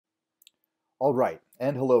All right,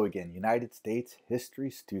 and hello again, United States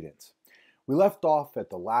history students. We left off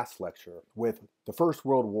at the last lecture with the First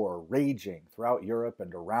World War raging throughout Europe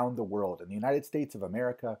and around the world, and the United States of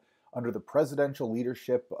America, under the presidential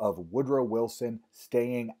leadership of Woodrow Wilson,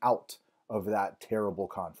 staying out of that terrible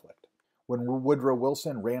conflict. When Woodrow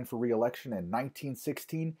Wilson ran for re-election in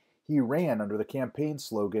 1916, he ran under the campaign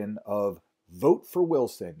slogan of "Vote for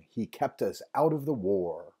Wilson, he kept us out of the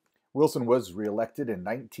war." Wilson was re-elected in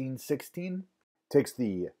 1916, takes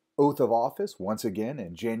the oath of office once again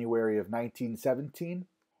in January of 1917,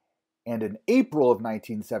 and in April of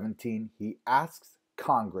 1917, he asks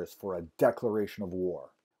Congress for a declaration of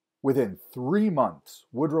war. Within 3 months,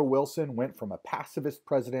 Woodrow Wilson went from a pacifist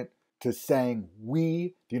president to saying,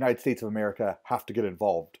 we, the United States of America, have to get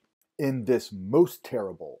involved in this most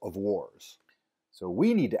terrible of wars. So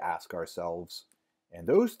we need to ask ourselves, in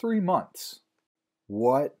those 3 months,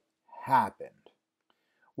 what happened?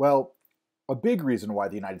 Well, a big reason why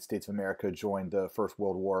the United States of America joined the First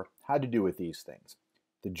World War had to do with these things.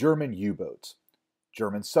 The German U-boats,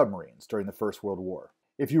 German submarines during the First World War.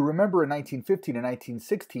 If you remember in 1915 and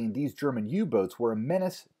 1916, these German U-boats were a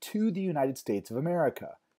menace to the United States of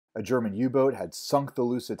America. A German U-boat had sunk the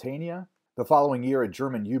Lusitania. The following year, a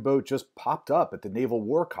German U-boat just popped up at the Naval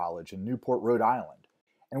War College in Newport, Rhode Island.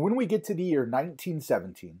 And when we get to the year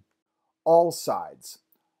 1917, all sides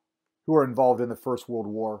who are involved in the First World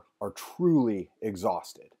War are truly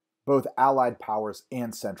exhausted, both Allied powers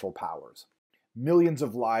and Central powers. Millions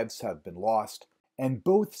of lives have been lost, and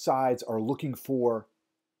both sides are looking for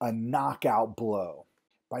a knockout blow.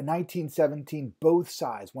 By 1917, both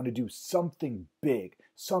sides want to do something big,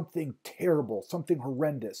 something terrible, something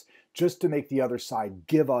horrendous, just to make the other side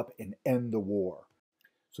give up and end the war.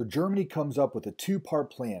 So Germany comes up with a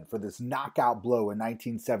two-part plan for this knockout blow in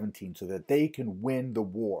 1917 so that they can win the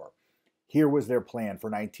war. Here was their plan for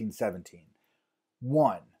 1917.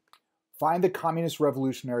 1. Find the communist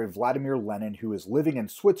revolutionary Vladimir Lenin, who is living in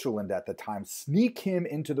Switzerland at the time, sneak him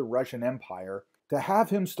into the Russian Empire to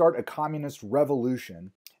have him start a communist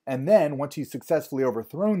revolution, and then, once he's successfully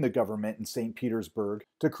overthrown the government in St. Petersburg,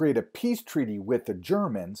 to create a peace treaty with the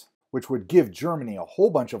Germans, which would give Germany a whole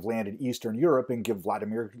bunch of land in Eastern Europe and give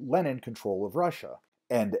Vladimir Lenin control of Russia,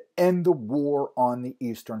 and end the war on the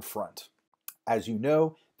Eastern Front. As you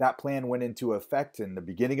know, that plan went into effect in the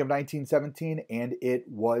beginning of 1917, and it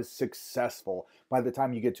was successful. By the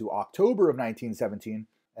time you get to October of 1917,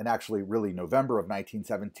 and actually really November of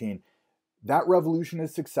 1917, that revolution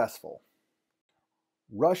is successful.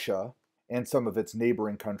 Russia and some of its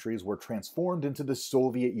neighboring countries were transformed into the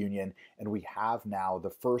Soviet Union, and we have now the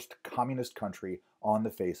first communist country on the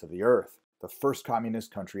face of the earth, the first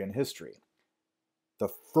communist country in history. The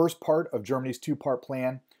first part of Germany's two-part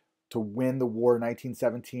plan to win the war in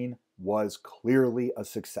 1917 was clearly a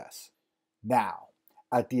success. Now,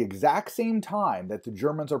 at the exact same time that the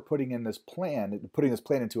Germans are putting this plan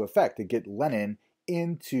into effect to get Lenin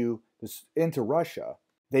into Russia,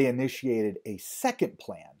 they initiated a second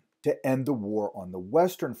plan to end the war on the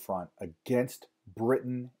Western Front against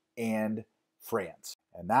Britain and France.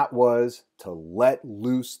 And that was to let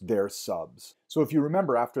loose their subs. So if you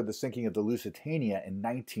remember, after the sinking of the Lusitania in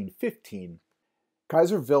 1915,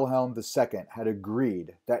 Kaiser Wilhelm II had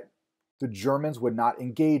agreed that the Germans would not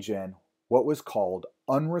engage in what was called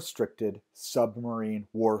unrestricted submarine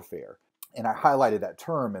warfare. And I highlighted that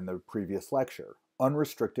term in the previous lecture,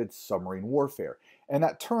 unrestricted submarine warfare. And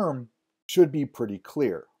that term should be pretty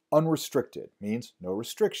clear. Unrestricted means no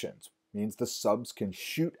restrictions, means the subs can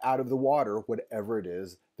shoot out of the water whatever it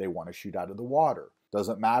is they want to shoot out of the water.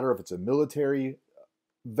 Doesn't matter if it's a military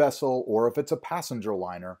vessel or if it's a passenger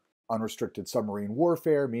liner. Unrestricted submarine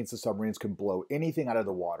warfare means the submarines can blow anything out of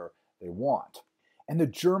the water they want. And the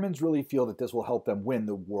Germans really feel that this will help them win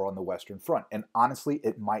the war on the Western Front. And honestly,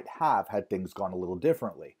 it might have had things gone a little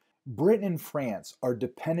differently. Britain and France are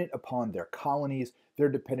dependent upon their colonies. They're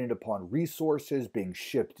dependent upon resources being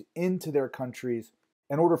shipped into their countries.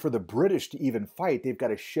 In order for the British to even fight, they've got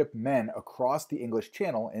to ship men across the English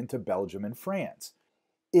Channel into Belgium and France.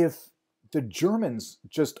 If the Germans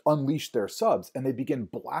just unleash their subs and they begin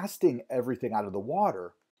blasting everything out of the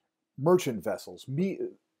water, merchant vessels,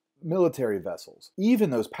 military vessels, even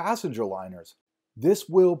those passenger liners, this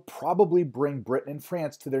will probably bring Britain and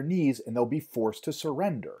France to their knees and they'll be forced to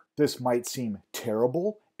surrender. This might seem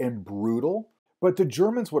terrible and brutal, but the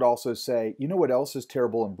Germans would also say, you know what else is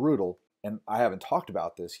terrible and brutal? And I haven't talked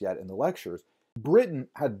about this yet in the lectures. Britain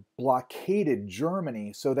had blockaded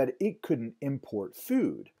Germany so that it couldn't import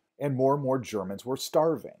food, and more Germans were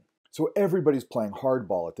starving. So everybody's playing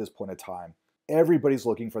hardball at this point in time. Everybody's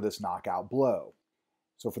looking for this knockout blow.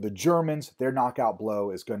 So for the Germans, their knockout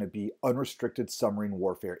blow is going to be unrestricted submarine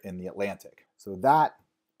warfare in the Atlantic. So that,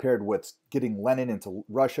 paired with getting Lenin into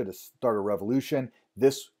Russia to start a revolution,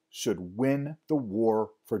 this should win the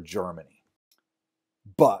war for Germany.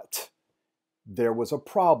 But there was a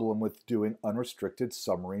problem with doing unrestricted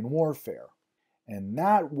submarine warfare, and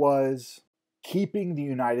that was keeping the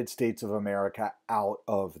United States of America out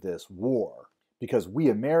of this war. Because we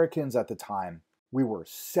Americans at the time, we were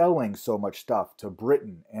selling so much stuff to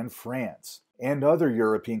Britain and France and other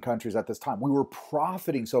European countries at this time. We were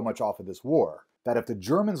profiting so much off of this war that if the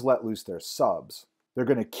Germans let loose their subs, they're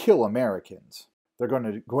going to kill Americans. They're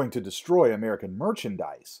going to destroy American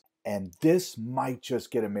merchandise. And this might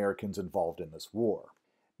just get Americans involved in this war.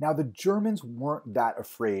 Now, the Germans weren't that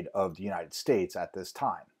afraid of the United States at this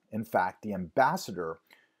time. In fact, the ambassador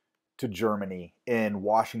to Germany in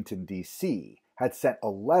Washington, D.C. had sent a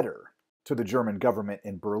letter to the German government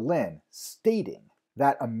in Berlin stating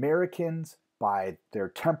that Americans, by their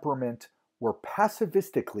temperament, were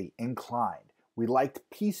pacifistically inclined. We liked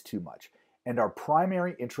peace too much, and our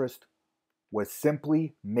primary interest was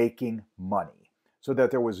simply making money, so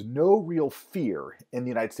that there was no real fear in the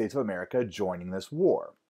United States of America joining this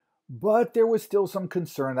war. But there was still some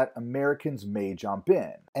concern that Americans may jump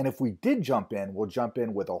in. And if we did jump in, we'll jump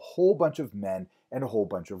in with a whole bunch of men and a whole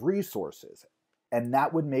bunch of resources. And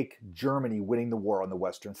that would make Germany winning the war on the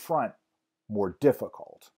Western Front more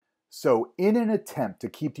difficult. So in an attempt to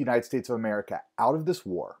keep the United States of America out of this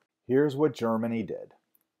war, here's what Germany did.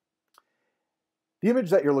 The image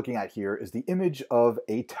that you're looking at here is the image of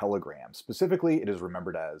a telegram. Specifically, it is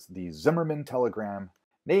remembered as the Zimmermann telegram,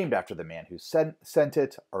 named after the man who sent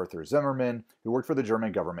it, Arthur Zimmermann, who worked for the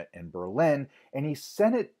German government in Berlin, and he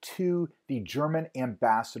sent it to the German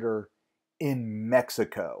ambassador in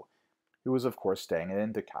Mexico, who was, of course, staying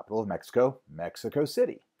in the capital of Mexico, Mexico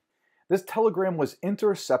City. This telegram was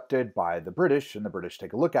intercepted by the British, and the British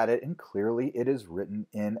take a look at it, and clearly it is written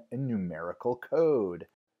in a numerical code.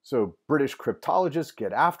 So British cryptologists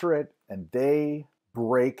get after it, and they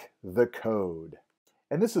break the code.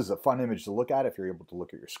 And this is a fun image to look at if you're able to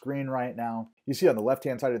look at your screen right now. You see on the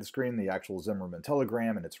left-hand side of the screen the actual Zimmermann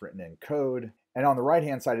telegram, and it's written in code. And on the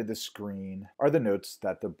right-hand side of the screen are the notes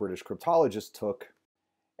that the British cryptologists took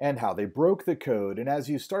and how they broke the code. And as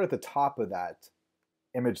you start at the top of that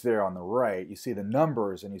image there on the right, you see the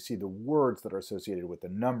numbers and you see the words that are associated with the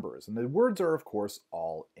numbers. And the words are, of course,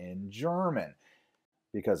 all in German,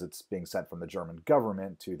 because it's being sent from the German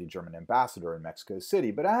government to the German ambassador in Mexico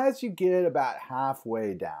City. But as you get about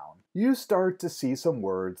halfway down, you start to see some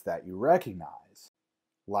words that you recognize,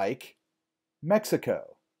 like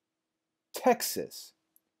Mexico, Texas,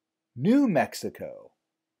 New Mexico,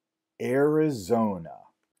 Arizona.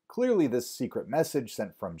 Clearly, this secret message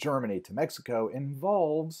sent from Germany to Mexico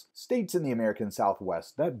involves states in the American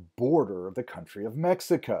Southwest that border the country of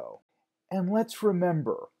Mexico. And let's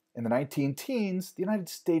remember, in the 19-teens, the United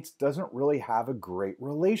States doesn't really have a great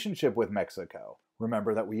relationship with Mexico.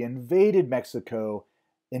 Remember that we invaded Mexico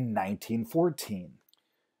in 1914.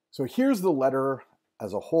 So here's the letter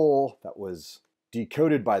as a whole that was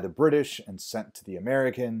decoded by the British and sent to the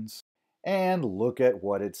Americans. And look at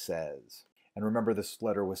what it says. And remember, this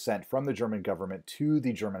letter was sent from the German government to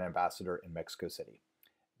the German ambassador in Mexico City.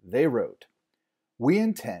 They wrote, "We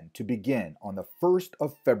intend to begin on the 1st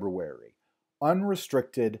of February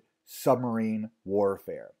unrestricted submarine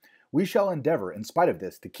warfare. We shall endeavor, in spite of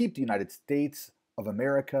this, to keep the United States of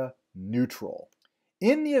America neutral.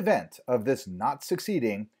 In the event of this not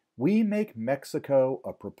succeeding, we make Mexico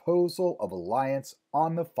a proposal of alliance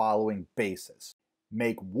on the following basis: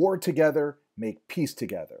 make war together, make peace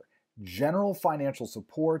together. General financial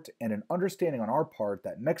support and an understanding on our part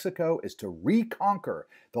that Mexico is to reconquer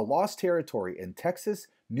the lost territory in Texas,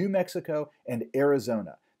 New Mexico, and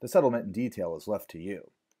Arizona. The settlement in detail is left to you.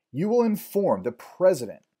 You will inform the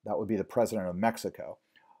president," that would be the president of Mexico,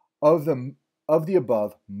 of the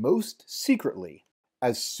above most secretly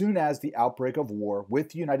as soon as the outbreak of war with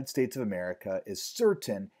the United States of America is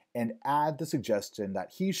certain, and add the suggestion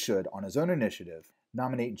that he should, on his own initiative,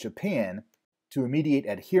 nominate Japan to mediate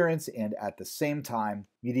adherence and at the same time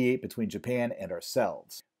mediate between Japan and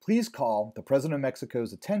ourselves. Please call the President of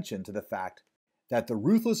Mexico's attention to the fact that the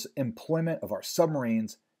ruthless employment of our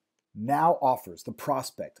submarines now offers the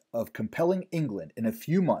prospect of compelling England in a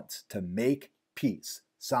few months to make peace.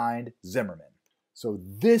 Signed, Zimmermann. So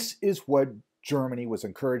this is what Germany was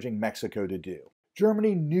encouraging Mexico to do.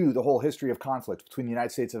 Germany knew the whole history of conflict between the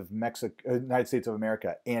United States of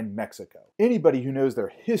America and Mexico. Anybody who knows their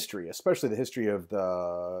history, especially the history of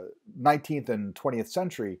the 19th and 20th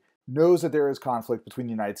century, knows that there is conflict between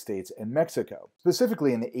the United States and Mexico.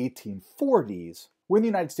 Specifically in the 1840s, when the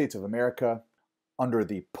United States of America, under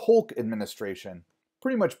the Polk administration,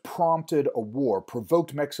 pretty much prompted a war,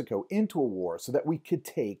 provoked Mexico into a war so that we could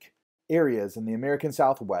take areas in the American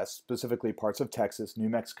Southwest, specifically parts of Texas, New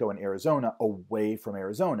Mexico, and Arizona, away from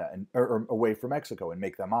or away from Mexico and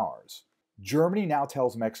make them ours. Germany now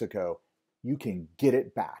tells Mexico, you can get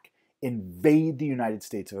it back. Invade the United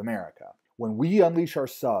States of America. When we unleash our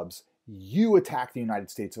subs, you attack the United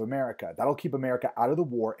States of America. That'll keep America out of the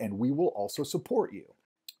war, and we will also support you.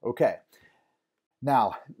 Okay.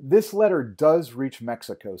 Now, this letter does reach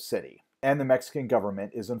Mexico City, and the Mexican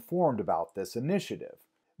government is informed about this initiative.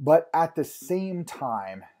 But at the same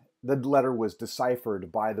time, the letter was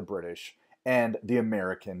deciphered by the British, and the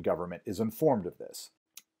American government is informed of this.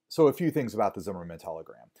 So a few things about the Zimmermann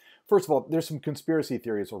telegram. First of all, there's some conspiracy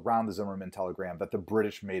theories around the Zimmermann telegram that the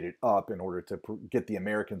British made it up in order to get the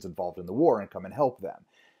Americans involved in the war and come and help them.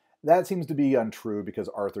 That seems to be untrue because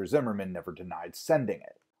Arthur Zimmermann never denied sending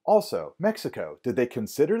it. Also, Mexico, did they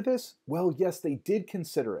consider this? Well, yes, they did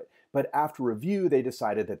consider it, but after review, they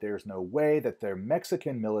decided that there's no way that their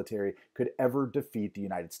Mexican military could ever defeat the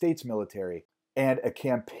United States military, and a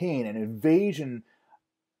campaign, an invasion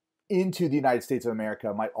into the United States of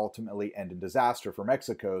America might ultimately end in disaster for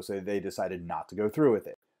Mexico, so they decided not to go through with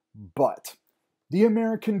it. But the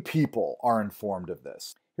American people are informed of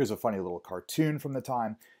this. Here's a funny little cartoon from the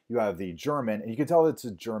time. You have the German, and you can tell it's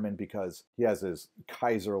a German because he has his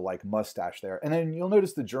Kaiser-like mustache there. And then you'll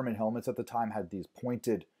notice the German helmets at the time had these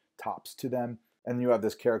pointed tops to them. And you have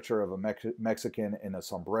this caricature of a Mexican in a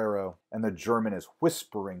sombrero, and the German is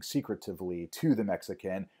whispering secretively to the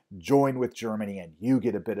Mexican, join with Germany and you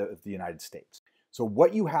get a bit of the United States. So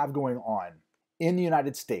what you have going on in the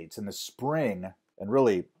United States in the spring and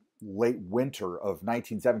really late winter of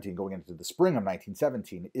 1917 going into the spring of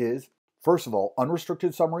 1917 is, first of all,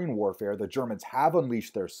 unrestricted submarine warfare. The Germans have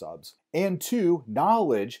unleashed their subs. And two,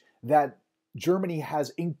 knowledge that Germany has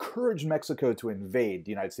encouraged Mexico to invade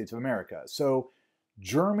the United States of America. So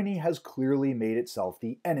Germany has clearly made itself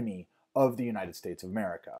the enemy of the United States of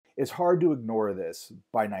America. It's hard to ignore this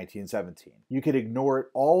by 1917. You could ignore it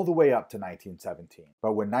all the way up to 1917.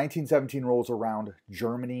 But when 1917 rolls around,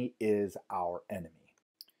 Germany is our enemy.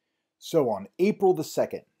 So on April the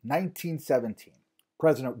 2nd, 1917,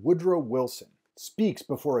 President Woodrow Wilson speaks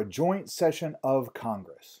before a joint session of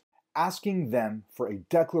Congress, asking them for a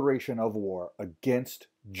declaration of war against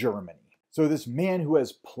Germany. So this man who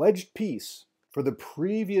has pledged peace for the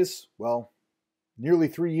previous, nearly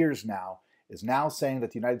 3 years now, is now saying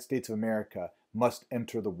that the United States of America must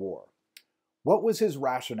enter the war. What was his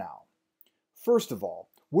rationale? First of all,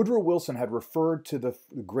 Woodrow Wilson had referred to the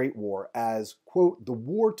Great War as, quote, the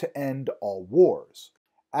war to end all wars,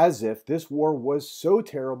 as if this war was so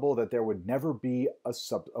terrible that there would never be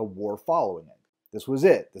a war following it. This was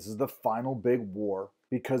it. This is the final big war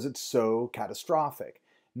because it's so catastrophic.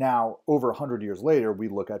 Now, over 100 years later, we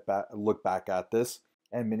look back at this,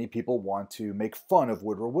 and many people want to make fun of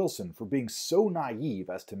Woodrow Wilson for being so naive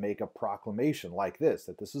as to make a proclamation like this,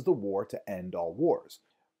 that this is the war to end all wars.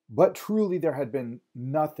 But truly, there had been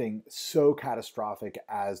nothing so catastrophic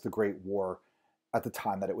as the Great War at the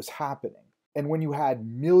time that it was happening. And when you had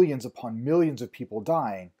millions upon millions of people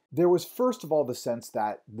dying, there was first of all the sense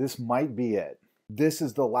that this might be it. This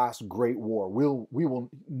is the last great war. We will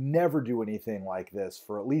never do anything like this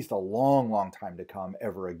for at least a long, long time to come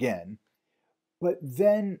ever again. But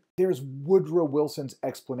then there's Woodrow Wilson's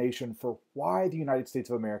explanation for why the United States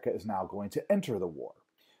of America is now going to enter the war.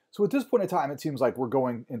 So at this point in time, it seems like we're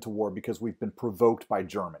going into war because we've been provoked by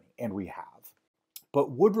Germany, and we have.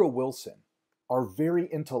 But Woodrow Wilson, our very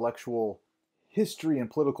intellectual history and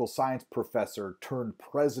political science professor turned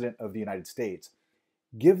president of the United States,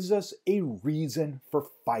 gives us a reason for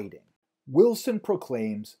fighting. Wilson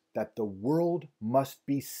proclaims that the world must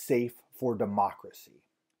be safe for democracy.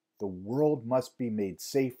 The world must be made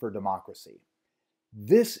safe for democracy.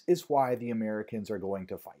 This is why the Americans are going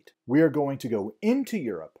to fight. We are going to go into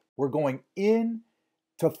Europe. We're going in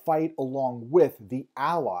to fight along with the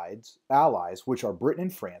allies, which are Britain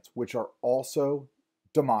and France, which are also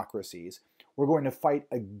democracies. We're going to fight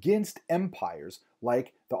against empires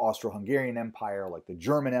like the Austro-Hungarian Empire, like the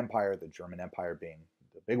German Empire being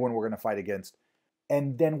the big one we're going to fight against.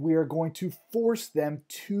 And then we are going to force them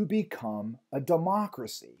to become a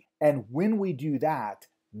democracy. And when we do that,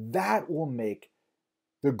 that will make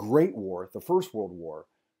the Great War, the First World War,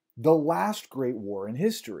 the last great war in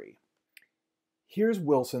history. Here's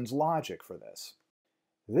Wilson's logic for this.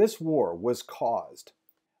 This war was caused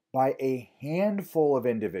by a handful of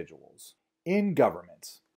individuals in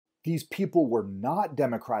governments These people were not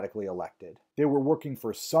democratically elected. They were working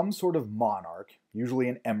for some sort of monarch, usually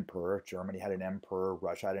an emperor. Germany had an emperor,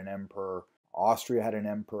 Russia had an emperor, Austria had an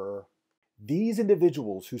emperor. These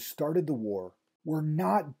individuals who started the war were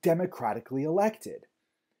not democratically elected.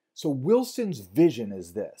 So Wilson's vision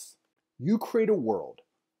is this. You create a world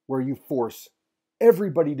where you force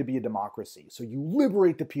everybody to be a democracy. So you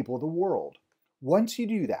liberate the people of the world. Once you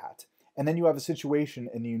do that, and then you have a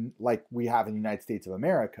situation like we have in the United States of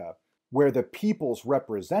America, where the people's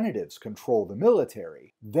representatives control the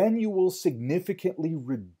military, then you will significantly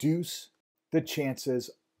reduce the chances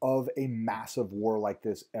of a massive war like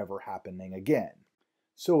this ever happening again.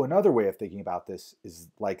 So another way of thinking about this is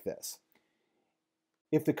like this.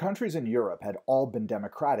 If the countries in Europe had all been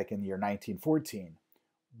democratic in the year 1914,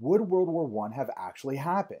 would World War I have actually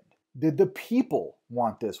happened? Did the people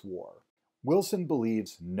want this war? Wilson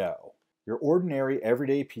believes no. Your ordinary,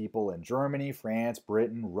 everyday people in Germany, France,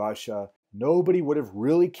 Britain, Russia, nobody would have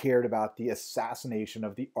really cared about the assassination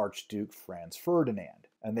of the Archduke Franz Ferdinand,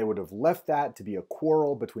 and they would have left that to be a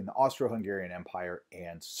quarrel between the Austro-Hungarian Empire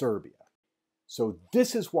and Serbia. So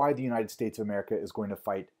this is why the United States of America is going to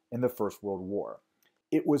fight in the First World War.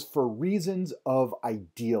 It was for reasons of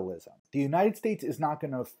idealism. The United States is not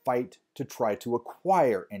going to fight to try to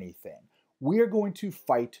acquire anything. We are going to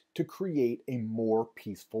fight to create a more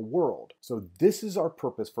peaceful world. So this is our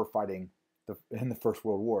purpose for fighting in the First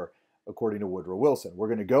World War, according to Woodrow Wilson. We're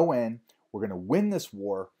going to go in, we're going to win this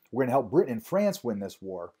war, we're going to help Britain and France win this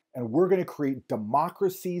war, and we're going to create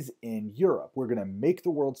democracies in Europe. We're going to make the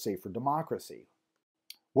world safe for democracy.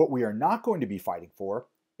 What we are not going to be fighting for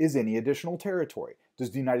is any additional territory. Does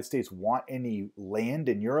the United States want any land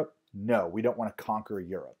in Europe? No, we don't want to conquer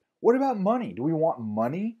Europe. What about money? Do we want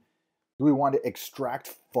money? Do we want to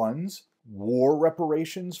extract funds, war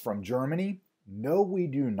reparations from Germany? No, we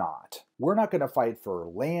do not. We're not going to fight for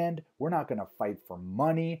land. We're not going to fight for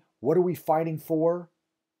money. What are we fighting for?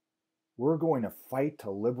 We're going to fight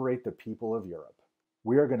to liberate the people of Europe.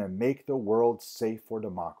 We are going to make the world safe for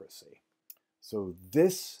democracy. So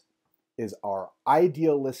this is our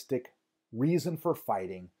idealistic reason for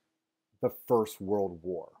fighting the First World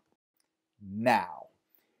War. Now,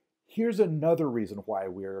 here's another reason why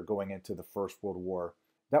we are going into the First World War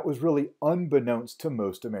that was really unbeknownst to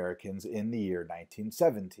most Americans in the year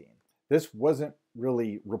 1917. This wasn't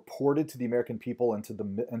really reported to the American people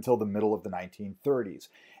until the middle of the 1930s.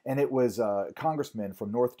 And it was a congressman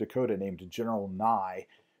from North Dakota named General Nye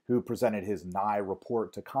who presented his Nye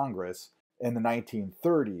report to Congress in the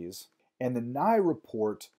 1930s. And the Nye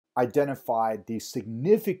report identified the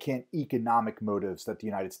significant economic motives that the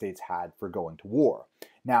United States had for going to war.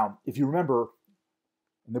 Now, if you remember,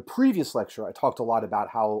 in the previous lecture, I talked a lot about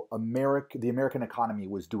how the American economy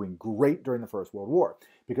was doing great during the First World War.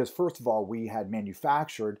 Because first of all, we had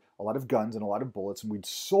manufactured a lot of guns and a lot of bullets, and we'd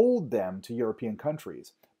sold them to European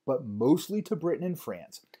countries, but mostly to Britain and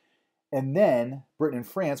France. And then Britain and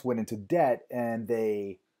France went into debt, and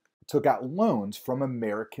they took out loans from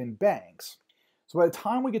American banks. So by the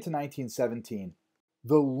time we get to 1917,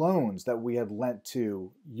 the loans that we had lent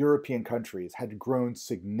to European countries had grown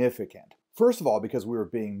significant. First of all, because we were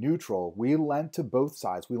being neutral, we lent to both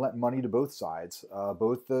sides. We lent money to both sides,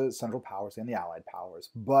 both the Central Powers and the Allied Powers.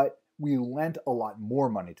 But we lent a lot more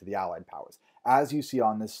money to the Allied Powers, as you see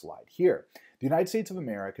on this slide here. The United States of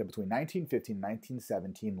America, between 1915 and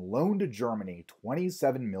 1917, loaned to Germany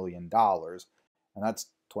 $27 million, and that's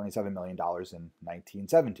 $27 million in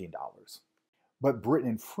 1917 dollars. But Britain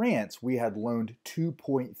and France, we had loaned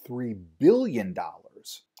 $2.3 billion.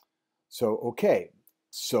 So, okay,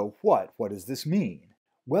 so what? What does this mean?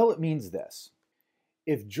 Well, it means this.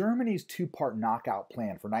 If Germany's two-part knockout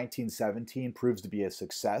plan for 1917 proves to be a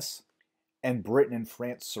success, and Britain and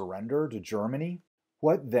France surrender to Germany,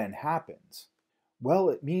 what then happens? Well,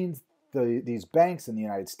 it means these banks in the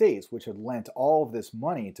United States, which had lent all of this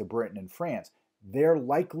money to Britain and France, they're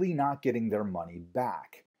likely not getting their money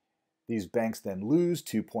back. These banks then lose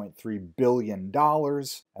 $2.3 billion, and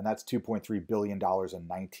that's $2.3 billion in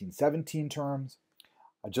 1917 terms.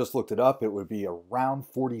 I just looked it up. It would be around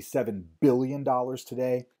 $47 billion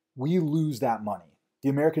today. We lose that money. The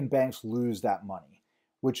American banks lose that money,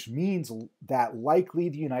 which means that likely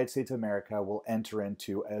the United States of America will enter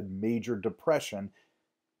into a major depression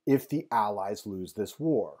if the Allies lose this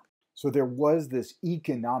war. So there was this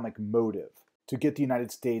economic motive to get the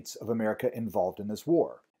United States of America involved in this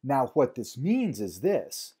war. Now, what this means is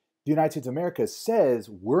this. The United States of America says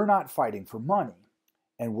we're not fighting for money,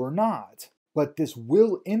 and we're not. But this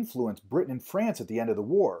will influence Britain and France at the end of the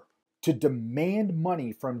war. to demand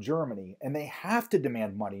money from Germany, and they have to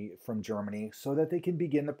demand money from Germany so that they can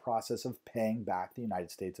begin the process of paying back the United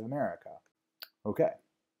States of America. Okay.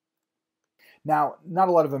 Now, not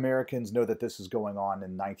a lot of Americans know that this is going on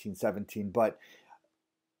in 1917, but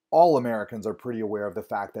all Americans are pretty aware of the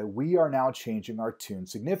fact that we are now changing our tune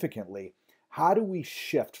significantly. How do we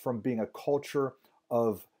shift from being a culture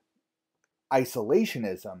of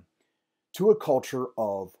isolationism to a culture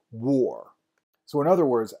of war? So in other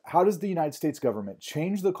words, how does the United States government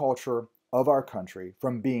change the culture of our country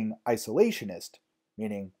from being isolationist,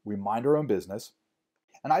 meaning we mind our own business?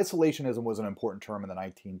 And isolationism was an important term in the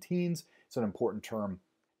 19-teens. It's an important term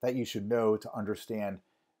that you should know to understand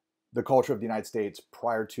the culture of the United States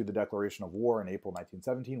prior to the declaration of war in April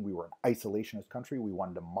 1917. We were an isolationist country. We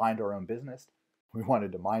wanted to mind our own business.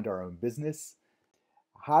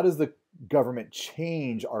 How does the government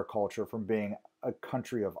change our culture from being a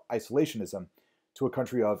country of isolationism to a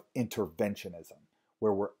country of interventionism,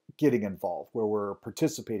 where we're getting involved, where we're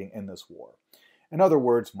participating in this war? In other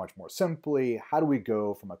words, much more simply, how do we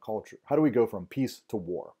go from peace to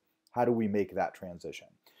war? How do we make that transition?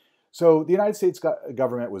 So the United States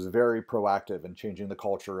government was very proactive in changing the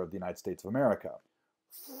culture of the United States of America.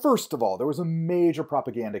 First of all, there was a major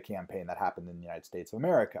propaganda campaign that happened in the United States of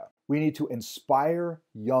America. We need to inspire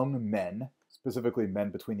young men, specifically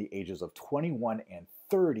men between the ages of 21 and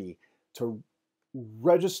 30, to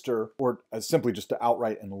register, or simply just to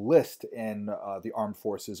outright enlist in the armed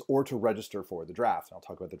forces, or to register for the draft. And I'll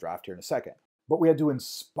talk about the draft here in a second. But we had to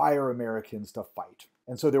inspire Americans to fight.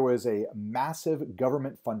 And so there was a massive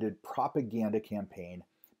government-funded propaganda campaign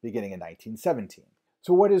beginning in 1917.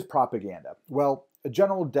 So what is propaganda? Well, a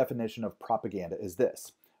general definition of propaganda is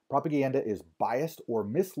this. Propaganda is biased or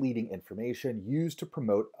misleading information used to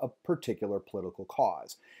promote a particular political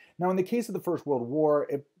cause. Now, in the case of the First World War,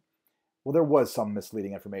 there was some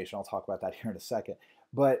misleading information. I'll talk about that here in a second.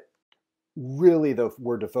 But really, the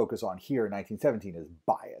word to focus on here in 1917 is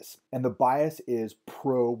bias. And the bias is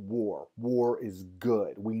pro-war. War is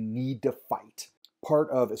good. We need to fight. Part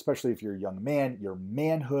of, especially if you're a young man, your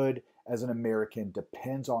manhood as an American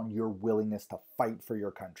depends on your willingness to fight for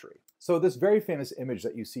your country. So this very famous image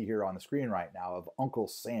that you see here on the screen right now of Uncle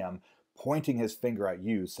Sam pointing his finger at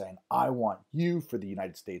you saying, "I want you for the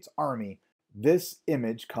United States Army," this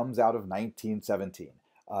image comes out of 1917.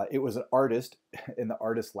 It was an artist, and the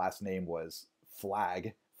artist's last name was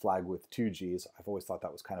Flag with two G's. I've always thought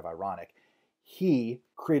that was kind of ironic. He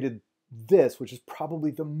created this, which is probably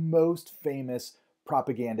the most famous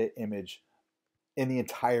propaganda image in the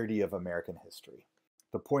entirety of American history.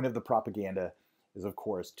 The point of the propaganda is, of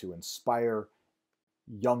course, to inspire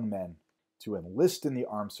young men to enlist in the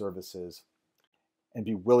armed services and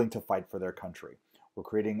be willing to fight for their country. We're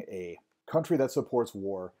creating a country that supports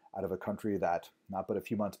war out of a country that, not but a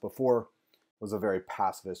few months before, was a very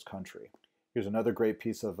pacifist country. Here's another great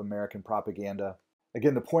piece of American propaganda.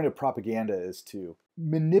 Again, the point of propaganda is to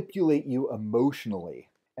manipulate you emotionally,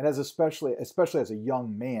 and especially as a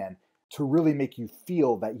young man, to really make you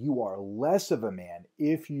feel that you are less of a man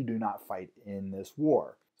if you do not fight in this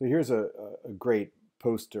war. So here's a great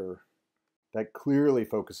poster that clearly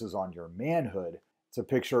focuses on your manhood. It's a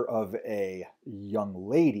picture of a young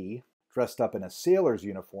lady dressed up in a sailor's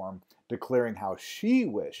uniform, declaring how she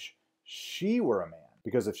wished she were a man,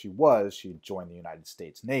 because if she was, she'd join the United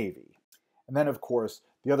States Navy. And then, of course,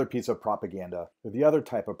 the other piece of propaganda, or the other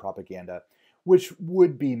type of propaganda, which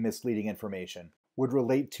would be misleading information, would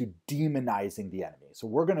relate to demonizing the enemy. So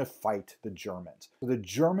we're going to fight the Germans. So the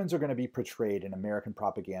Germans are going to be portrayed in American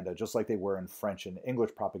propaganda, just like they were in French and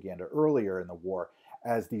English propaganda earlier in the war,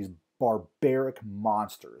 as these barbaric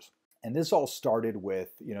monsters. And this all started with,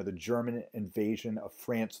 the German invasion of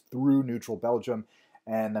France through neutral Belgium,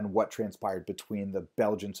 and then what transpired between the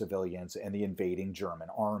Belgian civilians and the invading German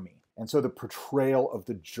army. And so the portrayal of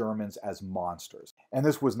the Germans as monsters. And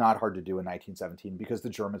this was not hard to do in 1917 because the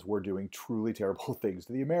Germans were doing truly terrible things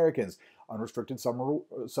to the Americans. Unrestricted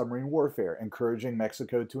submarine warfare, encouraging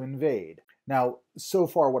Mexico to invade. Now, so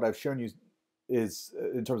far what I've shown you is,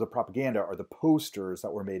 in terms of propaganda, are the posters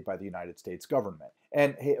that were made by the United States government.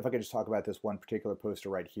 And hey, if I could just talk about this one particular poster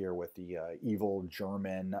right here with the evil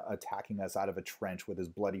German attacking us out of a trench with his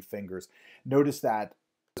bloody fingers. Notice that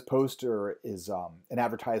this poster is an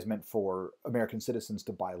advertisement for American citizens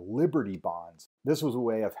to buy Liberty bonds. This was a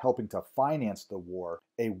way of helping to finance the war.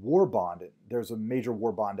 A war bond, there's a major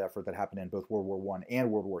war bond effort that happened in both World War I and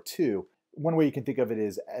World War II. One way you can think of it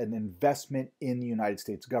is an investment in the United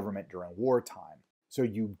States government during wartime. So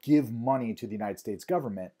you give money to the United States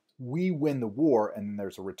government, we win the war, and then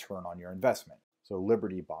there's a return on your investment. So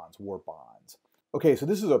Liberty bonds, war bonds. Okay, so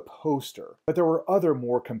this is a poster, but there were other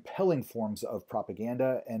more compelling forms of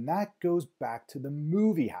propaganda, and that goes back to the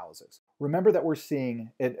movie houses. Remember that we're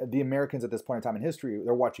seeing the Americans at this point in time in history,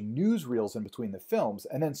 they're watching newsreels in between the films,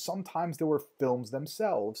 and then sometimes there were films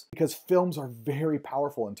themselves, because films are very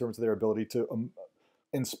powerful in terms of their ability to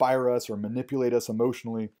inspire us or manipulate us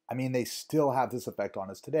emotionally. I mean, they still have this effect on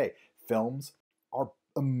us today. Films are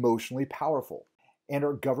emotionally powerful, and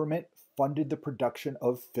our government funded the production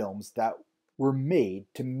of films that were made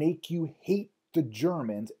to make you hate the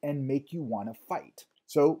Germans and make you want to fight.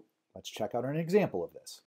 So let's check out an example of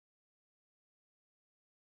this.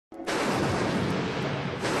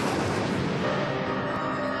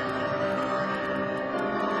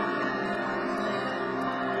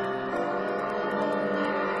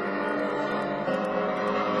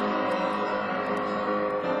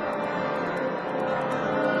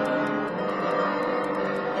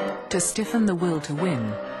 To stiffen the will to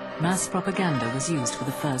win, mass propaganda was used for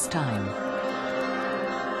the first time.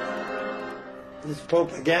 This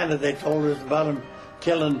propaganda, they told us about them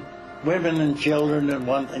killing women and children and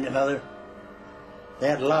one thing and another. They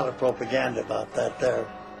had a lot of propaganda about that there.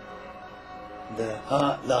 The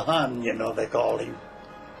Hun, you know, they called him.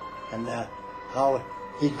 And how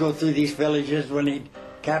he'd go through these villages when he'd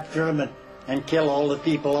capture them and kill all the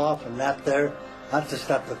people off and that there. That's the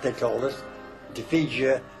stuff that they told us. To feed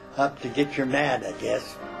you up to get you mad, I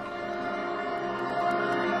guess.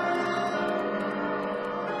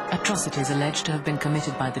 Atrocities alleged to have been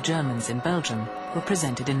committed by the Germans in Belgium were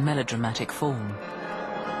presented in melodramatic form.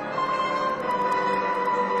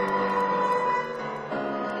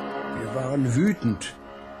 Wir waren wütend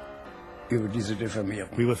über diese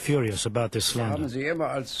Diffamierung. We were furious about this slander. Haben sie immer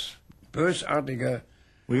als bösartige.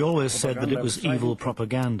 We always said that it was evil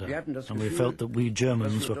propaganda, and we felt that we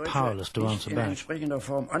Germans were powerless to answer back. Entsprechender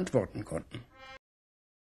Form antworten konnten.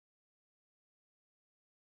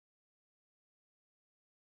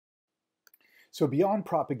 So beyond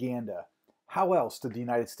propaganda, how else did the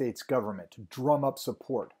United States government drum up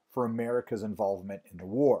support for America's involvement in the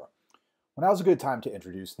war? Well, now's a good time to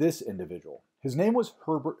introduce this individual. His name was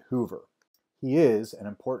Herbert Hoover. He is an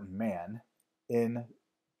important man in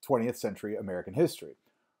 20th century American history.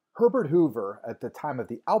 Herbert Hoover, at the time of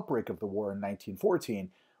the outbreak of the war in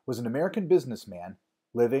 1914, was an American businessman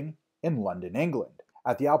living in London, England.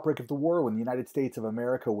 At the outbreak of the war, when the United States of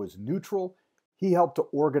America was neutral, he helped to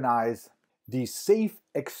organize the safe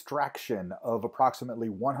extraction of approximately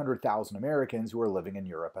 100,000 Americans who were living in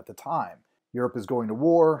Europe at the time. Europe is going to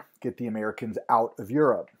war, get the Americans out of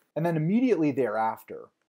Europe. And then immediately thereafter,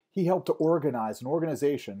 he helped to organize an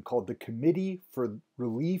organization called the Committee for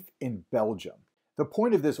Relief in Belgium. The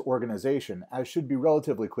point of this organization, as should be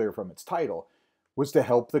relatively clear from its title, was to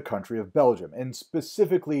help the country of Belgium, and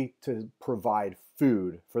specifically to provide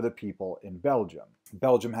food for the people in Belgium.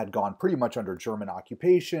 Belgium had gone pretty much under German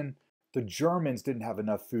occupation. The Germans didn't have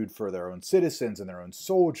enough food for their own citizens and their own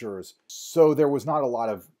soldiers, so there was not a lot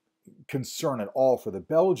of concern at all for the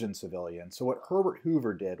Belgian civilians. So what Herbert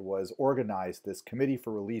Hoover did was organize this Committee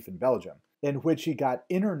for Relief in Belgium, in which he got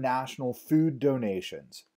international food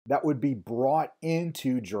donations that would be brought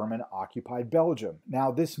into German-occupied Belgium. Now,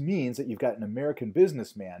 this means that you've got an American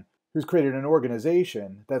businessman who's created an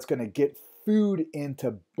organization that's going to get food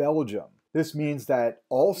into Belgium. This means that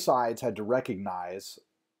all sides had to recognize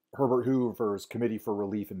Herbert Hoover's Committee for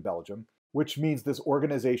Relief in Belgium, which means this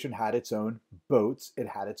organization had its own boats, it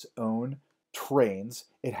had its own trains,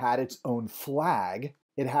 it had its own flag,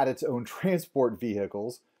 it had its own transport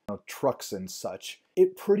vehicles, trucks and such.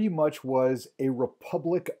 It pretty much was a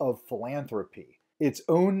republic of philanthropy. Its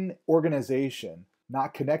own organization,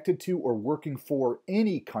 not connected to or working for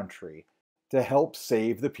any country, to help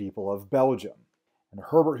save the people of Belgium. And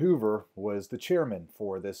Herbert Hoover was the chairman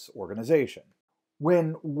for this organization.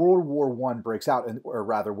 When World War I breaks out, or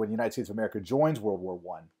rather when the United States of America joins World War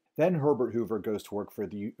I, then Herbert Hoover goes to work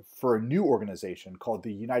for a new organization called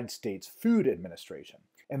the United States Food Administration.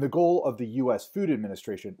 And the goal of the U.S. Food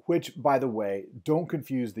Administration, which, by the way, don't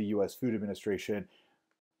confuse the U.S. Food Administration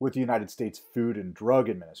with the United States Food and Drug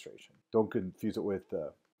Administration. Don't confuse it with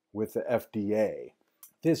the FDA.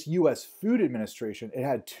 This U.S. Food Administration, it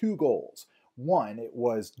had two goals. One, it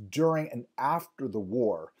was during and after the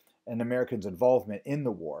war, and Americans' involvement in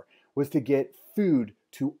the war, was to get food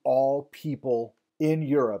to all people in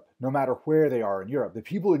Europe, no matter where they are in Europe. The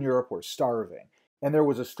people in Europe were starving. And there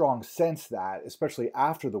was a strong sense that, especially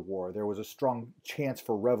after the war, there was a strong chance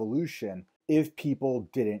for revolution if people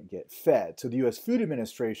didn't get fed. So the U.S. Food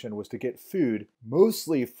Administration was to get food,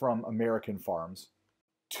 mostly from American farms,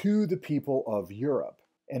 to the people of Europe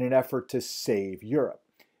in an effort to save Europe.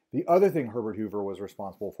 The other thing Herbert Hoover was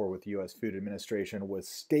responsible for with the U.S. Food Administration was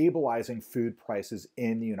stabilizing food prices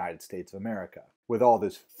in the United States of America. With all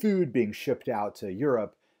this food being shipped out to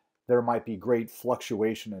Europe, there might be great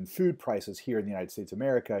fluctuation in food prices here in the United States of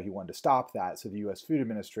America. He wanted to stop that, so the U.S. Food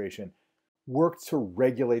Administration worked to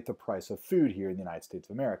regulate the price of food here in the United States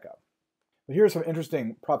of America. But here are some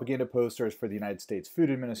interesting propaganda posters for the United States Food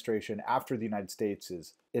Administration after the United States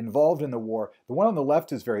is involved in the war. The one on the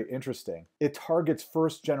left is very interesting. It targets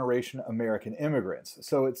first-generation American immigrants.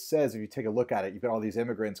 So it says, if you take a look at it, you've got all these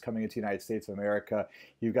immigrants coming into the United States of America.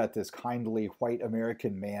 You've got this kindly white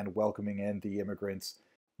American man welcoming in the immigrants.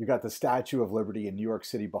 You've got the Statue of Liberty in New York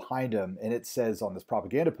City behind him, and it says on this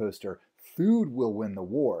propaganda poster, "Food will win the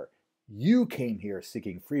war. You came here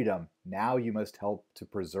seeking freedom. Now you must help to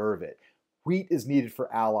preserve it. Wheat is needed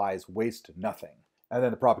for allies. Waste nothing." And then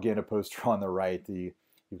the propaganda poster on the right, you've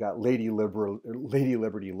got Lady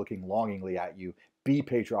Liberty looking longingly at you. Be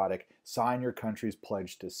patriotic. Sign your country's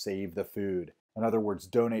pledge to save the food. In other words,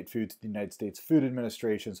 donate food to the United States Food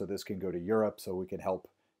Administration so this can go to Europe so we can help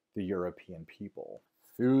the European people.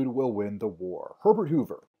 Food will win the war. Herbert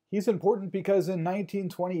Hoover. He's important because in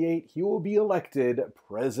 1928, he will be elected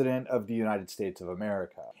President of the United States of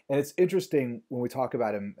America. And it's interesting when we talk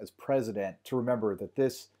about him as president to remember that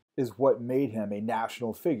this is what made him a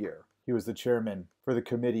national figure. He was the chairman for the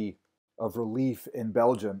Committee of Relief in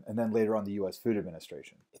Belgium and then later on the U.S. Food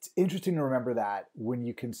Administration. It's interesting to remember that when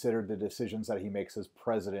you consider the decisions that he makes as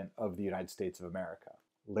President of the United States of America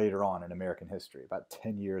later on in American history, about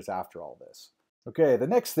 10 years after all this. Okay, the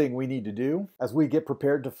next thing we need to do as we get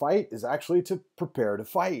prepared to fight is actually to prepare to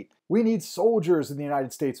fight. We need soldiers in the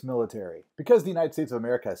United States military. Because the United States of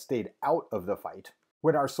America has stayed out of the fight,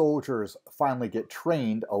 when our soldiers finally get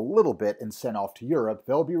trained a little bit and sent off to Europe,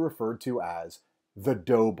 they'll be referred to as the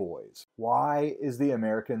doughboys. Why is the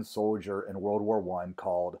American soldier in World War I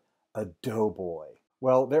called a doughboy?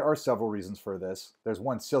 Well, there are several reasons for this. There's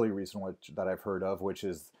one silly reason that I've heard of, which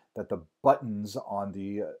is that the buttons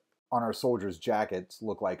on our soldiers' jackets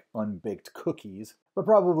look like unbaked cookies. But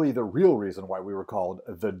probably the real reason why we were called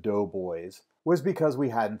the doughboys was because we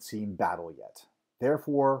hadn't seen battle yet.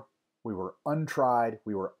 Therefore, we were untried,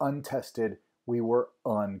 we were untested, we were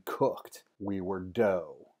uncooked. We were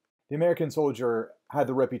dough. The American soldier had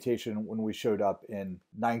the reputation when we showed up in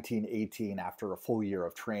 1918 after a full year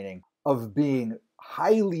of training of being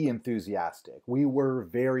highly enthusiastic. We were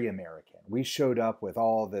very American. We showed up with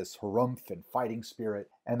all this harumph and fighting spirit.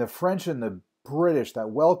 And the French and the British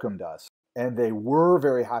that welcomed us, and they were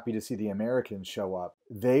very happy to see the Americans show up,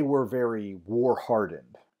 they were very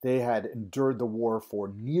war-hardened. They had endured the war for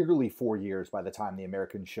nearly 4 years by the time the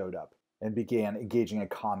Americans showed up and began engaging in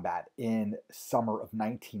combat in summer of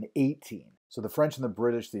 1918. So the French and the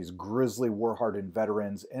British, these grizzly war-hardened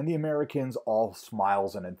veterans, and the Americans, all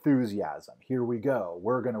smiles and enthusiasm. Here we go,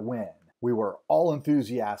 we're gonna win. We were all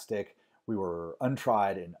enthusiastic, we were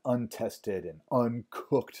untried and untested and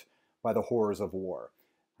uncooked by the horrors of war.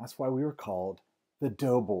 That's why we were called the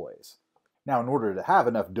doughboys. Now, in order to have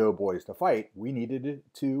enough doughboys to fight, we needed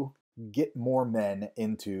to get more men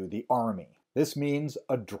into the army. This means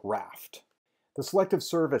a draft. The Selective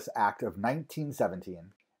Service Act of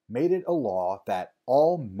 1917 made it a law that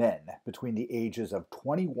all men between the ages of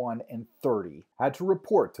 21 and 30 had to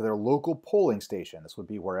report to their local polling station. This would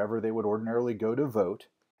be wherever they would ordinarily go to vote,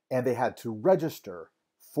 and they had to register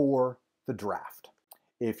for the draft.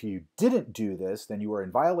 If you didn't do this, then you were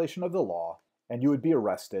in violation of the law, and you would be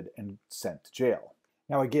arrested and sent to jail.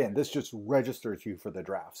 Now again, this just registers you for the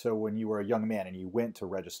draft. So when you were a young man and you went to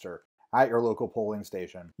register at your local polling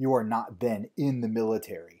station, you are not then in the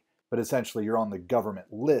military, but essentially you're on the government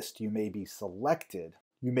list. You may be selected,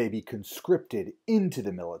 you may be conscripted into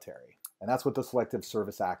the military. And that's what the Selective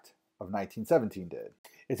Service Act of 1917 did.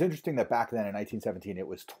 It's interesting that back then in 1917 it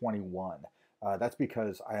was 21. That's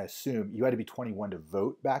because I assume you had to be 21 to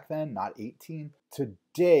vote back then, not 18.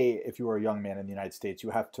 Today, if you are a young man in the United States,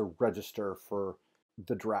 you have to register for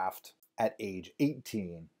the draft at age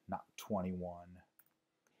 18, not 21.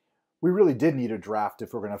 We really did need a draft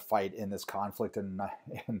if we're going to fight in this conflict in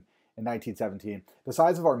 1917. The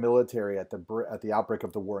size of our military at the outbreak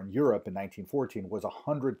of the war in Europe in 1914 was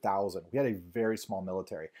 100,000. We had a very small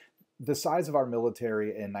military. The size of our military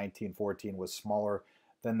in 1914 was smaller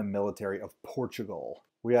than the military of Portugal.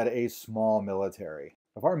 We had a small military.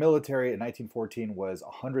 If our military in 1914 was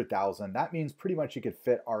 100,000, that means pretty much you could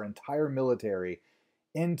fit our entire military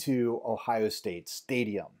into Ohio State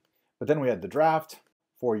Stadium. But then we had the draft.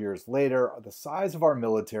 4 years later, the size of our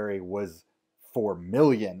military was 4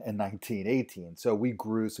 million in 1918, so we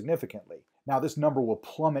grew significantly. Now this number will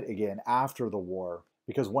plummet again after the war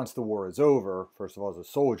because once the war is over, first of all, as a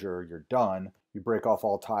soldier, you're done. You break off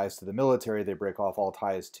all ties to the military, they break off all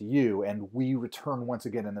ties to you, and we return once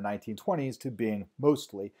again in the 1920s to being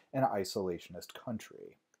mostly an isolationist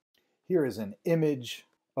country. Here is an image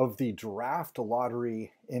of the draft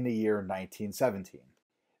lottery in the year 1917.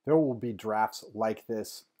 There will be drafts like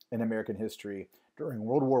this in American history during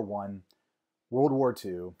World War I, World War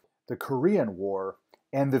II, the Korean War,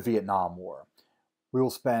 and the Vietnam War. We will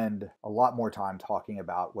spend a lot more time talking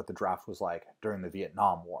about what the draft was like during the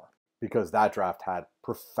Vietnam War, because that draft had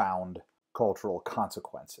profound cultural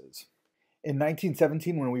consequences. In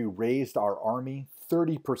 1917, when we raised our army,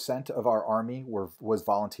 30% of our army was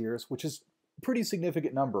volunteers, which is a pretty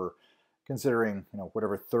significant number considering,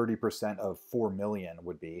 whatever 30% of 4 million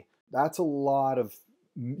would be. That's a lot of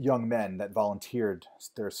young men that volunteered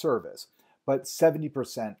their service. But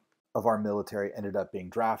 70% of our military ended up being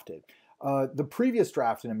drafted. The previous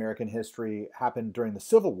draft in American history happened during the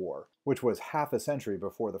Civil War, which was half a century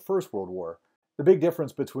before the First World War. The big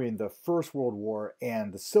difference between the First World War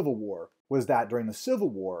and the Civil War was that during the Civil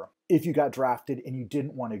War, if you got drafted and you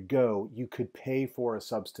didn't want to go, you could pay for a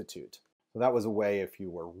substitute. So that was a way, if you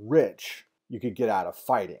were rich, you could get out of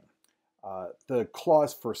fighting. The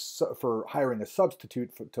clause for hiring a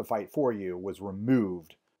substitute to fight for you was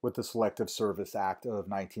removed with the Selective Service Act of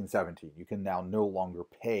 1917. You can now no longer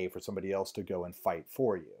pay for somebody else to go and fight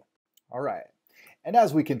for you. All right. And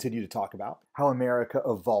as we continue to talk about how America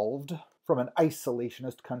evolved from an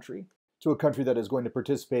isolationist country to a country that is going to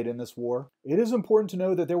participate in this war, it is important to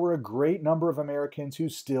know that there were a great number of Americans who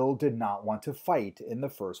still did not want to fight in the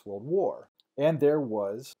First World War. And there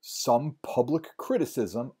was some public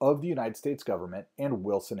criticism of the United States government and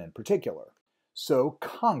Wilson in particular. So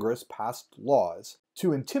Congress passed laws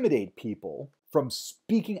to intimidate people from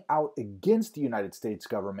speaking out against the United States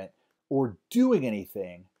government or doing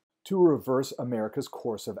anything to reverse America's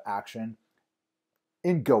course of action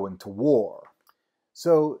in going to war.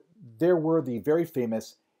 So there were the very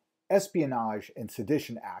famous Espionage and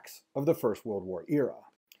Sedition Acts of the First World War era.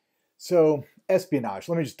 So espionage,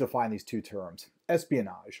 let me just define these two terms.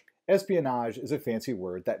 Espionage. Espionage is a fancy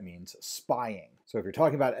word that means spying. So if you're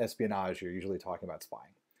talking about espionage, you're usually talking about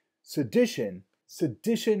spying. Sedition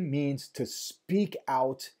means to speak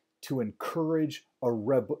out to encourage a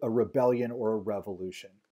rebellion or a revolution.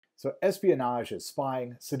 So espionage is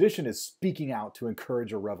spying. Sedition is speaking out to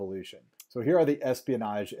encourage a revolution. So here are the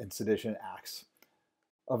Espionage and Sedition Acts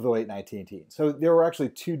of the late 19th teens. So there were actually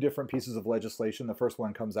two different pieces of legislation. The first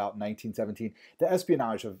one comes out in 1917. The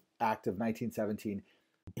Espionage Act of 1917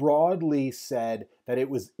 broadly said that it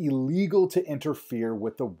was illegal to interfere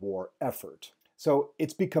with the war effort. So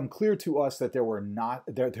it's become clear to us that there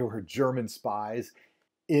were German spies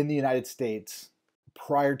in the United States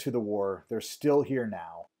prior to the war. They're still here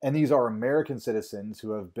now. And these are American citizens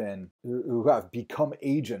who have become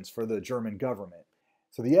agents for the German government.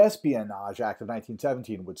 So the Espionage Act of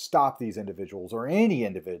 1917 would stop these individuals, or any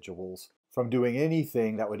individuals, from doing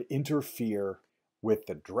anything that would interfere with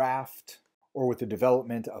the draft or with the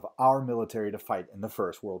development of our military to fight in the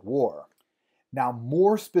First World War. Now,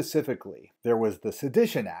 more specifically, there was the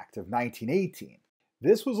Sedition Act of 1918.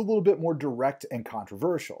 This was a little bit more direct and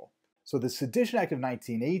controversial. So the Sedition Act of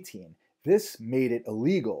 1918, this made it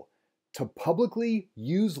illegal to publicly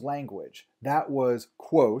use language that was,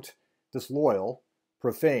 quote, disloyal,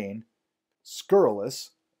 profane,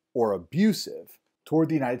 scurrilous, or abusive toward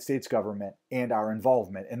the United States government and our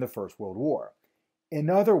involvement in the First World War. In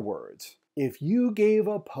other words, if you gave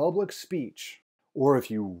a public speech, or if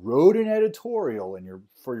you wrote an editorial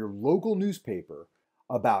for your local newspaper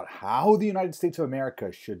about how the United States of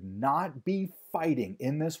America should not be fighting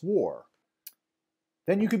in this war,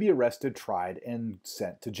 then you could be arrested, tried, and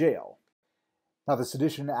sent to jail. Now, the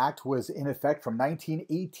Sedition Act was in effect from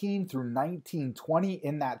 1918 through 1920.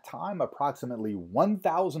 In that time, approximately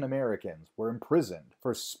 1,000 Americans were imprisoned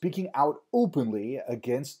for speaking out openly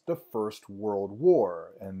against the First World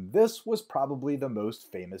War, and this was probably the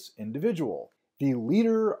most famous individual. The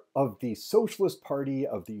leader of the Socialist Party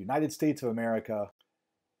of the United States of America,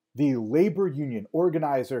 the labor union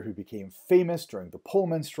organizer who became famous during the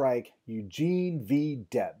Pullman strike, Eugene V.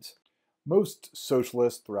 Debs. Most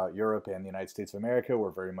socialists throughout Europe and the United States of America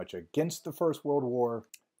were very much against the First World War.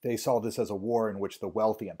 They saw this as a war in which the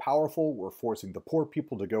wealthy and powerful were forcing the poor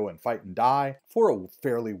people to go and fight and die for a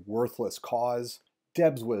fairly worthless cause.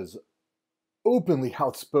 Debs was openly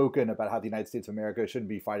outspoken about how the United States of America shouldn't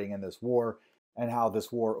be fighting in this war, and how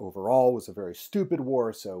this war overall was a very stupid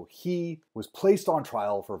war, so he was placed on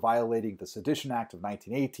trial for violating the Sedition Act of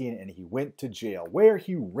 1918, and he went to jail, where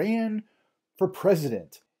he ran for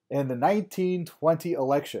president In the 1920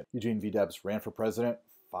 election, Eugene V. Debs ran for president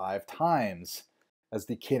 5 times as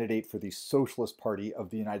the candidate for the Socialist Party of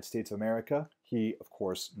the United States of America. He, of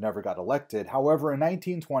course, never got elected. However, in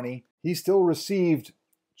 1920, he still received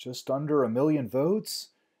just under 1 million votes,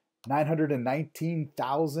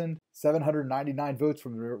 919,799 votes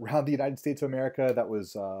from around the United States of America. That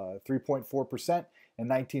was 3.4% in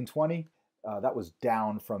 1920. That was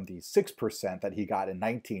down from the 6% that he got in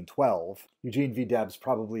 1912. Eugene V. Debs,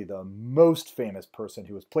 probably the most famous person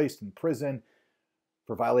who was placed in prison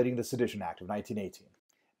for violating the Sedition Act of 1918.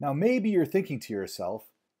 Now, maybe you're thinking to yourself,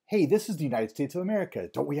 hey, this is the United States of America.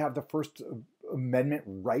 Don't we have the First Amendment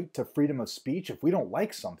right to freedom of speech? If we don't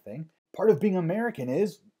like something, part of being American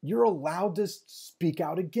is you're allowed to speak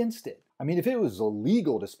out against it. I mean, if it was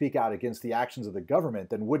illegal to speak out against the actions of the government,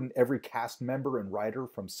 then wouldn't every cast member and writer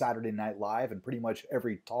from Saturday Night Live and pretty much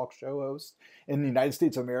every talk show host in the United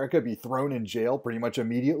States of America be thrown in jail pretty much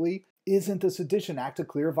immediately? Isn't the Sedition Act a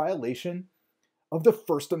clear violation of the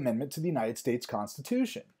First Amendment to the United States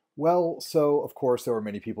Constitution? Well, so of course there were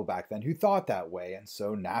many people back then who thought that way, and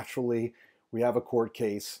so naturally we have a court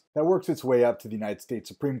case that works its way up to the United States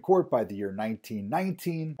Supreme Court by the year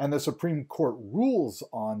 1919, and the Supreme Court rules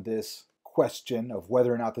on this question of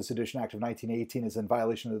whether or not the Sedition Act of 1918 is in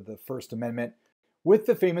violation of the First Amendment with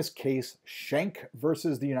the famous case Schenck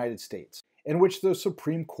versus the United States, in which the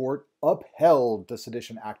Supreme Court upheld the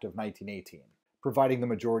Sedition Act of 1918. Providing the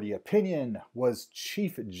majority opinion was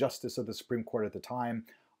Chief Justice of the Supreme Court at the time,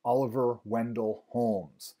 Oliver Wendell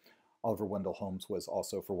Holmes. Oliver Wendell Holmes was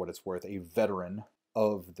also, for what it's worth, a veteran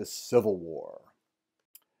of the Civil War.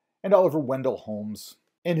 And Oliver Wendell Holmes,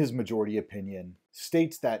 in his majority opinion,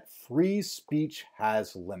 states that free speech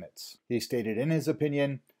has limits. He stated in his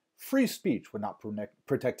opinion, free speech would not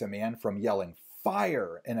protect a man from yelling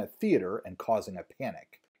fire in a theater and causing a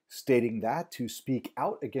panic, stating that to speak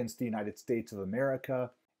out against the United States of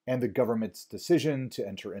America and the government's decision to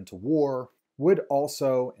enter into war would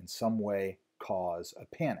also, in some way, cause a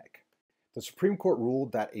panic. The Supreme Court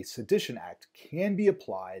ruled that a Sedition Act can be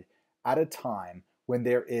applied at a time when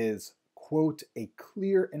there is, quote, a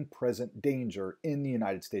clear and present danger in the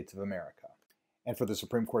United States of America. And for the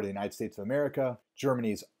Supreme Court of the United States of America,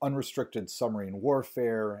 Germany's unrestricted submarine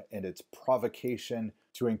warfare and its provocation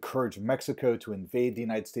to encourage Mexico to invade the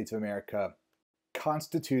United States of America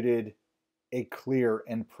constituted a clear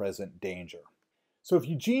and present danger. So if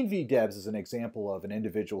Eugene V. Debs is an example of an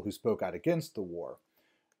individual who spoke out against the war,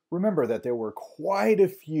 remember that there were quite a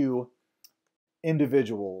few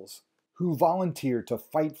individuals who volunteered to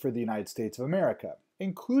fight for the United States of America,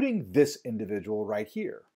 including this individual right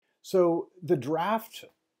here. So the draft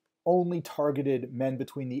only targeted men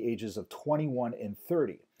between the ages of 21 and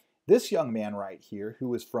 30. This young man right here, who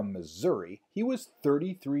was from Missouri, he was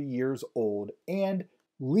 33 years old and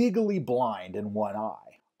legally blind in one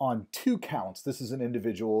eye. On 2 counts, this is an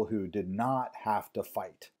individual who did not have to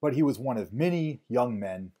fight, but he was one of many young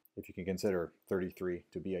men, if you can consider 33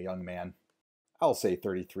 to be a young man. I'll say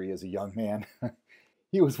 33 as a young man.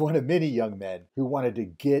 He was one of many young men who wanted to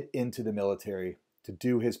get into the military to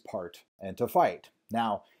do his part and to fight.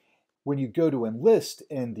 Now, when you go to enlist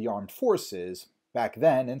in the armed forces, back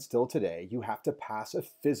then and still today, you have to pass a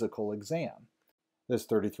physical exam. This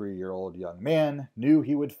 33-year-old young man knew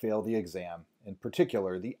he would fail the exam, in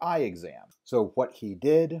particular the eye exam. So what he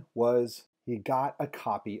did was he got a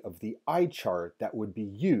copy of the eye chart that would be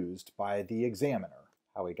used by the examiner.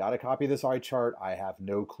 How he got a copy of this eye chart, I have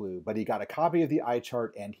no clue, but he got a copy of the eye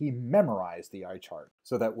chart and he memorized the eye chart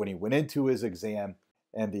so that when he went into his exam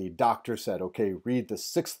and the doctor said, okay, read the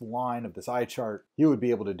 6th line of this eye chart, he would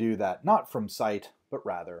be able to do that not from sight, but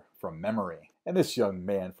rather from memory. And this young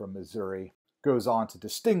man from Missouri goes on to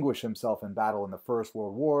distinguish himself in battle in the First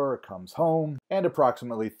World War, comes home, and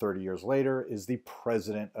approximately 30 years later is the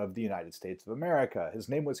President of the United States of America. His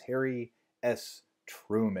name was Harry S.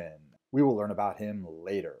 Truman. We will learn about him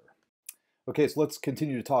later. Okay, so let's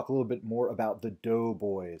continue to talk a little bit more about the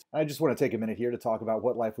Doughboys. I just want to take a minute here to talk about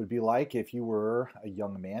what life would be like if you were a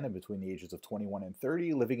young man in between the ages of 21 and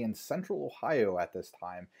 30 living in central Ohio at this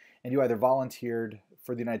time, and you either volunteered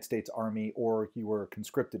for the United States Army or you were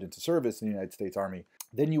conscripted into service in the United States Army.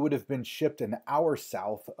 Then you would have been shipped an hour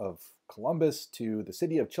south of Columbus to the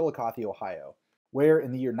city of Chillicothe, Ohio, where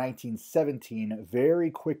in the year 1917,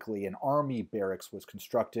 very quickly an army barracks was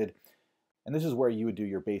constructed. And this is where you would do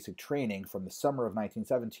your basic training from the summer of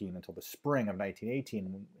 1917 until the spring of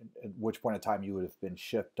 1918, at which point in time you would have been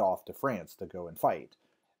shipped off to France to go and fight.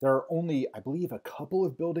 There are only, I believe, a couple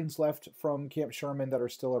of buildings left from Camp Sherman that are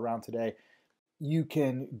still around today. You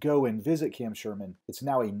can go and visit Camp Sherman. It's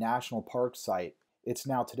now a national park site, It's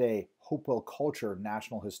now today Hopewell Culture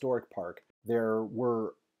National Historic Park. There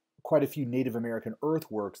were quite a few Native American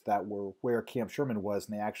earthworks that were where Camp Sherman was,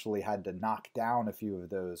 and they actually had to knock down a few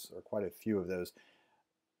of those, or quite a few of those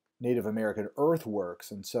Native American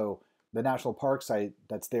earthworks. And so the national park site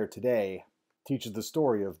that's there today teaches the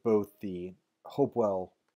story of both the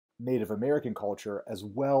Hopewell Native American culture as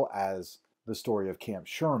well as the story of Camp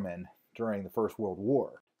Sherman during the First World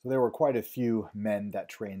War. So there were quite a few men that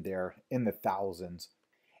trained there in the thousands.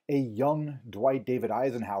 A young Dwight David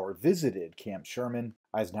Eisenhower visited Camp Sherman.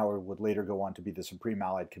 Eisenhower would later go on to be the Supreme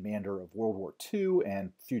Allied Commander of World War II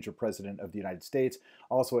and future President of the United States.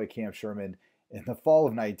 Also at Camp Sherman, in the fall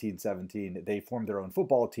of 1917, they formed their own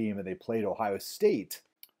football team and they played Ohio State.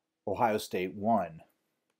 Ohio State won.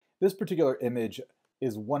 This particular image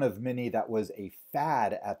is one of many that was a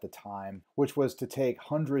fad at the time, which was to take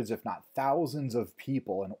hundreds, if not thousands of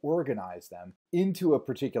people and organize them into a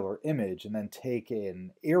particular image and then take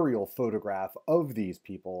an aerial photograph of these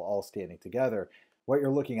people all standing together. What you're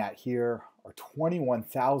looking at here are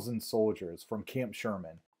 21,000 soldiers from Camp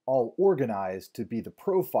Sherman, all organized to be the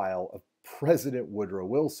profile of President Woodrow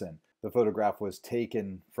Wilson. The photograph was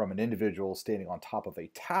taken from an individual standing on top of a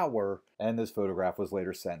tower, and this photograph was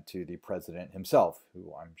later sent to the president himself,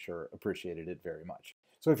 who I'm sure appreciated it very much.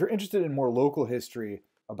 So if you're interested in more local history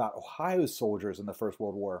about Ohio's soldiers in the First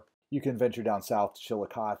World War, you can venture down south to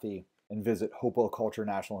Chillicothe and visit Hopewell Culture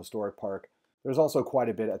National Historic Park. There's also quite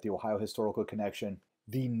a bit at the Ohio Historical Connection.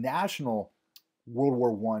 The National World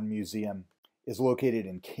War I Museum is located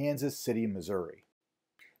in Kansas City, Missouri.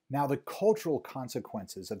 Now, the cultural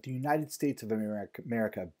consequences of the United States of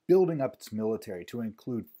America building up its military to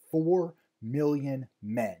include 4 million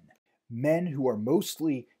men who are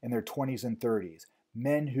mostly in their 20s and 30s,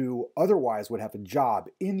 men who otherwise would have a job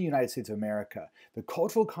in the United States of America. The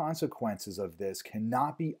cultural consequences of this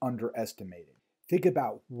cannot be underestimated. Think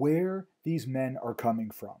about where these men are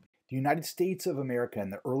coming from. The United States of America in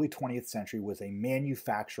the early 20th century was a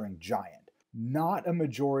manufacturing giant. Not a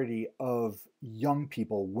majority of young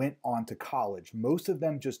people went on to college. Most of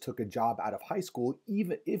them just took a job out of high school,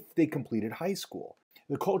 even if they completed high school.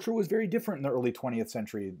 The culture was very different in the early 20th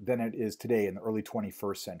century than it is today in the early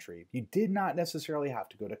 21st century. You did not necessarily have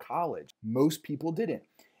to go to college. Most people didn't.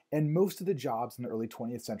 And most of the jobs in the early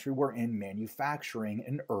 20th century were in manufacturing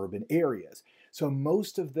in urban areas. So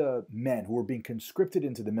most of the men who were being conscripted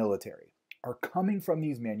into the military are coming from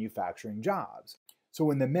these manufacturing jobs. So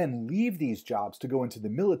when the men leave these jobs to go into the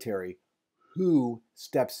military, who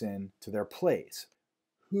steps in to their place?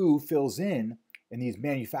 Who fills in these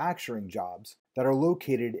manufacturing jobs that are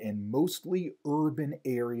located in mostly urban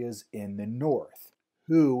areas in the North?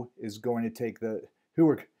 Which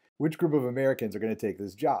group of Americans are going to take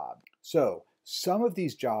this job? So some of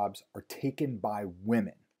these jobs are taken by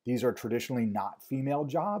women. These are traditionally not female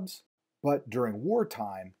jobs, but during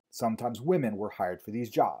wartime, sometimes women were hired for these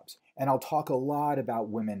jobs. And I'll talk a lot about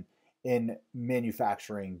women in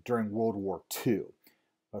manufacturing during World War II.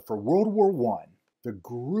 But for World War I, the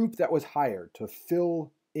group that was hired to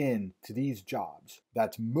fill in to these jobs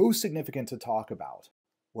that's most significant to talk about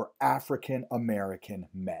were African American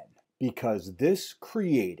men, because this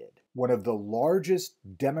created one of the largest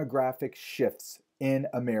demographic shifts in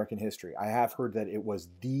American history. I have heard that it was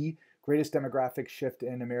the greatest demographic shift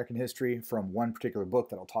in American history from one particular book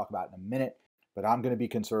that I'll talk about in a minute. But I'm going to be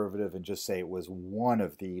conservative and just say it was one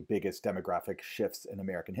of the biggest demographic shifts in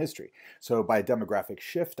American history. So by demographic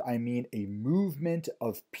shift, I mean a movement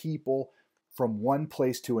of people from one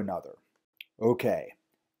place to another. Okay,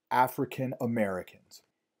 African Americans.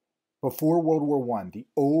 Before World War I, the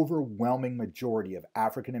overwhelming majority of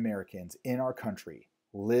African Americans in our country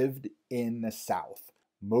lived in the South,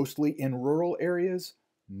 mostly in rural areas,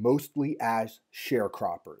 mostly as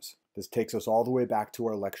sharecroppers. This takes us all the way back to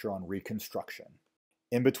our lecture on Reconstruction.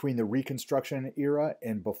 In between the Reconstruction era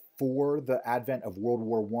and before the advent of World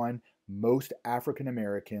War I, most African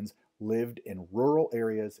Americans lived in rural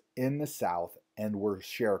areas in the South and were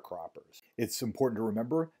sharecroppers. It's important to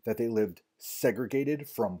remember that they lived segregated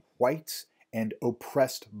from whites and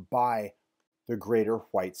oppressed by the greater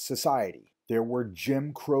white society. There were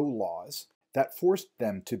Jim Crow laws that forced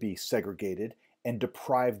them to be segregated and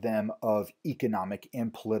deprived them of economic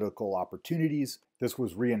and political opportunities. This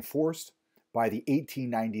was reinforced by the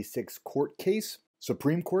 1896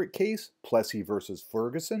 Supreme Court case, Plessy versus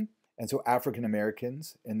Ferguson. And so African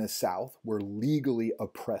Americans in the South were legally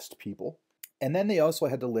oppressed people. And then they also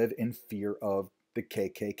had to live in fear of the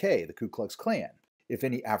KKK, the Ku Klux Klan. If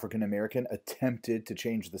any African American attempted to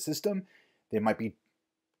change the system, they might be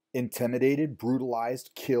intimidated, brutalized,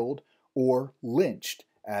 killed, or lynched,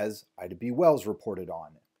 as Ida B. Wells reported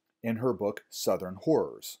on. in her book Southern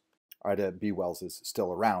Horrors. Ida B. Wells is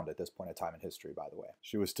still around at this point in time in history, by the way.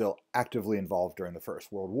 She was still actively involved during the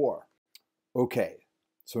First World War. Okay,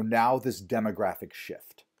 so now this demographic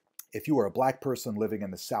shift. If you are a black person living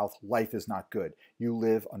in the South, life is not good. You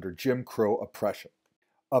live under Jim Crow oppression.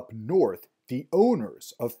 Up north, the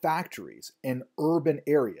owners of factories in urban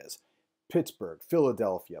areas, Pittsburgh,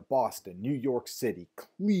 Philadelphia, Boston, New York City,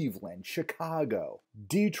 Cleveland, Chicago,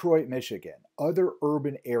 Detroit, Michigan, other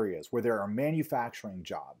urban areas where there are manufacturing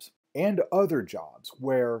jobs and other jobs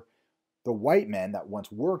where the white men that once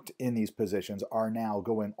worked in these positions are now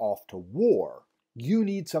going off to war. You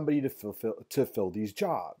need somebody to fill these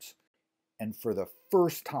jobs. And for the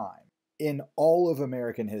first time in all of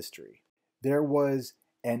American history, there was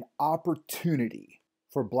an opportunity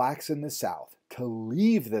for blacks in the South to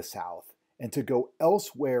leave the South and to go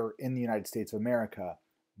elsewhere in the United States of America,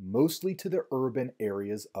 mostly to the urban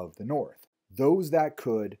areas of the North. Those that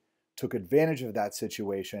could took advantage of that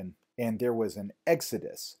situation, and there was an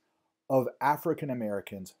exodus of African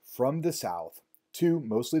Americans from the South to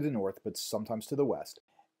mostly the North, but sometimes to the West.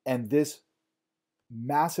 And this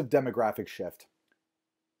massive demographic shift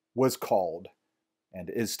was called, and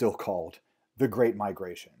is still called, the Great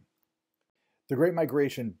Migration. The Great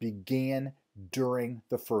Migration began during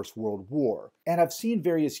the First World War. And I've seen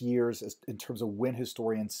various years in terms of when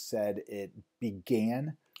historians said it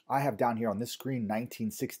began. I have down here on this screen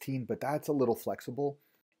 1916, but that's a little flexible.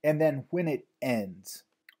 And then when it ends,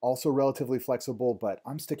 also relatively flexible, but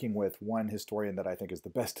I'm sticking with one historian that I think is the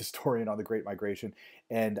best historian on the Great Migration,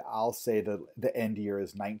 and I'll say the end year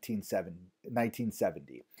is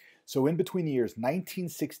 1970. So in between the years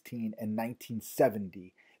 1916 and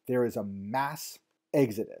 1970, there is a mass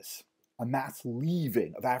exodus, a mass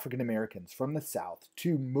leaving of African Americans from the South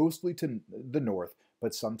to mostly to the North,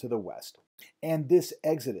 but some to the West. And this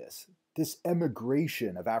exodus, this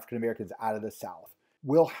emigration of African Americans out of the South,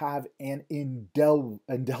 will have an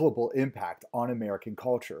indelible impact on American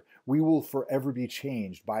culture. We will forever be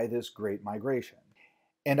changed by this Great Migration.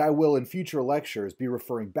 And I will, in future lectures, be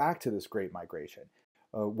referring back to this Great Migration.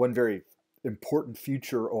 One very important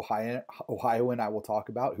future Ohioan I will talk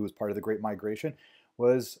about, who was part of the Great Migration,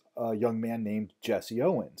 was a young man named Jesse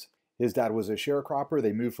Owens. His dad was a sharecropper.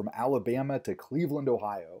 They moved from Alabama to Cleveland,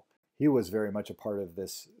 Ohio. He was very much a part of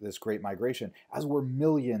this Great Migration, as were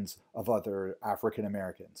millions of other African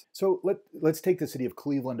Americans. So let's take the city of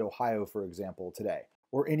Cleveland, Ohio, for example, today,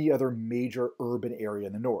 or any other major urban area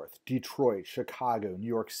in the North, Detroit, Chicago, New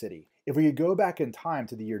York City. If we could go back in time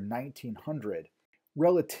to the year 1900,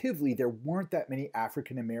 relatively, there weren't that many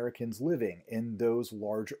African Americans living in those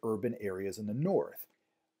large urban areas in the North.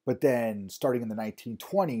 But then, starting in the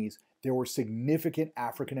 1920s, there were significant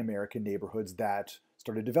African American neighborhoods that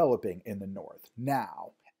started developing in the North.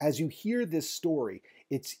 Now, as you hear this story,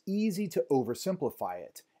 it's easy to oversimplify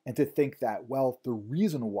it and to think that, well, the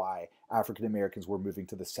reason why African Americans were moving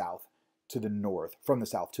to the South, to the North, from the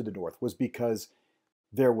South to the North, was because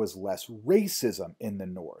there was less racism in the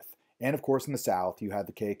North. And of course, in the South, you had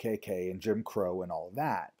the KKK and Jim Crow and all of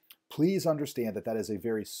that. Please understand that that is a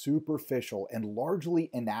very superficial and largely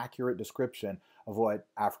inaccurate description of what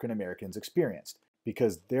African Americans experienced,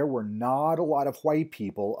 because there were not a lot of white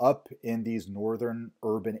people up in these northern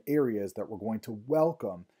urban areas that were going to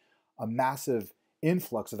welcome a massive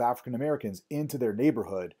influx of African Americans into their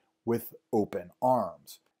neighborhood with open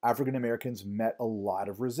arms. African Americans met a lot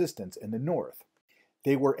of resistance in the North.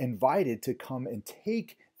 They were invited to come and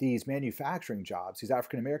take these manufacturing jobs. These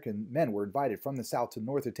African American men were invited from the South to the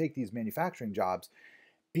North to take these manufacturing jobs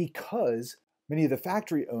because many of the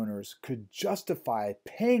factory owners could justify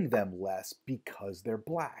paying them less because they're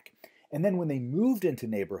black. And then when they moved into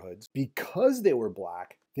neighborhoods, because they were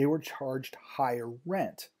black, they were charged higher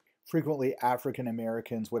rent. Frequently, African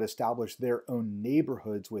Americans would establish their own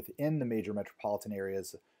neighborhoods within the major metropolitan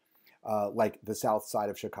areas, like the south side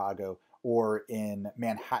of Chicago, or in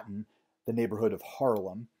Manhattan, the neighborhood of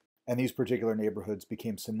Harlem. And these particular neighborhoods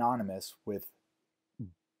became synonymous with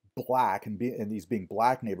black and these being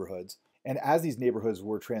black neighborhoods. And as these neighborhoods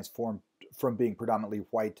were transformed from being predominantly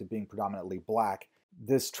white to being predominantly black,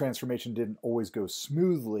 this transformation didn't always go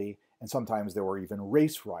smoothly, and sometimes there were even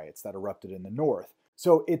race riots that erupted in the North.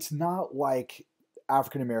 So it's not like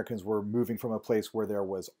African Americans were moving from a place where there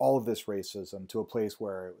was all of this racism to a place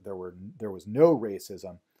where there was no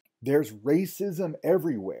racism. There's racism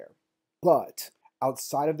everywhere, but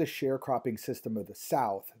outside of the sharecropping system of the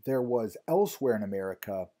South, there was elsewhere in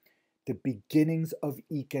America the beginnings of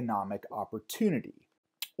economic opportunity,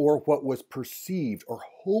 or what was perceived or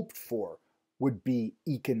hoped for would be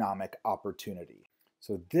economic opportunity.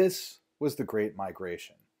 So this was the Great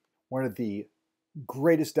Migration, one of the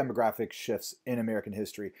greatest demographic shifts in American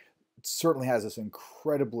history. It certainly has this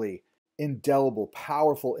incredibly indelible,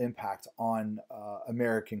 powerful impact on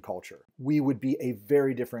American culture. We would be a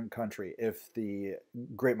very different country if the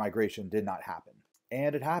Great Migration did not happen.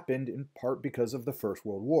 And it happened in part because of the First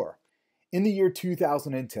World War. In the year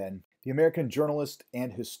 2010, the American journalist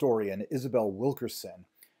and historian Isabel Wilkerson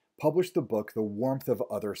published the book The Warmth of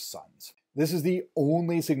Other Suns. This is the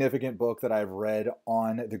only significant book that I've read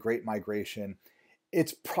on the Great Migration.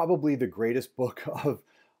 It's probably the greatest book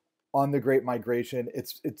on the Great Migration.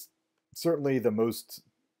 It's certainly the most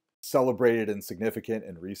celebrated and significant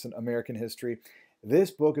in recent American history.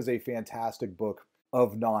 This book is a fantastic book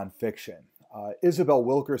of nonfiction. Isabel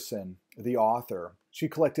Wilkerson, the author, she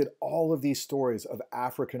collected all of these stories of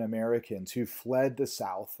African Americans who fled the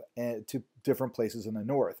South and to different places in the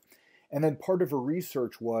North. And then part of her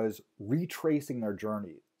research was retracing their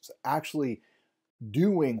journeys, actually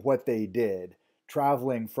doing what they did,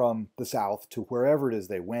 traveling from the South to wherever it is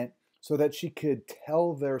they went, so that she could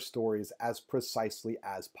tell their stories as precisely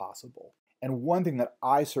as possible. And one thing that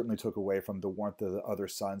I certainly took away from The Warmth of the Other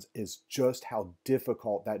Suns is just how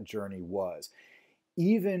difficult that journey was.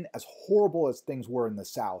 Even as horrible as things were in the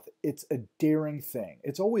South, it's a daring thing.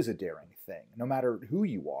 It's always a daring thing, no matter who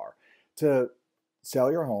you are, to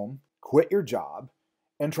sell your home, quit your job,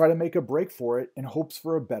 and try to make a break for it in hopes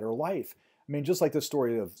for a better life. I mean, just like the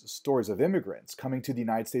stories of immigrants coming to the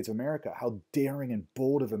United States of America, how daring and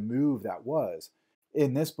bold of a move that was.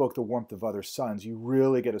 In this book, The Warmth of Other Suns, you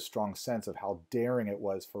really get a strong sense of how daring it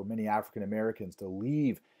was for many African Americans to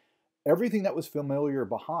leave everything that was familiar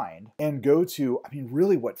behind and go to,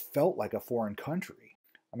 really what felt like a foreign country.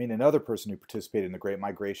 Another person who participated in the Great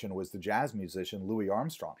Migration was the jazz musician Louis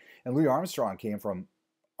Armstrong. And Louis Armstrong came from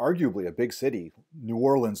arguably a big city, New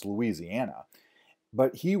Orleans, Louisiana.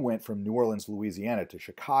 But he went from New Orleans, Louisiana to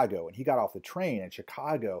Chicago, and he got off the train in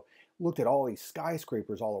Chicago, looked at all these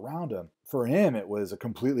skyscrapers all around him. For him, it was a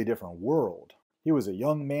completely different world. He was a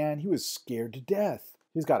young man. He was scared to death.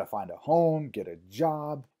 He's got to find a home, get a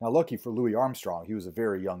job. Now, lucky for Louis Armstrong, he was a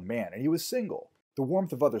very young man, and he was single. The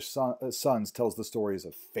Warmth of Other Suns tells the stories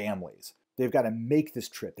of families. They've got to make this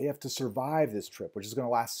trip. They have to survive this trip, which is going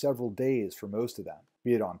to last several days for most of them,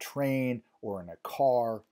 be it on train or in a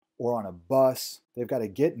car or on a bus. They've got to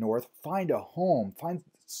get north, find a home, find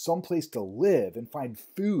someplace to live, and find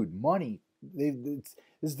food, money. This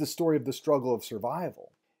is the story of the struggle of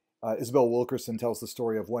survival. Isabel Wilkerson tells the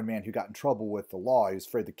story of one man who got in trouble with the law. He was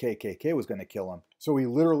afraid the KKK was going to kill him. So he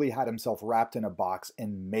literally had himself wrapped in a box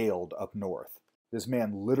and mailed up north. This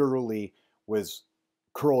man literally was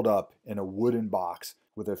curled up in a wooden box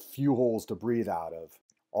with a few holes to breathe out of,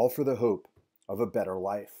 all for the hope of a better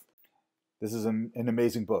life. This is an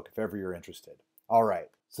amazing book if ever you're interested. All right,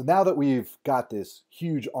 so now that we've got this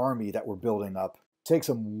huge army that we're building up, it takes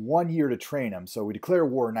them 1 year to train them. So we declare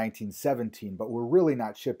war in 1917, but we're really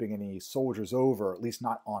not shipping any soldiers over, at least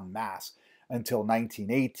not en masse, until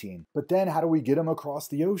 1918. But then how do we get them across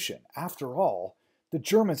the ocean? After all, the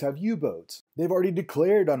Germans have U-boats. They've already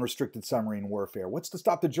declared unrestricted submarine warfare. What's to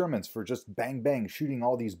stop the Germans for just bang bang shooting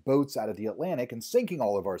all these boats out of the Atlantic and sinking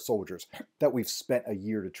all of our soldiers that we've spent a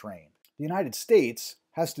year to train? The United States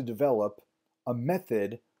has to develop a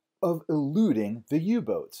method of eluding the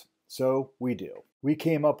U-boats. So we do. We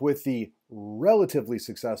came up with the relatively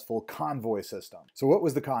successful convoy system. So what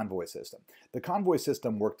was the convoy system? The convoy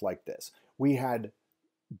system worked like this. We had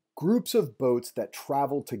groups of boats that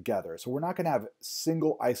traveled together. So we're not going to have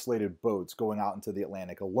single isolated boats going out into the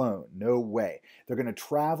Atlantic alone. No way. They're going to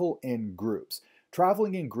travel in groups.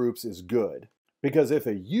 Traveling in groups is good because if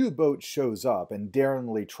a U-boat shows up and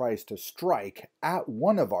daringly tries to strike at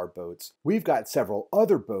one of our boats, we've got several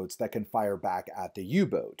other boats that can fire back at the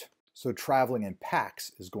U-boat. So traveling in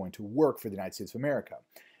packs is going to work for the United States of America.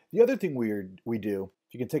 The other thing we do,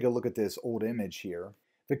 if you can take a look at this old image here,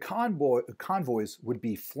 the convoys would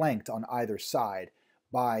be flanked on either side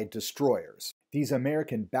by destroyers. These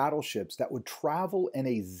American battleships that would travel in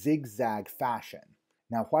a zigzag fashion.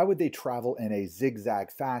 Now, why would they travel in a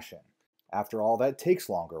zigzag fashion? After all, that takes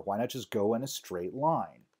longer. Why not just go in a straight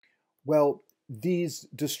line? Well, these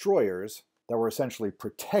destroyers that were essentially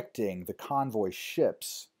protecting the convoy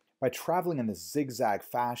ships, by traveling in this zigzag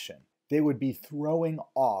fashion, they would be throwing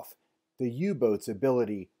off the U-boat's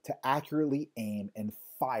ability to accurately aim and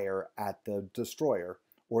fire at the destroyer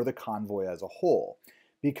or the convoy as a whole,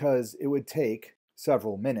 because it would take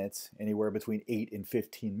several minutes, anywhere between 8 and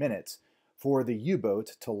 15 minutes, for the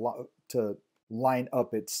U-boat to line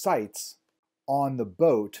up its sights on the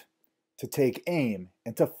boat to take aim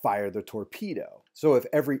and to fire the torpedo. So if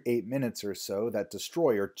every 8 minutes or so that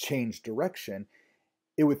destroyer changed direction,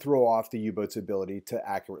 it would throw off the U-boat's ability to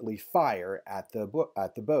accurately fire at the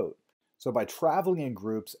boat. So by traveling in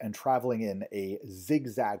groups and traveling in a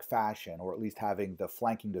zigzag fashion, or at least having the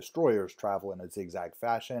flanking destroyers travel in a zigzag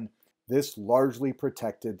fashion, this largely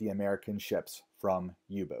protected the American ships from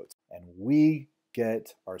U-boats. And we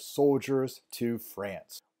get our soldiers to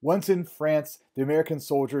France. Once in France, the American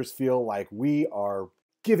soldiers feel like we are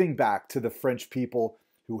giving back to the French people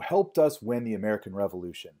who helped us win the American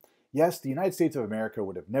Revolution. Yes, the United States of America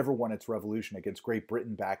would have never won its revolution against Great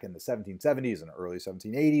Britain back in the 1770s and early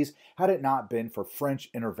 1780s had it not been for French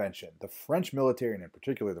intervention. The French military, and in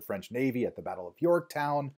particular the French Navy at the Battle of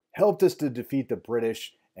Yorktown, helped us to defeat the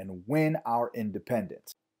British and win our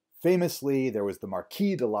independence. Famously, there was the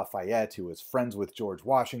Marquis de Lafayette, who was friends with George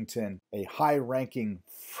Washington, a high-ranking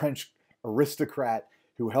French aristocrat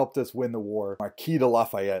who helped us win the war, Marquis de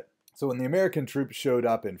Lafayette. So when the American troops showed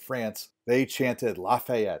up in France, they chanted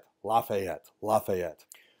Lafayette, Lafayette, Lafayette.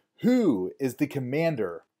 Who is the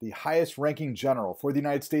commander, the highest-ranking general for the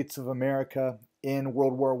United States of America in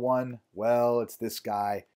World War I? Well, it's this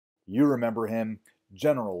guy. You remember him,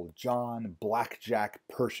 General John Blackjack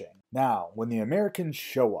Pershing. Now, when the Americans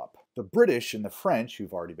show up, the British and the French,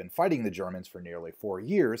 who've already been fighting the Germans for nearly 4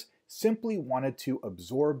 years, simply wanted to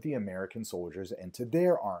absorb the American soldiers into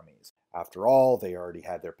their armies. After all, they already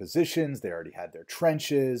had their positions, they already had their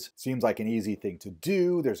trenches. Seems like an easy thing to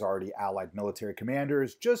do. There's already allied military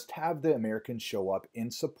commanders. Just have the Americans show up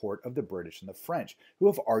in support of the British and the French, who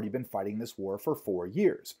have already been fighting this war for 4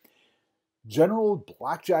 years. General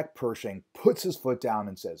Blackjack Pershing puts his foot down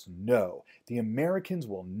and says, no, the Americans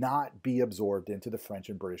will not be absorbed into the French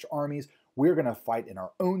and British armies. We're going to fight in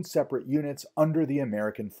our own separate units under the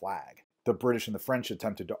American flag. The British and the French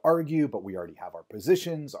attempted to argue, but we already have our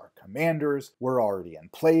positions, our commanders, we're already in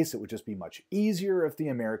place. It would just be much easier if the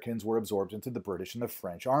Americans were absorbed into the British and the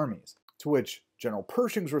French armies. To which General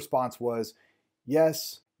Pershing's response was,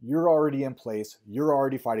 yes, you're already in place, you're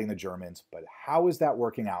already fighting the Germans, but how is that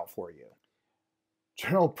working out for you?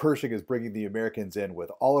 General Pershing is bringing the Americans in with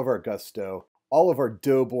all of our gusto, all of our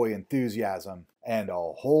doughboy enthusiasm, and a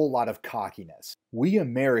whole lot of cockiness. We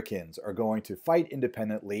Americans are going to fight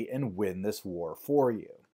independently and win this war for you.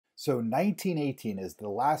 So 1918 is the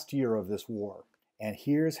last year of this war, and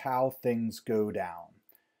here's how things go down.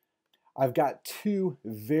 I've got 2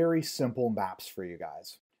 very simple maps for you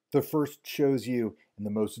guys. The first shows you in the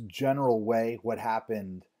most general way what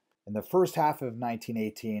happened in the first half of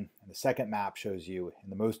 1918, and the second map shows you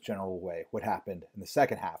in the most general way what happened in the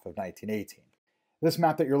second half of 1918. This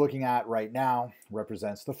map that you're looking at right now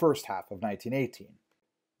represents the first half of 1918.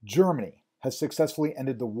 Germany has successfully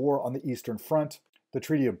ended the war on the Eastern Front. The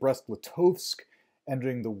Treaty of Brest-Litovsk,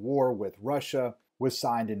 ending the war with Russia, was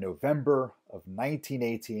signed in November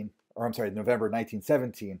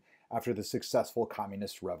 1917, after the successful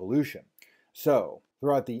Communist Revolution. So,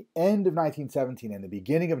 throughout the end of 1917 and the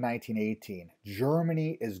beginning of 1918,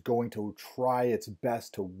 Germany is going to try its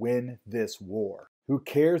best to win this war. Who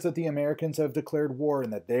cares that the Americans have declared war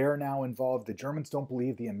and that they are now involved? The Germans don't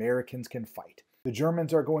believe the Americans can fight. The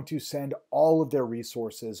Germans are going to send all of their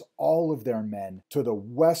resources, all of their men to the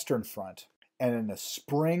Western Front. And in the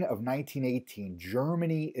spring of 1918,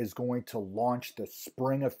 Germany is going to launch the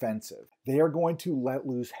Spring Offensive. They are going to let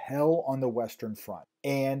loose hell on the Western Front.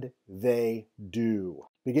 And they do.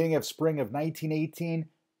 Beginning of spring of 1918,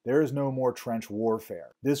 there is no more trench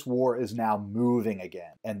warfare. This war is now moving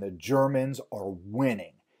again, and the Germans are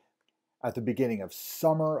winning. At the beginning of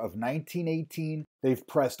summer of 1918, they've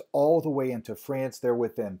pressed all the way into France. They're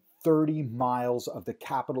within 30 miles of the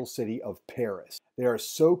capital city of Paris. They are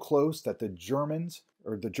so close that the German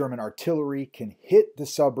artillery can hit the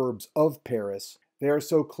suburbs of Paris. They are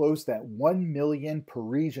so close that 1 million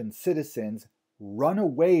Parisian citizens run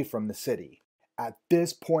away from the city. At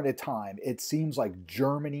this point in time, it seems like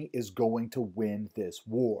Germany is going to win this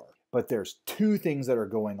war. But there's 2 things that are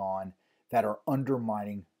going on that are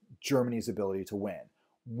undermining Germany's ability to win.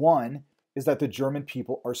 One is that the German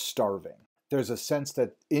people are starving. There's a sense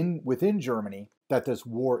that within Germany that this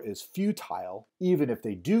war is futile. Even if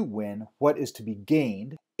they do win, what is to be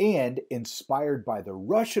gained? And inspired by the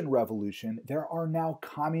Russian Revolution, there are now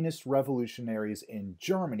communist revolutionaries in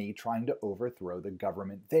Germany trying to overthrow the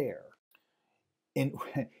government there.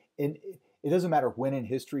 It doesn't matter when in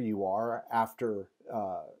history you are after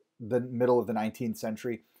the middle of the 19th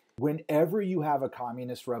century. Whenever you have a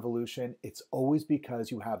communist revolution, it's always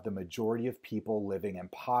because you have the majority of people living in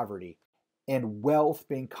poverty. and wealth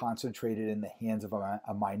being concentrated in the hands of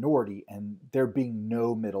a minority, and there being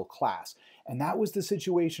no middle class. And that was the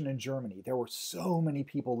situation in Germany. There were so many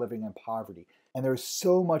people living in poverty, and there was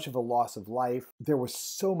so much of a loss of life. There was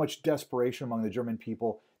so much desperation among the German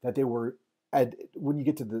people that they were, when you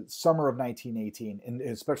get to the summer of 1918, and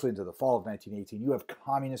especially into the fall of 1918, you have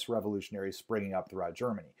communist revolutionaries springing up throughout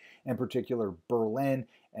Germany, in particular Berlin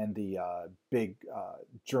and the big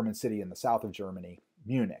German city in the south of Germany,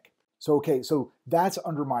 Munich. So that's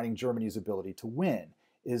undermining Germany's ability to win,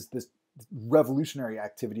 is this revolutionary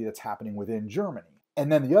activity that's happening within Germany.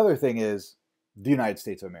 And then the other thing is the United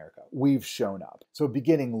States of America. We've shown up. So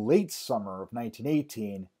beginning late summer of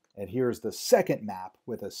 1918, and here's the second map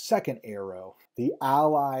with a second arrow, the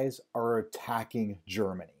Allies are attacking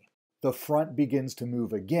Germany. The front begins to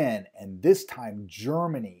move again, and this time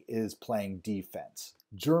Germany is playing defense.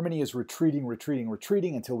 Germany is retreating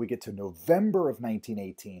until we get to November of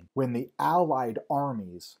 1918, when the Allied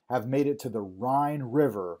armies have made it to the Rhine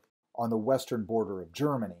River on the western border of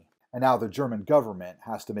Germany. And now the German government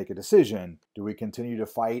has to make a decision. Do we continue to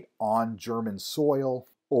fight on German soil,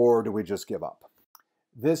 or do we just give up?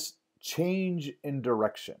 This change in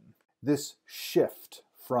direction, this shift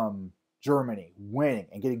from Germany winning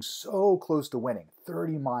and getting so close to winning,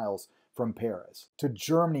 30 miles from Paris, to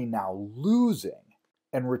Germany now losing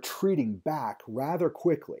and retreating back rather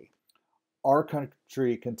quickly, our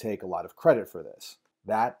country can take a lot of credit for this.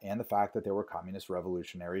 That and the fact that there were communist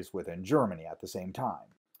revolutionaries within Germany at the same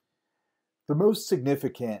time. The most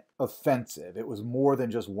significant offensive, it was more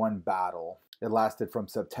than just one battle, it lasted from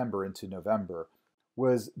September into November,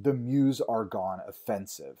 was the Meuse-Argonne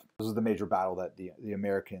offensive. This was the major battle that the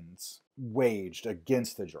Americans waged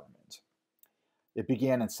against the Germans. It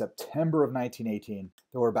began in September of 1918.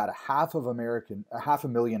 There were about a half a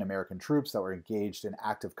million American troops that were engaged in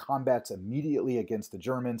active combats immediately against the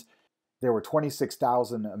Germans. There were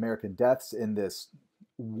 26,000 American deaths in this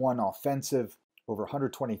one offensive, over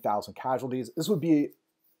 120,000 casualties. This would be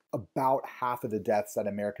about half of the deaths that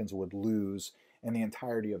Americans would lose in the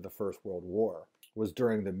entirety of the First World War, was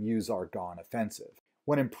during the Meuse-Argonne offensive.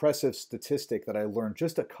 One impressive statistic that I learned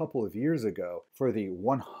just a couple of years ago for the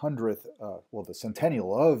 100th, the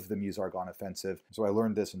centennial of the Meuse-Argonne offensive, so I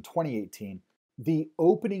learned this in 2018, the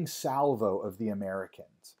opening salvo of the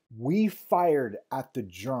Americans, we fired at the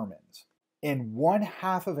Germans in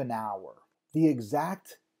 1/2 of an hour, the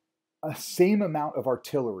exact same amount of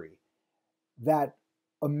artillery that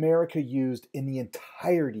America used in the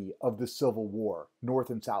entirety of the Civil War, North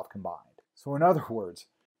and South combined. So in other words,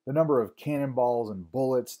 the number of cannonballs and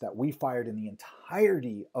bullets that we fired in the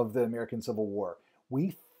entirety of the American Civil War,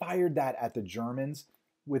 we fired that at the Germans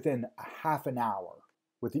within a half an hour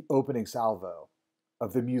with the opening salvo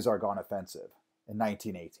of the Meuse-Argonne offensive in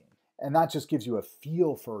 1918. And that just gives you a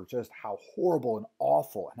feel for just how horrible and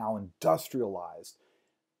awful and how industrialized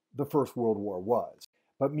the First World War was.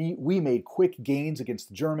 But we made quick gains against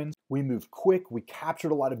the Germans. We moved quick. We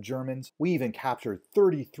captured a lot of Germans. We even captured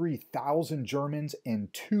 33,000 Germans in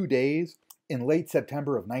 2 days. In late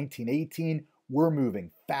September of 1918, we're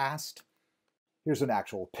moving fast. Here's an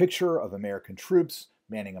actual picture of American troops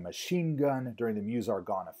manning a machine gun during the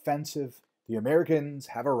Meuse-Argonne offensive. The Americans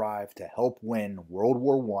have arrived to help win World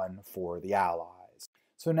War I for the Allies.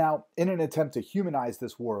 So now, in an attempt to humanize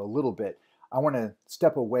this war a little bit, I want to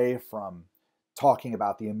step away from talking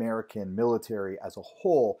about the American military as a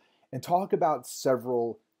whole and talk about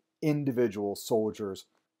several individual soldiers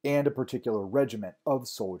and a particular regiment of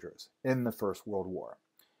soldiers in the First World War.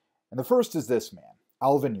 And the first is this man,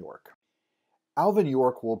 Alvin York. Alvin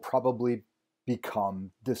York will probably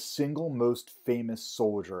become the single most famous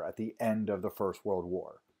soldier at the end of the First World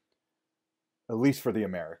War, at least for the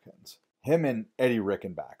Americans. Him and Eddie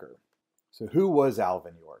Rickenbacker. So who was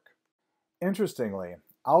Alvin York? Interestingly,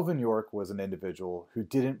 Alvin York was an individual who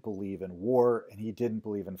didn't believe in war and he didn't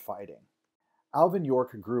believe in fighting. Alvin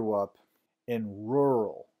York grew up in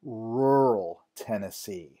rural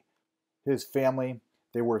Tennessee. His family,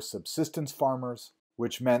 they were subsistence farmers,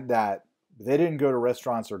 which meant that they didn't go to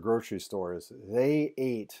restaurants or grocery stores. They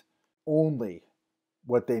ate only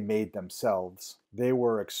what they made themselves. They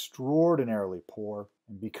were extraordinarily poor,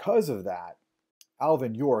 and because of that,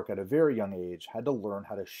 Alvin York, at a very young age, had to learn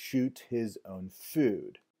how to shoot his own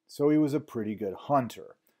food. So he was a pretty good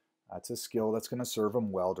hunter. That's a skill that's going to serve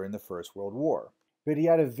him well during the First World War. But he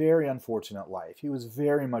had a very unfortunate life. He was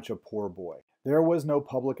very much a poor boy. There was no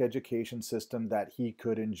public education system that he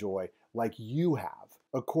could enjoy like you have.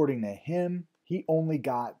 According to him, he only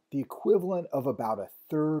got the equivalent of about a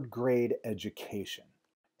 3rd grade education.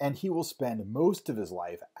 And he will spend most of his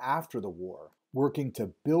life after the war working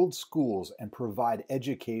to build schools and provide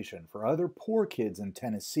education for other poor kids in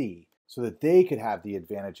Tennessee so that they could have the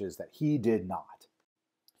advantages that he did not.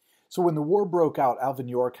 So when the war broke out, Alvin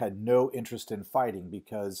York had no interest in fighting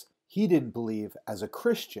because he didn't believe, as a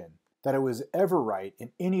Christian, that it was ever right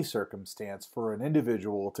in any circumstance for an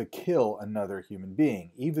individual to kill another human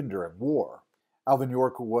being, even during war. Alvin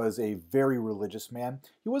York was a very religious man.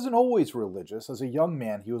 He wasn't always religious. As a young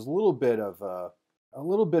man, he was a little bit of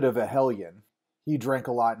a hellion. He drank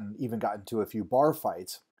a lot and even got into a few bar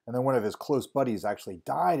fights. And then one of his close buddies actually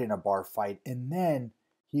died in a bar fight. And then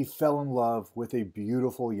he fell in love with a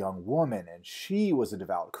beautiful young woman, and she was a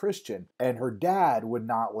devout Christian. And her dad would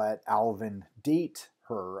not let Alvin date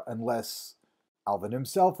her unless Alvin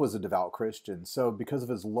himself was a devout Christian. So because of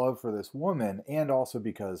his love for this woman, and also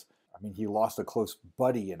because, he lost a close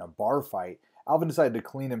buddy in a bar fight, Alvin decided to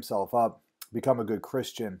clean himself up, become a good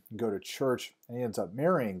Christian, go to church, and he ends up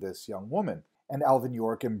marrying this young woman. And Alvin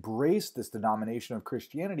York embraced this denomination of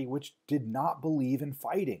Christianity, which did not believe in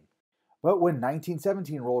fighting. But when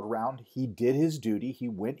 1917 rolled around, he did his duty.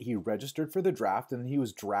 He registered for the draft, and he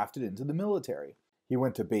was drafted into the military. He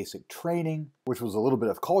went to basic training, which was a little bit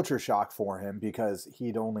of culture shock for him because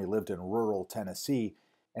he'd only lived in rural Tennessee.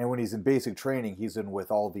 And when he's in basic training, he's in with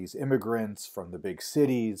all these immigrants from the big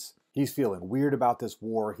cities. He's feeling weird about this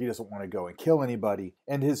war. He doesn't want to go and kill anybody.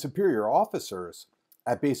 And his superior officers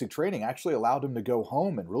at basic training actually allowed him to go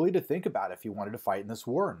home and really to think about if he wanted to fight in this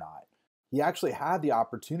war or not. He actually had the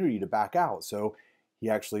opportunity to back out. So he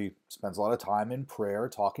actually spends a lot of time in prayer,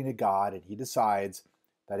 talking to God, and he decides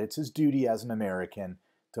that it's his duty as an American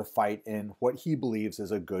to fight in what he believes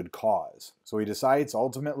is a good cause. So he decides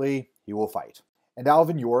ultimately he will fight. And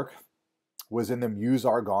Alvin York was in the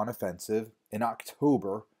Meuse-Argonne offensive in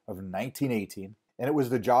October of 1918, and it was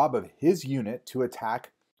the job of his unit to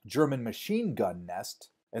attack German machine gun nests,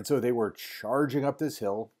 and so they were charging up this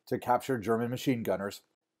hill to capture German machine gunners.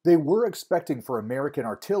 They were expecting for American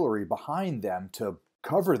artillery behind them to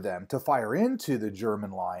cover them, to fire into the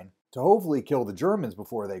German line, to hopefully kill the Germans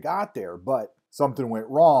before they got there, but something went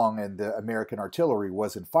wrong and the American artillery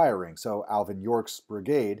wasn't firing, so Alvin York's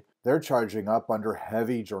brigade, they're charging up under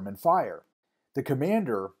heavy German fire. The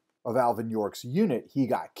commander of Alvin York's unit, he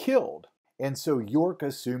got killed, and so York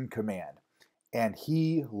assumed command, and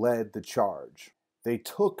he led the charge. They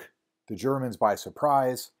took the Germans by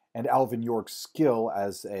surprise, and Alvin York's skill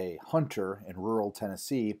as a hunter in rural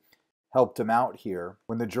Tennessee helped him out here.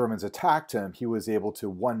 When the Germans attacked him, he was able to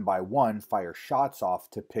one by one fire shots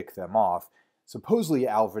off to pick them off. Supposedly,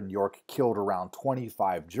 Alvin York killed around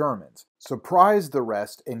 25 Germans, surprised the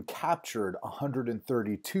rest, and captured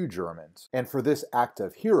 132 Germans. And for this act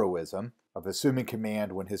of heroism, of assuming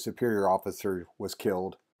command when his superior officer was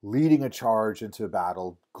killed, leading a charge into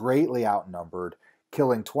battle, greatly outnumbered,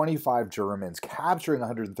 killing 25 Germans, capturing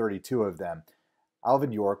 132 of them,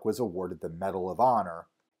 Alvin York was awarded the Medal of Honor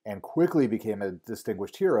and quickly became a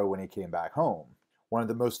distinguished hero when he came back home. One of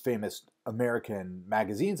the most famous American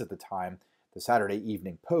magazines at the time, the Saturday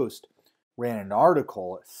Evening Post, ran an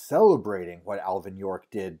article celebrating what Alvin York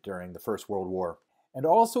did during the First World War, and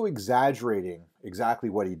also exaggerating exactly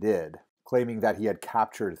what he did, claiming that he had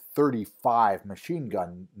captured 35 machine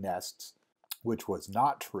gun nests, which was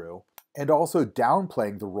not true, and also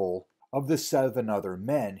downplaying the role of the 7 other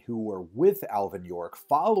men who were with Alvin York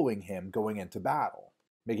following him going into battle,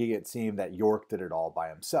 making it seem that York did it all by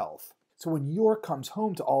himself. So when York comes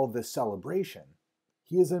home to all of this celebration,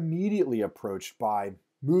 he is immediately approached by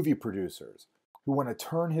movie producers who want to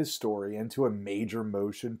turn his story into a major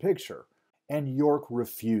motion picture, and York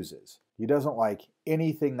refuses. He doesn't like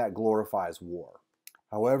anything that glorifies war.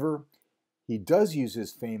 However, he does use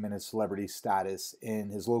his fame and his celebrity status in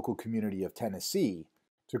his local community of Tennessee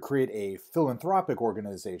to create a philanthropic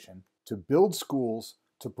organization to build schools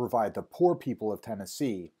to provide the poor people of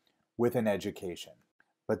Tennessee with an education.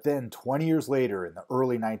 But then 20 years later, in the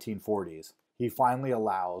early 1940s, he finally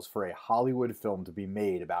allows for a Hollywood film to be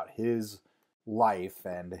made about his life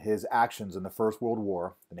and his actions in the First World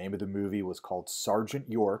War. The name of the movie was called Sergeant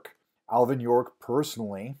York. Alvin York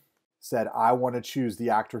personally said, "I want to choose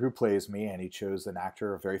the actor who plays me," and he chose an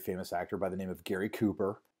actor, a very famous actor by the name of Gary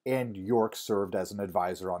Cooper, and York served as an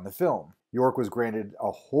advisor on the film. York was granted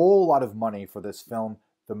a whole lot of money for this film,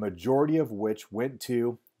 the majority of which went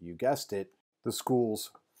to, you guessed it, the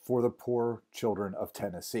schools for the poor children of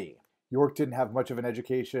Tennessee. York didn't have much of an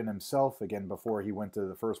education himself. Again, before he went to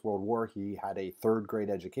the First World War, he had a 3rd grade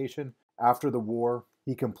education. After the war,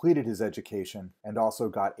 he completed his education and also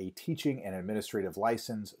got a teaching and administrative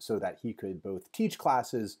license so that he could both teach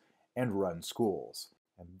classes and run schools.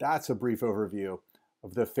 And that's a brief overview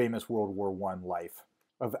of the famous World War I life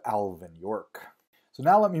of Alvin York. So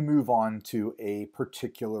now let me move on to a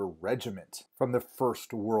particular regiment from the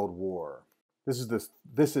First World War. This is the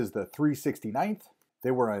 369th.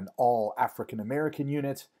 They were an all African American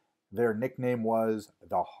unit. Their nickname was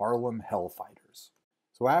the Harlem Hellfighters.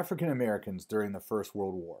 So African Americans during the First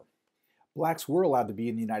World War. Blacks were allowed to be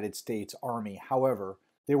in the United States Army. However,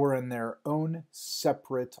 they were in their own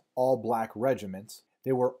separate all-black regiments.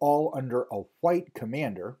 They were all under a white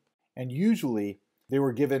commander, and usually they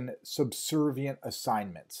were given subservient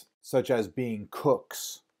assignments, such as being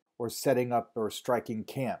cooks, or setting up or striking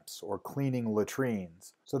camps, or cleaning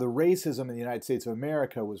latrines. So the racism in the United States of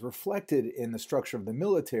America was reflected in the structure of the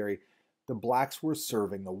military. The blacks were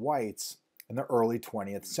serving the whites in the early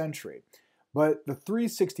 20th century. But the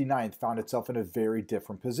 369th found itself in a very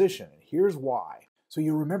different position, and here's why. So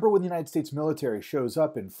you remember when the United States military shows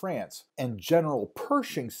up in France, and General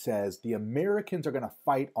Pershing says the Americans are going to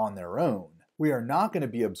fight on their own. We are not going to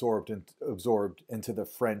be absorbed into the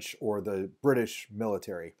French or the British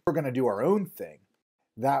military. We're going to do our own thing.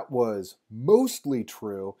 That was mostly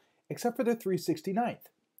true, except for the 369th.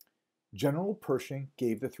 General Pershing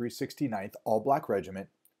gave the 369th All-Black Regiment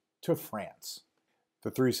to France.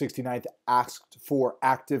 The 369th asked for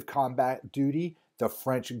active combat duty. The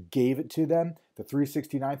French gave it to them. The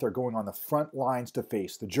 369th are going on the front lines to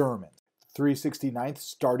face the Germans. 369th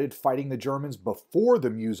started fighting the Germans before the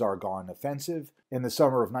Meuse-Argonne offensive in the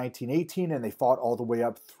summer of 1918, and they fought all the way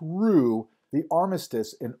up through the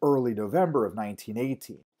armistice in early November of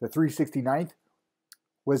 1918. The 369th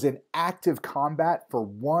was in active combat for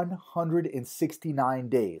 169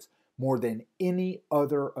 days, more than any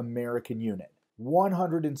other American unit.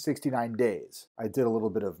 169 days. I did a little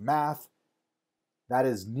bit of math. That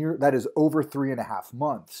is over 3.5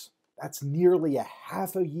 months. That's nearly a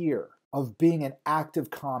half a year of being in active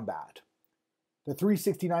combat. The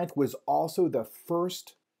 369th was also the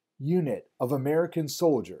first unit of American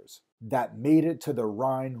soldiers that made it to the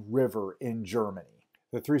Rhine River in Germany.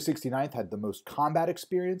 The 369th had the most combat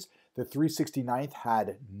experience. The 369th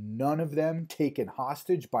had none of them taken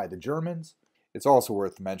hostage by the Germans. It's also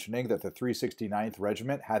worth mentioning that the 369th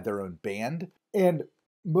Regiment had their own band, and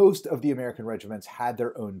most of the American regiments had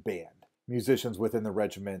their own band. Musicians within the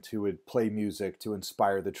regiment who would play music to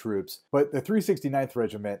inspire the troops. But the 369th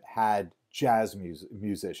Regiment had jazz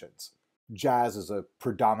musicians. Jazz is a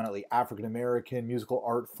predominantly African American musical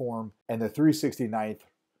art form, and the 369th,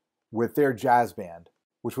 with their jazz band,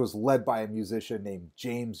 which was led by a musician named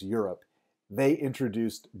James Europe, they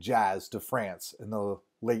introduced jazz to France in the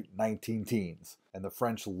late 19-teens, and the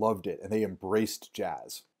French loved it, and they embraced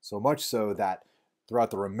jazz. So much so that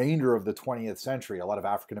throughout the remainder of the 20th century, a lot of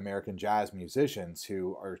African-American jazz musicians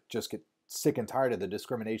who just get sick and tired of the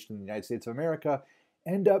discrimination in the United States of America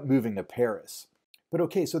end up moving to Paris. But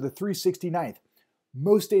okay, so the 369th,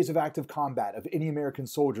 most days of active combat of any American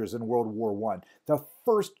soldiers in World War I, the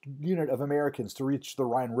first unit of Americans to reach the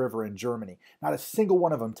Rhine River in Germany, not a single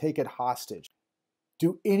one of them taken hostage.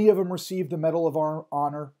 Do any of them receive the Medal of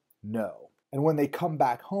Honor? No. And when they come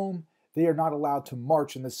back home, they are not allowed to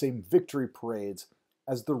march in the same victory parades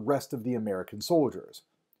as the rest of the American soldiers,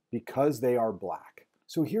 because they are black.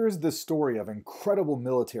 So here's the story of incredible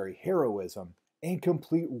military heroism and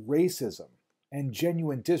complete racism and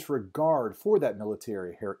genuine disregard for that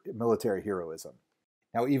military heroism.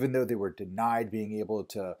 Now, even though they were denied being able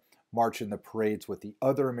to march in the parades with the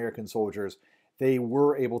other American soldiers, they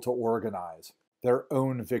were able to organize their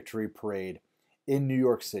own victory parade in New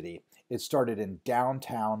York City. It started in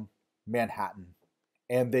downtown Manhattan,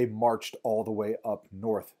 and they marched all the way up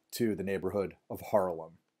north to the neighborhood of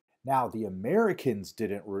Harlem. Now, the Americans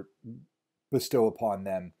didn't bestow upon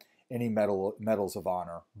them any medals of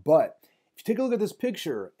honor, but if you take a look at this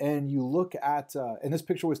picture and you look at, and this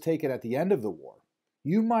picture was taken at the end of the war,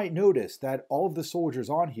 you might notice that all of the soldiers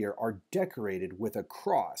on here are decorated with a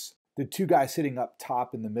cross. The two guys sitting up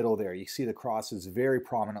top in the middle there, you see the crosses very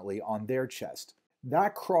prominently on their chest.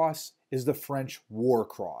 That cross is the French War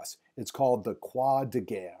Cross. It's called the Croix de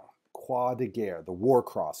Guerre. Croix de Guerre, the War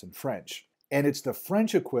Cross in French. And it's the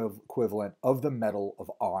French equivalent of the Medal of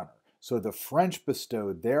Honor. So the French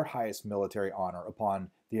bestowed their highest military honor upon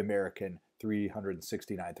the American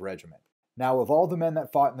 369th Regiment. Now, of all the men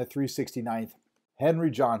that fought in the 369th, Henry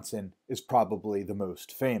Johnson is probably the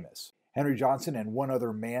most famous. Henry Johnson and one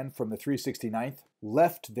other man from the 369th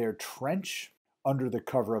left their trench under the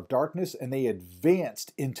cover of darkness, and they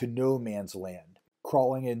advanced into no man's land,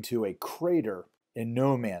 crawling into a crater in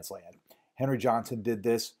no man's land. Henry Johnson did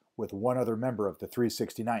this with one other member of the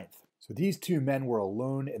 369th. So these two men were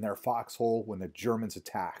alone in their foxhole when the Germans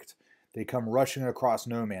attacked. They come rushing across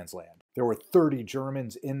no man's land. There were 30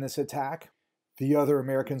 Germans in this attack. the other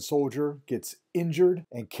American soldier gets injured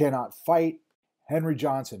and cannot fight, Henry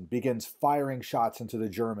Johnson begins firing shots into the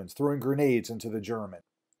Germans, throwing grenades into the Germans.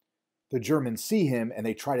 The Germans see him and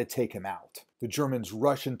they try to take him out. The Germans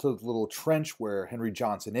rush into the little trench where Henry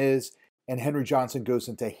Johnson is, and Henry Johnson goes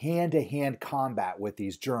into hand-to-hand combat with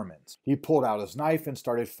these Germans. He pulled out his knife and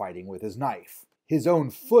started fighting with his knife. His own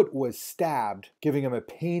foot was stabbed, giving him a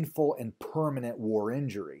painful and permanent war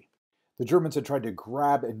injury. The Germans had tried to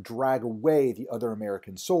grab and drag away the other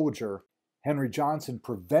American soldier. Henry Johnson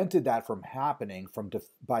prevented that from happening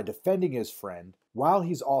by defending his friend while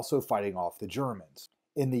he's also fighting off the Germans.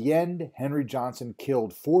 In the end, Henry Johnson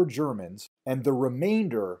killed 4 Germans, and the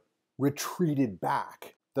remainder retreated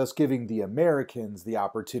back, thus giving the Americans the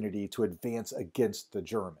opportunity to advance against the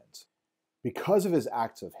Germans. Because of his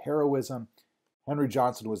acts of heroism, Henry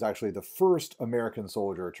Johnson was actually the first American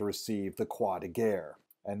soldier to receive the Croix de Guerre.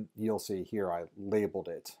 And you'll see here I labeled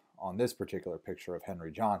it on this particular picture of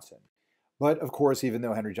Henry Johnson. But of course, even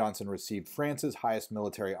though Henry Johnson received France's highest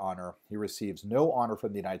military honor, he receives no honor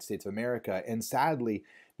from the United States of America. And sadly,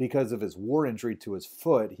 because of his war injury to his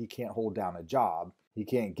foot, he can't hold down a job. He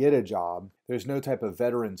can't get a job. There's no type of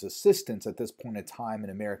veterans assistance at this point in time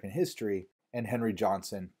in American history, and Henry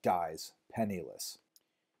Johnson dies penniless.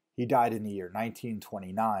 He died in the year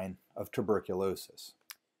 1929 of tuberculosis.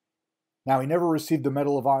 Now, he never received the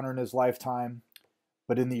Medal of Honor in his lifetime,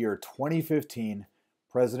 but in the year 2015,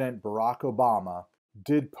 President Barack Obama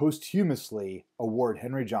did posthumously award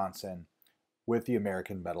Henry Johnson with the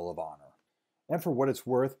American Medal of Honor. And for what it's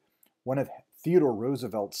worth, one of Theodore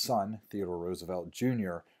Roosevelt's son, Theodore Roosevelt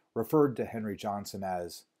Jr., referred to Henry Johnson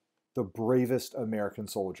as the bravest American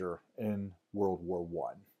soldier in World War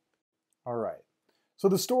I. All right, so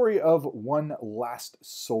the story of one last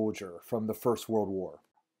soldier from the First World War.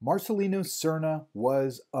 Marcelino Serna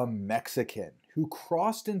was a Mexican who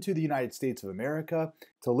crossed into the United States of America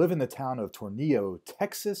to live in the town of Tornillo,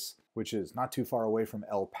 Texas, which is not too far away from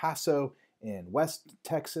El Paso in West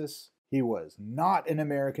Texas. He was not an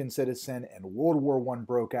American citizen, and World War I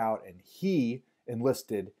broke out, and he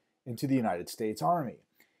enlisted into the United States Army.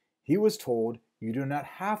 He was told, "You do not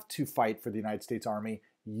have to fight for the United States Army.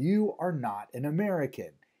 You are not an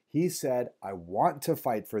American." He said, "I want to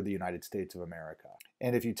fight for the United States of America."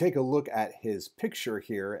 And if you take a look at his picture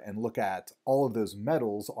here and look at all of those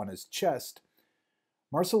medals on his chest,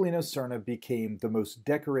 Marcelino Serna became the most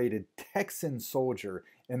decorated Texan soldier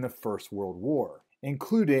in the First World War,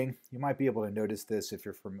 including, you might be able to notice this if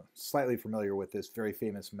you're slightly familiar with this very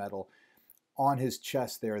famous medal, on his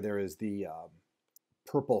chest there is the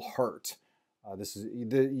Purple Heart.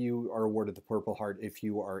 You are awarded the Purple Heart if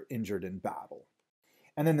you are injured in battle.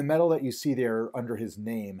 And then the medal that you see there under his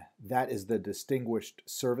name, that is the Distinguished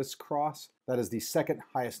Service Cross. That is the second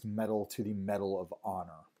highest medal to the Medal of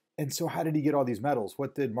Honor. And so how did he get all these medals?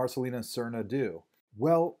 What did Marcelino Serna do?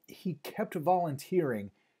 Well, he kept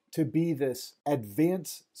volunteering to be this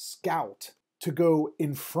advance scout to go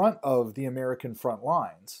in front of the American front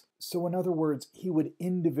lines. So in other words, he would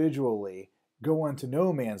individually go into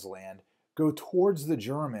no man's land, go towards the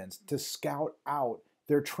Germans to scout out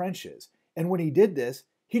their trenches. And when he did this,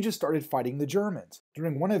 he just started fighting the Germans.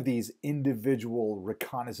 During one of these individual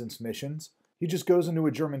reconnaissance missions, he just goes into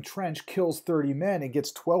a German trench, kills 30 men, and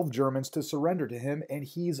gets 12 Germans to surrender to him, and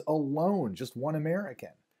he's alone, just one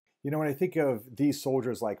American. You know, when I think of these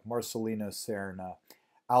soldiers like Marcelino Serna,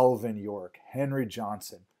 Alvin York, Henry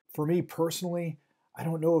Johnson, for me personally, I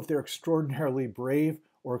don't know if they're extraordinarily brave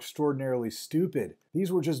or extraordinarily stupid. These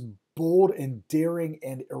were just bold and daring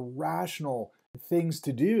and irrational things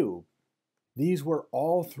to do. These were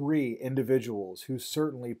all 3 individuals who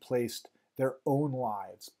certainly placed their own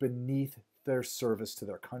lives beneath their service to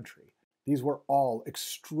their country. These were all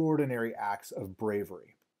extraordinary acts of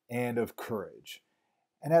bravery and of courage.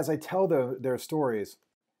 And as I tell their stories,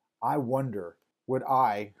 I wonder, would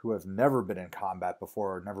I, who have never been in combat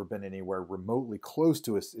before or never been anywhere remotely close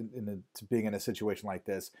to being in a situation like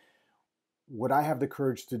this, would I have the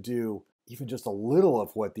courage to do even just a little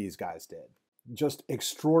of what these guys did? Just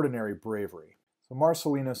extraordinary bravery. So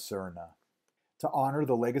Marcelino Serna. To honor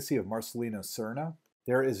the legacy of Marcelino Serna,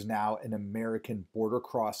 there is now an American border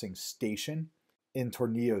crossing station in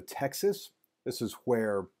Tornillo, Texas. This is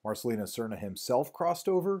where Marcelino Serna himself crossed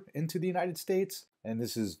over into the United States, and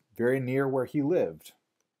this is very near where he lived.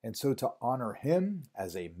 And so to honor him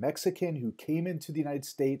as a Mexican who came into the United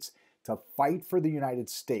States to fight for the United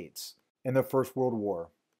States in the First World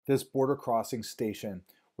War, this border crossing station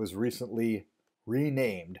was recently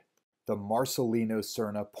renamed the Marcelino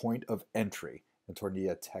Serna Point of Entry in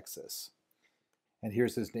Tornillo, Texas. And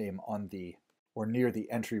here's his name on near the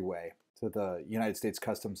entryway to the United States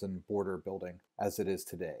Customs and Border Building as it is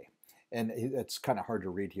today. And it's kind of hard to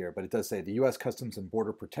read here, but it does say the U.S. Customs and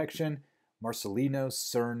Border Protection, Marcelino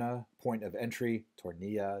Serna, Point of Entry,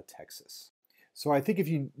 Tornilla, Texas. So I think if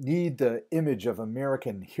you need the image of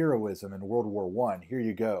American heroism in World War I, here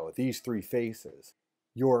you go. These three faces,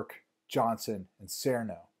 York, Johnson, and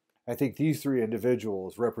Serna. I think these three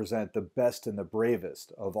individuals represent the best and the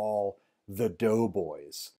bravest of all the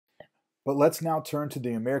doughboys. But let's now turn to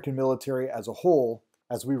the American military as a whole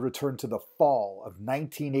as we return to the fall of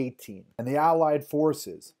 1918 and the Allied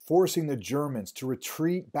forces forcing the Germans to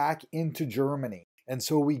retreat back into Germany. And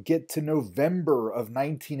so we get to November of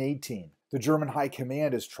 1918. The German High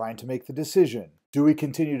Command is trying to make the decision. Do we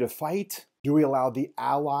continue to fight? Do we allow the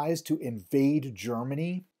Allies to invade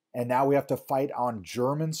Germany? And now we have to fight on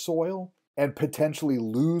German soil and potentially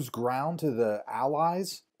lose ground to the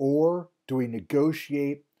Allies? Or do we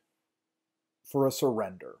negotiate for a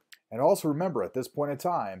surrender? And also remember, at this point in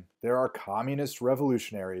time, there are communist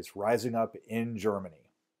revolutionaries rising up in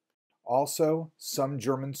Germany. Also, some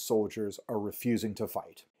German soldiers are refusing to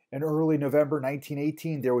fight. In early November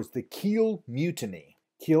 1918, there was the Kiel Mutiny.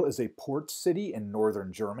 Kiel is a port city in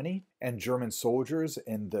northern Germany, and German soldiers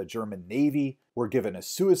in the German Navy were given a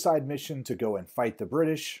suicide mission to go and fight the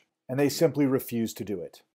British, and they simply refused to do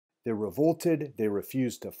it. They revolted, they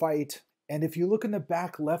refused to fight. And if you look in the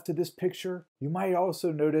back left of this picture, you might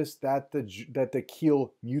also notice that the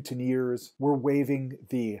Kiel mutineers were waving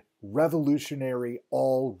the revolutionary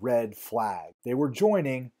all-red flag. They were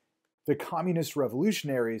joining the communist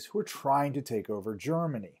revolutionaries who were trying to take over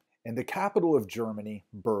Germany. In the capital of Germany,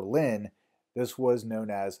 Berlin, this was known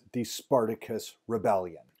as the Spartacus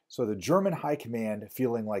Rebellion. So the German High Command,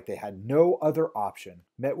 feeling like they had no other option,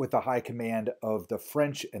 met with the High Command of the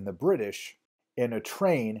French and the British in a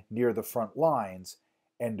train near the front lines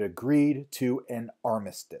and agreed to an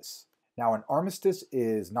armistice. Now, an armistice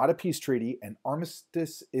is not a peace treaty. An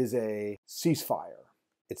armistice is a ceasefire.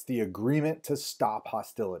 It's the agreement to stop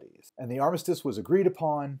hostilities. And the armistice was agreed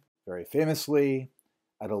upon, very famously,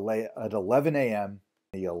 at 11 a.m.,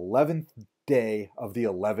 the 11th day of the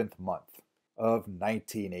 11th month of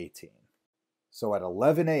 1918. So at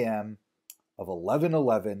 11 a.m. of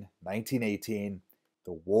 11/11/1918,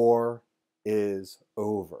 the war is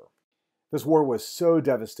over. This war was so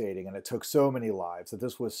devastating and it took so many lives that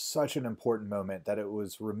this was such an important moment that it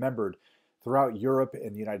was remembered throughout Europe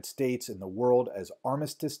and the United States and the world as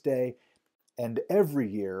Armistice Day. And every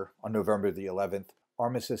year on November the 11th,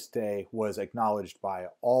 Armistice Day was acknowledged by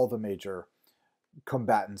all the major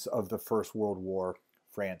combatants of the First World War,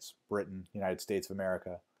 France, Britain, United States of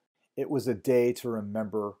America. It was a day to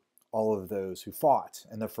remember all of those who fought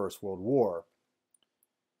in the First World War.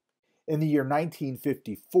 In the year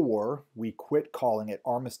 1954, we quit calling it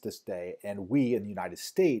Armistice Day, and we in the United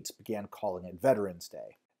States began calling it Veterans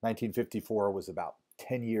Day. 1954 was about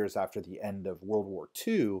 10 years after the end of World War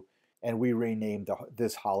II, and we renamed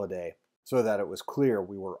this holiday so that it was clear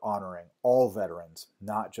we were honoring all veterans,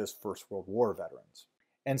 not just First World War veterans.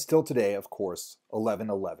 And still today, of course,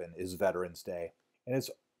 11/11 is Veterans Day, and it's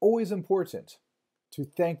always important to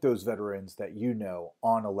thank those veterans that you know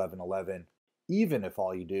on 11/11, even if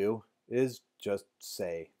all you do is just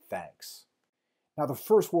say thanks. Now, the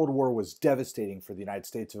First World War was devastating for the United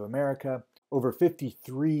States of America. Over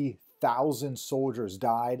 53,000 soldiers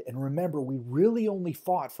died, and remember, we really only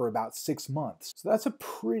fought for about 6 months. So that's a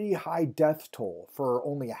pretty high death toll for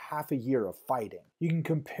only a half a year of fighting. You can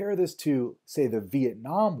compare this to, say, the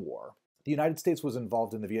Vietnam War. The United States was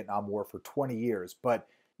involved in the Vietnam War for 20 years, but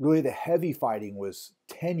really the heavy fighting was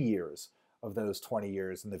 10 years of those 20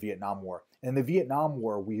 years in the Vietnam War. In the Vietnam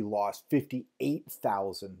War, we lost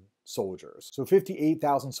 58,000 soldiers. So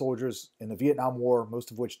 58,000 soldiers in the Vietnam War, most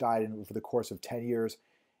of which died over the course of 10 years.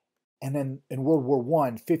 And then in World War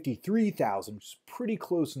I, 53,000, which is a pretty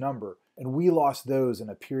close number. And we lost those in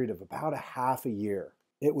a period of about a half a year.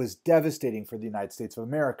 It was devastating for the United States of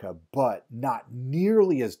America, but not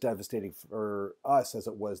nearly as devastating for us as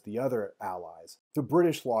it was the other allies. The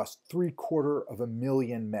British lost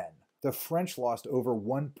 750,000 men. The French lost over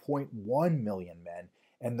 1.1 million men,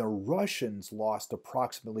 and the Russians lost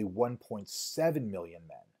approximately 1.7 million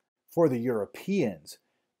men. For the Europeans,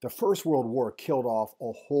 the First World War killed off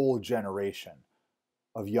a whole generation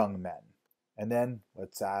of young men. And then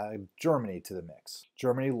let's add Germany to the mix.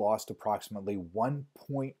 Germany lost approximately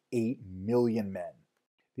 1.8 million men.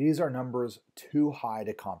 These are numbers too high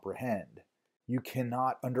to comprehend. You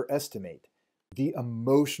cannot underestimate the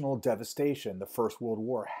emotional devastation the First World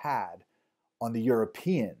War had on the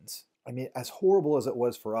Europeans. I mean, as horrible as it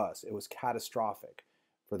was for us, it was catastrophic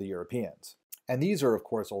for the Europeans. And these are, of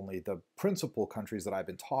course, only the principal countries that I've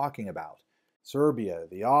been talking about. Serbia,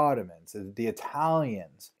 the Ottomans, the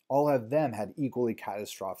Italians, all of them had equally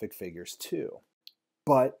catastrophic figures too.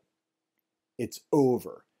 But it's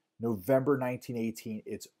over. November 1918,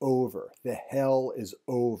 it's over. The hell is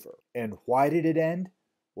over. And why did it end?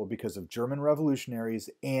 Well, because of German revolutionaries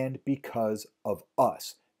and because of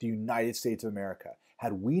us, the United States of America.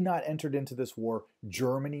 Had we not entered into this war,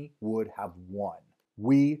 Germany would have won.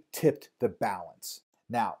 We tipped the balance.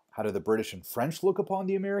 Now, how do the British and French look upon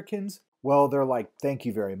the Americans? Well, they're like, thank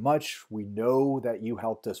you very much. We know that you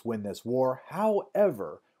helped us win this war.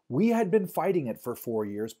 However, we had been fighting it for 4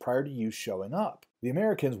 years prior to you showing up. The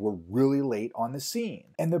Americans were really late on the scene.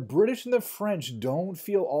 And the British and the French don't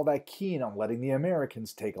feel all that keen on letting the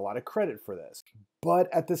Americans take a lot of credit for this.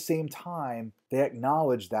 But at the same time, they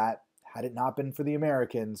acknowledge that had it not been for the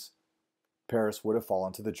Americans, Paris would have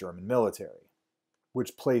fallen to the German military.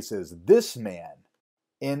 Which places this man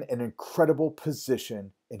in an incredible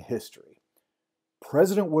position in history.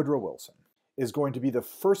 President Woodrow Wilson is going to be the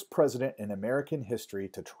first president in American history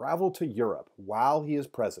to travel to Europe while he is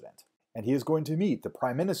president. And he is going to meet the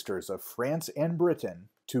prime ministers of France and Britain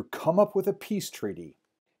to come up with a peace treaty.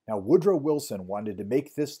 Now, Woodrow Wilson wanted to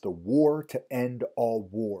make this the war to end all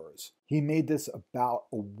wars. He made this about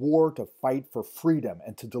a war to fight for freedom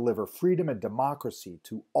and to deliver freedom and democracy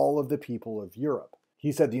to all of the people of Europe.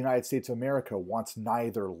 He said the United States of America wants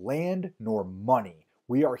neither land nor money.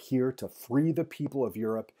 We are here to free the people of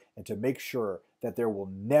Europe and to make sure that there will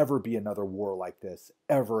never be another war like this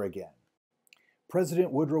ever again. President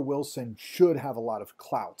Woodrow Wilson should have a lot of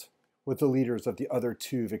clout with the leaders of the other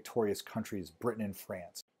two victorious countries, Britain and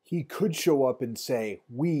France. He could show up and say,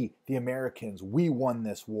 we, the Americans, we won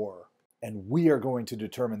this war, and we are going to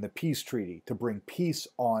determine the peace treaty to bring peace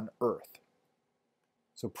on earth.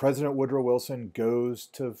 So President Woodrow Wilson goes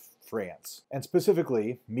to France and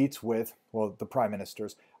specifically meets with, well, the prime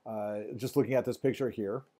ministers. Just looking at this picture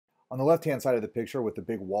here, on the left-hand side of the picture with the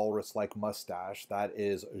big walrus-like mustache, that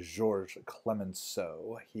is Georges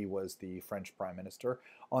Clemenceau. He was the French prime minister.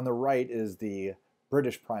 On the right is the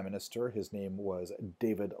British prime minister. His name was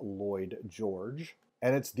David Lloyd George.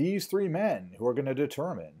 And it's these three men who are going to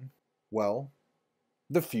determine, well,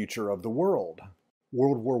 the future of the world.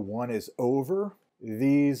 World War I is over.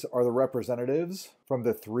 These are the representatives from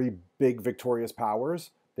the three big victorious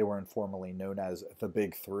powers. They were informally known as the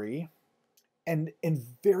Big Three. And in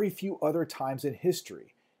very few other times in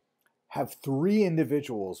history have three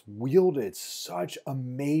individuals wielded such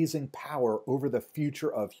amazing power over the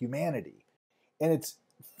future of humanity. And it's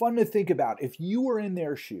fun to think about if you were in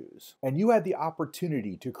their shoes and you had the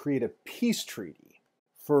opportunity to create a peace treaty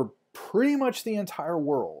for pretty much the entire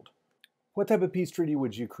world, what type of peace treaty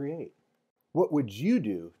would you create? What would you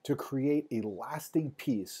do to create a lasting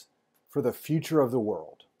peace for the future of the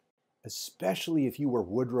world? Especially if you were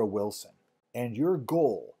Woodrow Wilson and your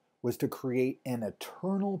goal was to create an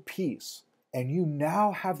eternal peace, and you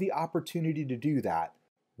now have the opportunity to do that,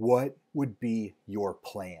 what would be your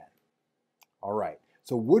plan? All right,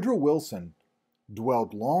 so Woodrow Wilson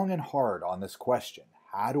dwelled long and hard on this question.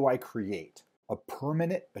 How do I create a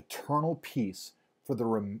permanent, eternal peace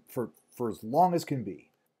for as long as can be?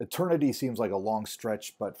 Eternity seems like a long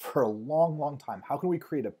stretch, but for a long, long time, how can we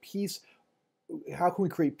create a peace? How can we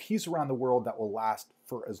create peace around the world that will last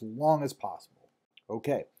for as long as possible?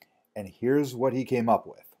 Okay, and here's what he came up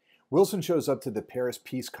with. Wilson shows up to the Paris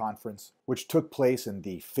Peace Conference, which took place in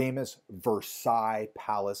the famous Versailles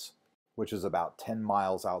Palace, which is about 10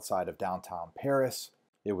 miles outside of downtown Paris.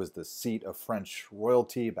 It was the seat of French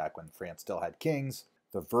royalty back when France still had kings,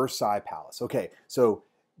 the Versailles Palace. Okay, so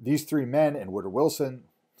these three men and Woodrow Wilson,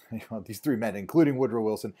 these three men, including Woodrow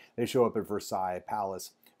Wilson, they show up at Versailles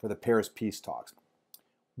Palace for the Paris peace talks.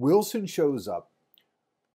 Wilson shows up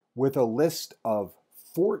with a list of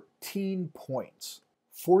 14 points,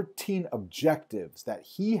 14 objectives that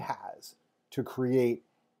he has to create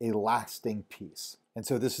a lasting peace. And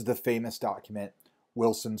so this is the famous document,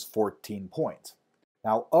 Wilson's 14 points.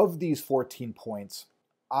 Now, of these 14 points,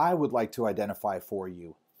 I would like to identify for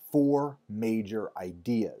you 4 major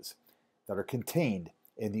ideas that are contained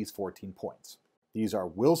in these 14 points. These are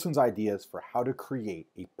Wilson's ideas for how to create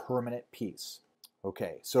a permanent peace.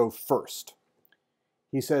 Okay, so first,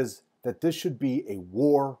 he says that this should be a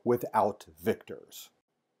war without victors.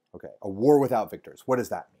 Okay, a war without victors. What does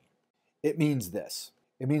that mean? It means this.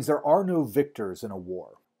 It means there are no victors in a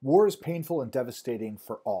war. War is painful and devastating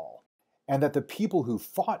for all, and that the people who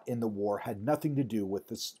fought in the war had nothing to do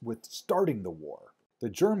with starting the war. The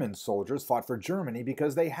German soldiers fought for Germany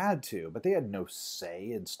because they had to, but they had no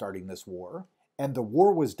say in starting this war. And the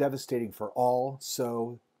war was devastating for all,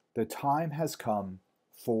 so The time has come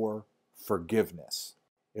for forgiveness.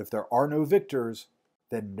 If there are no victors,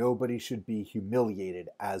 then nobody should be humiliated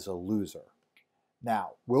as a loser.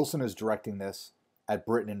 Now, Wilson is directing this at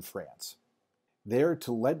Britain and France. They're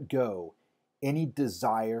to let go any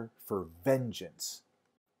desire for vengeance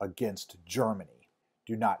against Germany.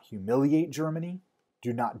 Do not humiliate Germany.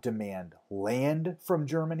 Do not demand land from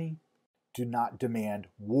Germany. Do not demand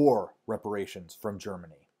war reparations from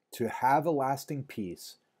Germany. To have a lasting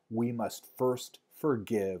peace, we must first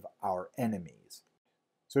forgive our enemies.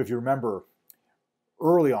 So if you remember,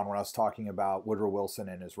 early on when I was talking about Woodrow Wilson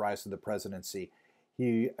and his rise to the presidency,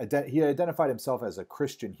 he identified himself as a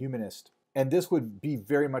Christian humanist, and this would be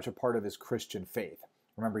very much a part of his Christian faith.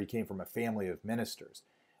 Remember, he came from a family of ministers.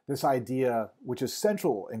 This idea, which is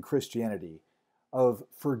central in Christianity, of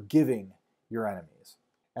forgiving your enemies.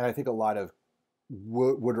 And I think a lot of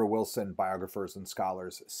Woodrow Wilson biographers and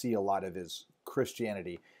scholars see a lot of his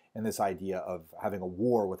Christianity in this idea of having a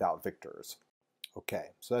war without victors. Okay,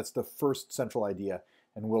 so that's the first central idea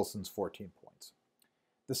in Wilson's 14 points.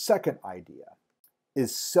 The second idea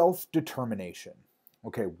is self-determination.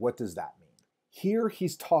 Okay, what does that mean? Here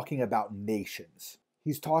he's talking about nations.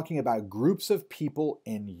 He's talking about groups of people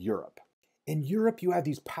in Europe. In Europe, you have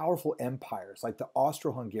these powerful empires like the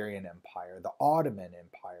Austro-Hungarian Empire, the Ottoman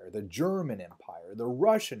Empire, the German Empire, the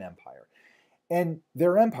Russian Empire. And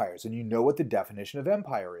they're empires, and you know what the definition of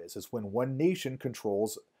empire is. It's when one nation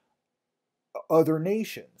controls other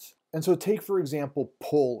nations. And so take, for example,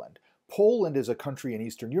 Poland. Poland is a country in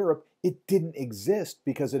Eastern Europe. It didn't exist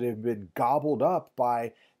because it had been gobbled up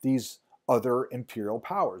by these other imperial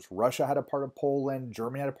powers. Russia had a part of Poland,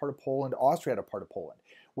 Germany had a part of Poland, Austria had a part of Poland.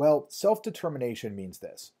 Well, self-determination means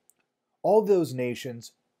this. All those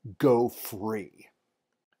nations go free.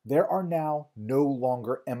 There are now no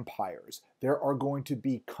longer empires. There are going to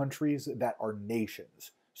be countries that are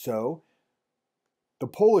nations. So, the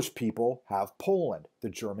Polish people have Poland. The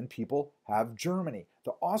German people have Germany.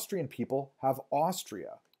 The Austrian people have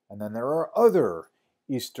Austria. And then there are other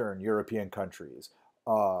Eastern European countries.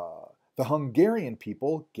 The Hungarian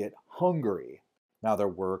people get Hungary. Now, there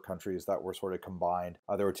were countries that were sort of combined.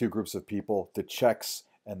 There were two groups of people, the Czechs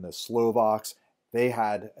and the Slovaks. They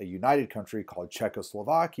had a united country called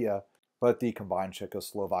Czechoslovakia, but the combined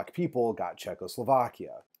Czechoslovak people got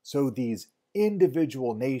Czechoslovakia. So these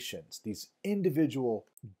individual nations, these individual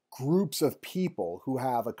groups of people who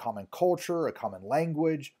have a common culture, a common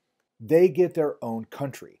language, they get their own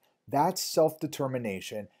country. That's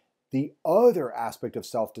self-determination. The other aspect of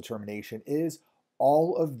self-determination is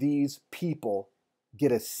all of these people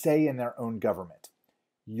get a say in their own government.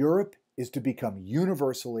 Europe is to become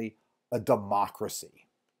universally a democracy.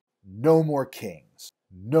 No more kings,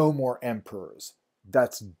 no more emperors.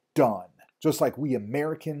 That's done. Just like we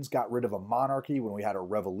Americans got rid of a monarchy when we had a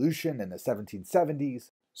revolution in the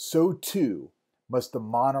 1770s, so too must the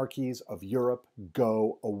monarchies of Europe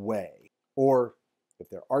go away. Or, if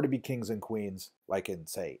there are to be kings and queens, like in,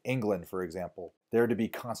 say, England, for example, they're to be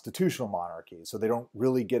constitutional monarchies, so they don't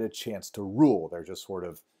really get a chance to rule. They're just sort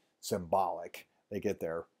of symbolic. They get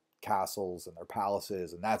their castles and their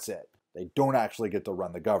palaces, and that's it. They don't actually get to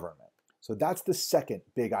run the government. So that's the second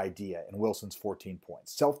big idea in Wilson's 14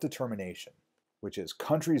 points, self-determination, which is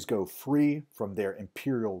countries go free from their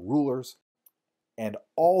imperial rulers, and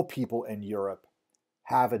all people in Europe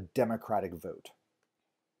have a democratic vote.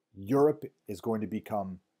 Europe is going to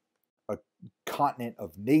become a continent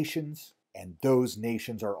of nations, and those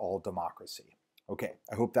nations are all democracy. Okay,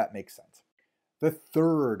 I hope that makes sense. The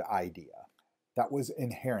third idea that was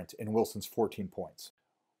inherent in Wilson's 14 points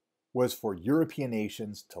was for European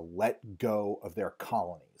nations to let go of their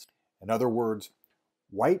colonies. In other words,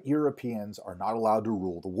 white Europeans are not allowed to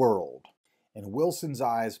rule the world. In Wilson's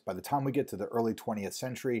eyes, by the time we get to the early 20th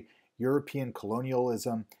century, European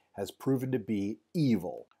colonialism has proven to be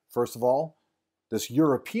evil. First of all, this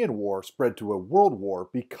European war spread to a world war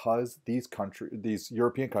because these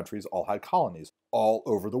European countries all had colonies all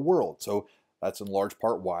over the world. So that's in large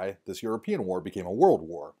part why this European war became a world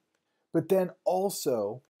war. But then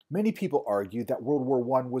also, many people argue that World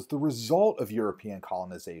War I was the result of European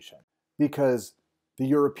colonization because the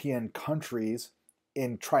European countries,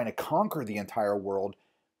 in trying to conquer the entire world,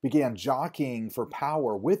 began jockeying for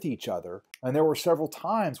power with each other. And there were several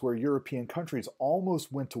times where European countries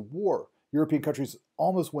almost went to war. European countries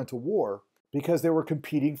almost went to war because they were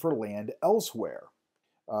competing for land elsewhere.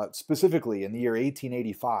 Specifically, in the year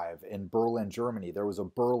 1885 in Berlin, Germany, there was a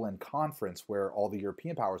Berlin conference where all the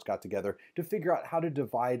European powers got together to figure out how to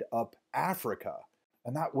divide up Africa.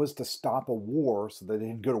 And that was to stop a war so that they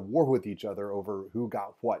didn't go to war with each other over who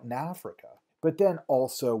got what in Africa. But then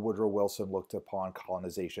also Woodrow Wilson looked upon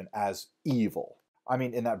colonization as evil. I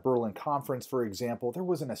mean, in that Berlin Conference, for example, there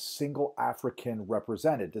wasn't a single African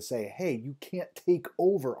represented to say, hey, you can't take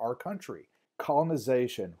over our country.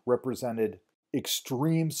 Colonization represented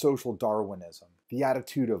extreme social Darwinism, the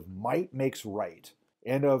attitude of might makes right,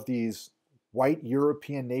 and of these white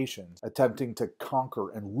European nations attempting to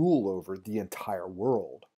conquer and rule over the entire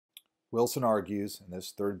world. Wilson argues, in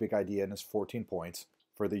this third big idea in his 14 points,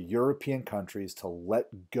 for the European countries to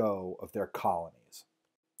let go of their colonies.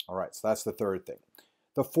 All right, so that's the third thing.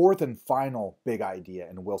 The fourth and final big idea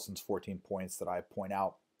in Wilson's 14 points that I point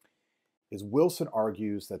out is Wilson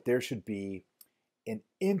argues that there should be an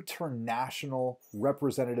international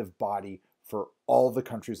representative body for all the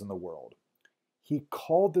countries in the world. He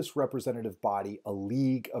called this representative body a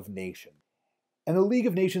League of Nations. And the League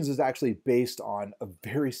of Nations is actually based on a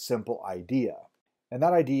very simple idea. And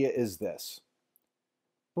that idea is this: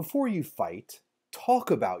 before you fight,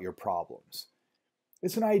 talk about your problems.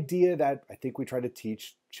 It's an idea that I think we try to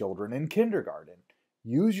teach children in kindergarten.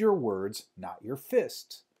 Use your words, not your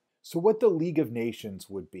fists. So what the League of Nations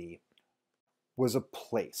would be was a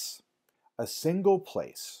place, a single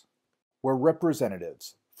place, where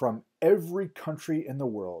representatives from every country in the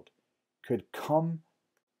world could come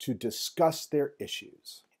to discuss their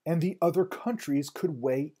issues, and the other countries could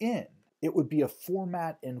weigh in. It would be a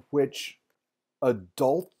format in which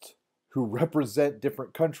adults who represent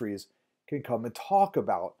different countries can come and talk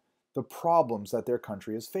about the problems that their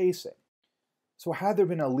country is facing. So had there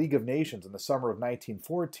been a League of Nations in the summer of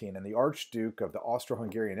 1914 and the Archduke of the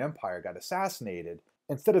Austro-Hungarian Empire got assassinated,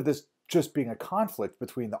 instead of this just being a conflict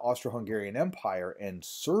between the Austro-Hungarian Empire and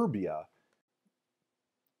Serbia,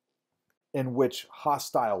 in which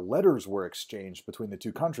hostile letters were exchanged between the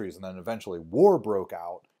two countries and then eventually war broke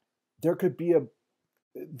out, there could be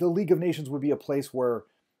the League of Nations would be a place where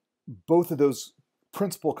both of those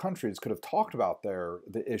principal countries could have talked about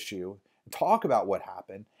the issue, talk about what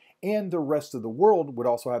happened, and the rest of the world would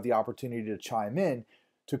also have the opportunity to chime in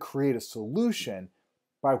to create a solution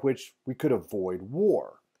by which we could avoid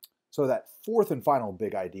war. So that fourth and final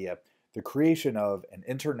big idea, the creation of an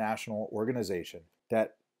international organization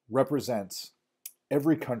that represents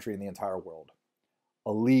every country in the entire world,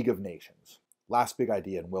 a League of Nations. Last big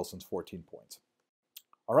idea in Wilson's 14 points.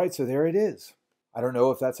 All right, so there it is. I don't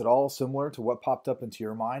know if that's at all similar to what popped up into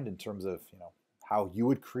your mind in terms of, how you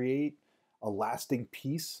would create a lasting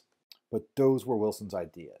peace, but those were Wilson's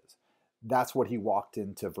ideas. That's what he walked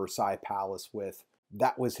into Versailles Palace with.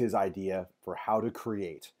 That was his idea for how to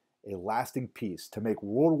create a lasting peace, to make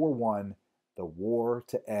World War I the war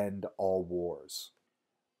to end all wars.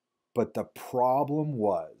 But the problem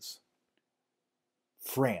was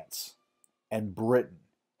France and Britain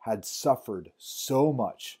had suffered so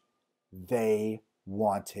much. They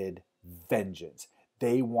wanted vengeance.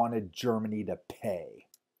 They wanted Germany to pay.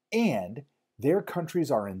 And their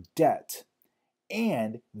countries are in debt.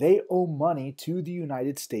 And they owe money to the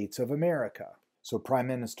United States of America. So Prime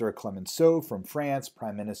Minister Clemenceau from France,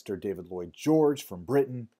 Prime Minister David Lloyd George from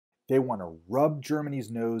Britain, they want to rub Germany's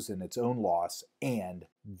nose in its own loss, and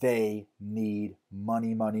they need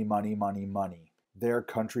money, money, money, money, money. Their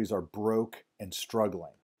countries are broke and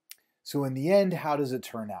struggling. So in the end, how does it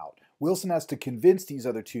turn out? Wilson has to convince these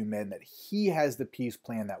other two men that he has the peace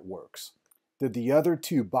plan that works. Did the other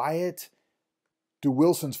two buy it? Do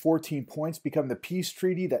Wilson's 14 points become the peace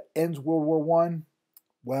treaty that ends World War I?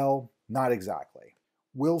 Well, not exactly.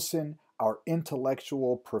 Wilson, our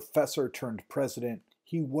intellectual professor turned president,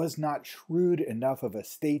 he was not shrewd enough of a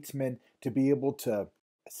statesman to be able to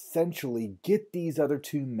essentially get these other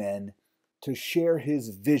two men to share his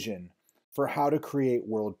vision for how to create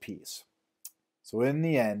world peace. So in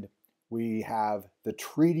the end, we have the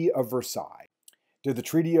Treaty of Versailles. Did the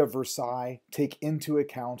Treaty of Versailles take into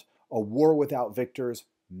account a war without victors?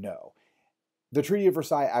 No. The Treaty of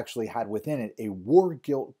Versailles actually had within it a war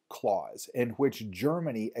guilt clause in which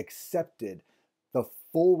Germany accepted the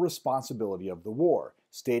full responsibility of the war,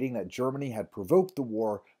 stating that Germany had provoked the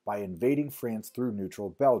war by invading France through neutral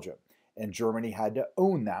Belgium, and Germany had to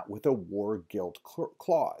own that with a war guilt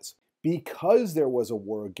clause. Because there was a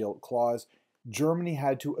war guilt clause, Germany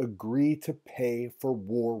had to agree to pay for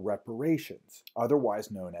war reparations,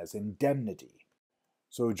 otherwise known as indemnity.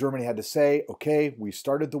 So Germany had to say, okay, we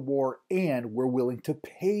started the war and we're willing to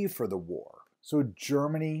pay for the war. So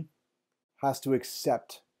Germany has to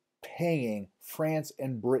accept paying France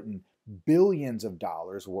and Britain billions of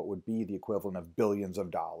dollars, what would be the equivalent of billions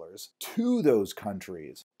of dollars, to those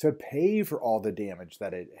countries to pay for all the damage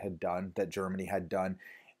that it had done, that Germany had done.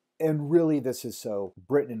 And really this is so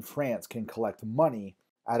Britain and France can collect money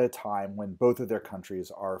at a time when both of their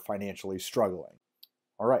countries are financially struggling.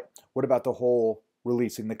 All right, what about the whole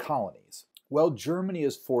releasing the colonies? Well, Germany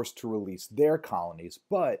is forced to release their colonies,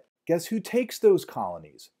 but guess who takes those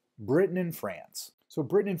colonies? Britain and France. So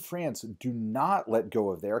Britain and France do not let go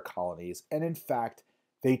of their colonies, and in fact,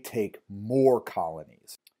 they take more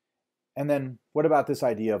colonies. And then what about this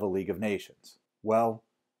idea of a League of Nations? Well,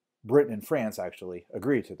 Britain and France actually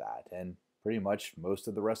agree to that, and pretty much most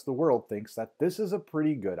of the rest of the world thinks that this is a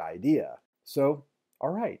pretty good idea. So, all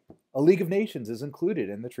right, a League of Nations is included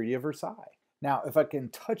in the Treaty of Versailles. Now, if I can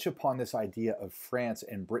touch upon this idea of France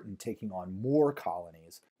and Britain taking on more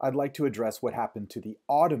colonies, I'd like to address what happened to the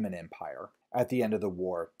Ottoman Empire at the end of the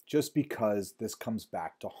war, just because this comes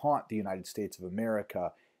back to haunt the United States of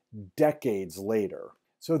America decades later.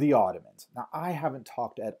 So the Ottomans. Now, I haven't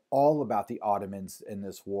talked at all about the Ottomans in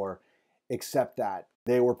this war, except that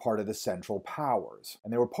they were part of the Central Powers.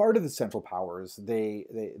 And they were part of the Central Powers. They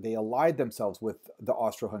allied themselves with the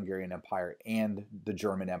Austro-Hungarian Empire and the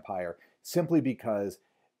German Empire simply because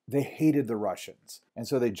they hated the Russians. And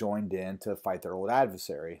so they joined in to fight their old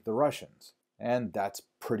adversary, the Russians. And that's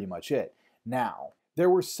pretty much it. Now, there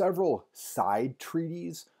were several side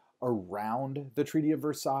treaties around the Treaty of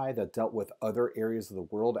Versailles that dealt with other areas of the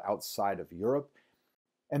world outside of Europe.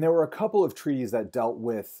 And there were a couple of treaties that dealt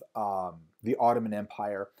with the Ottoman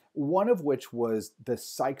Empire, one of which was the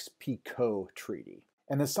Sykes-Picot Treaty.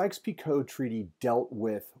 And the Sykes-Picot Treaty dealt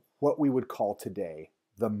with what we would call today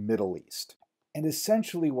the Middle East. And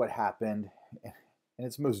essentially what happened, in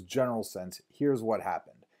its most general sense, here's what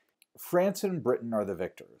happened. France and Britain are the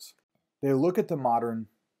victors. They look at the modern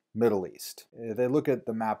Middle East. They look at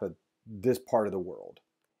the map of this part of the world.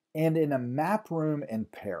 And in a map room in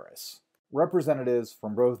Paris, representatives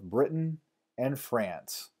from both Britain and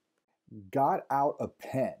France got out a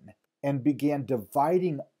pen and began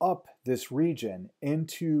dividing up this region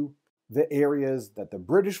into the areas that the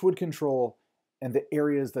British would control and the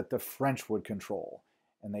areas that the French would control.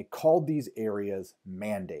 And they called these areas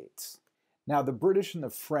mandates. Now, the British and the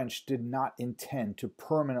French did not intend to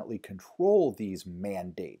permanently control these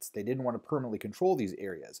mandates. They didn't want to permanently control these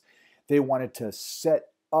areas. They wanted to set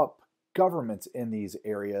up governments in these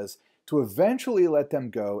areas to eventually let them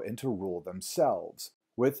go and to rule themselves,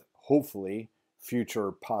 with hopefully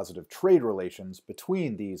future positive trade relations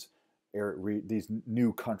between these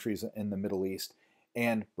new countries in the Middle East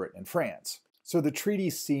and Britain and France. So the treaty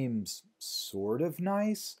seems sort of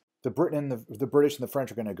nice. The British and the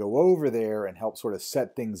French are going to go over there and help sort of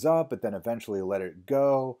set things up, but then eventually let it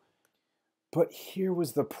go. But here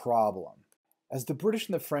was the problem. As the British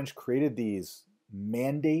and the French created these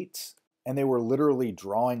mandates, and they were literally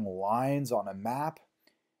drawing lines on a map,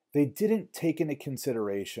 they didn't take into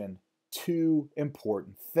consideration two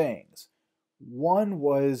important things. One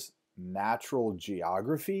was natural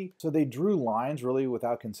geography. So they drew lines really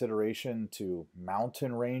without consideration to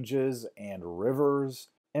mountain ranges and rivers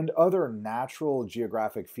and other natural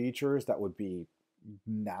geographic features that would be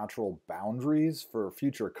natural boundaries for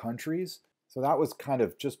future countries. So that was kind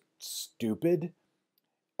of just stupid.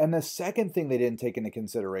 And the second thing they didn't take into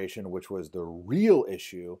consideration, which was the real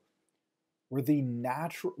issue, were the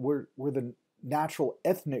natural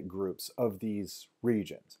ethnic groups of these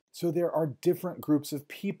regions. So there are different groups of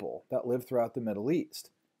people that live throughout the Middle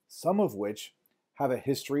East, some of which have a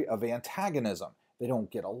history of antagonism. They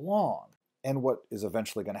don't get along. And what is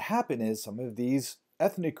eventually going to happen is some of these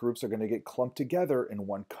ethnic groups are going to get clumped together in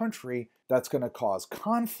one country. That's going to cause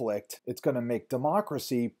conflict. It's going to make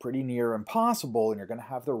democracy pretty near impossible, and you're going to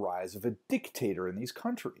have the rise of a dictator in these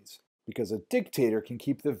countries, because a dictator can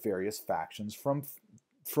keep the various factions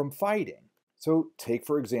from fighting. So take,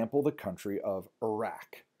 for example, the country of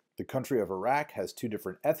Iraq. The country of Iraq has two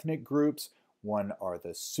different ethnic groups. One are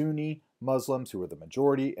the Sunni Muslims, who are the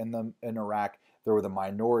majority in Iraq. There were the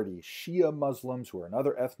minority Shia Muslims, who are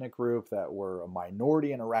another ethnic group that were a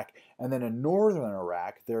minority in Iraq. And then in northern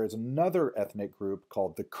Iraq, there is another ethnic group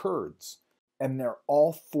called the Kurds. And they're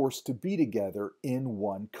all forced to be together in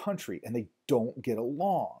one country, and they don't get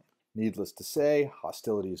along. Needless to say,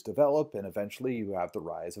 hostilities develop, and eventually you have the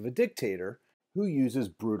rise of a dictator who uses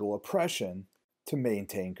brutal oppression to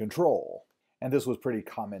maintain control. And this was pretty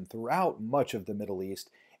common throughout much of the Middle East,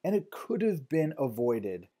 and it could have been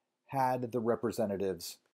avoided had the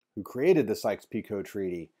representatives who created the Sykes-Picot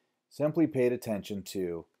Treaty simply paid attention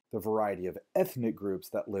to the variety of ethnic groups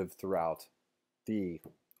that lived throughout the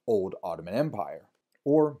old Ottoman Empire.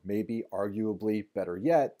 Or maybe, arguably better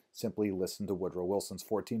yet, simply listen to Woodrow Wilson's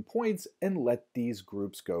 14 points and let these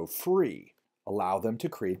groups go free. Allow them to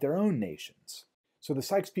create their own nations. So the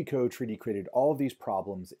Sykes-Picot Treaty created all of these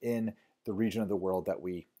problems in the region of the world that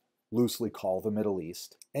we loosely call the Middle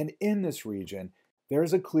East. And in this region, there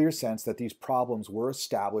is a clear sense that these problems were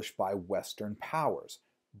established by Western powers,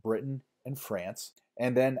 Britain and France.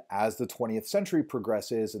 And then as the 20th century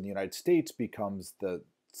progresses and the United States becomes the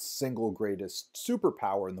single greatest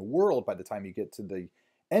superpower in the world by the time you get to the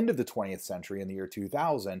end of the 20th century in the year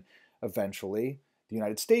 2000, eventually the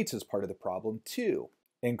United States is part of the problem too,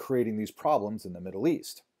 in creating these problems in the Middle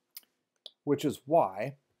East. Which is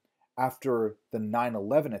why, after the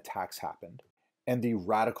 9/11 attacks happened, and the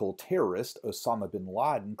radical terrorist Osama bin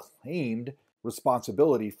Laden claimed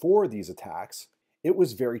responsibility for these attacks, it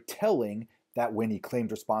was very telling that when he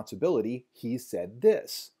claimed responsibility, he said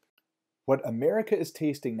this: "What America is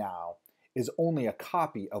tasting now is only a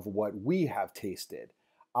copy of what we have tasted.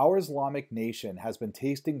 Our Islamic nation has been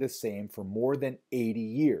tasting the same for more than 80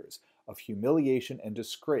 years of humiliation and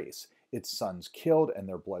disgrace, its sons killed and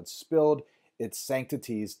their blood spilled, its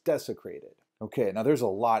sanctities desecrated." Okay, now there's a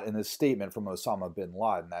lot in this statement from Osama bin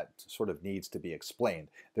Laden that sort of needs to be explained.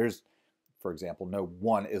 There's, for example, no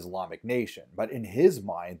one Islamic nation, but in his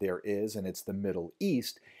mind there is, and it's the Middle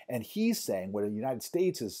East, and he's saying what the United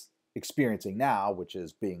States is experiencing now, which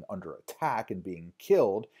is being under attack and being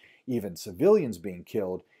killed, even civilians being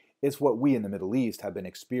killed, is what we in the Middle East have been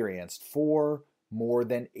experienced for more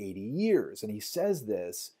than 80 years. And he says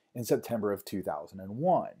this in September of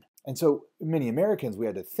 2001. And so many Americans, we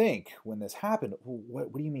had to think when this happened,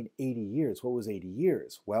 what do you mean 80 years? What was 80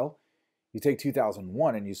 years? Well, you take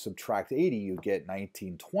 2001 and you subtract 80, you get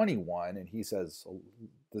 1921. And he says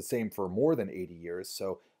the same for more than 80 years,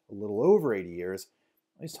 so a little over 80 years.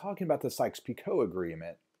 He's talking about the Sykes-Picot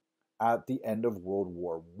Agreement at the end of World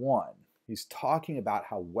War I. He's talking about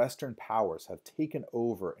how Western powers have taken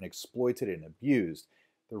over and exploited and abused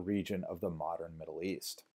the region of the modern Middle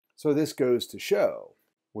East. So this goes to show,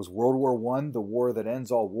 was World War I the war that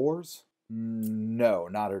ends all wars? No,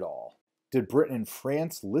 not at all. Did Britain and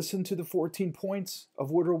France listen to the 14 points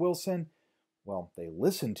of Woodrow Wilson? Well, they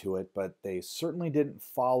listened to it, but they certainly didn't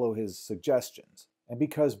follow his suggestions. And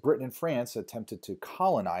because Britain and France attempted to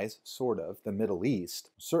colonize, sort of, the Middle East,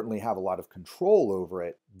 certainly have a lot of control over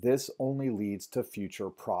it, this only leads to future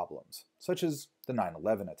problems, such as the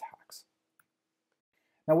 9/11 attacks.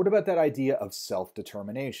 Now, what about that idea of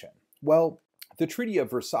self-determination? Well, the Treaty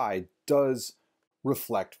of Versailles does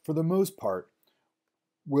reflect, for the most part,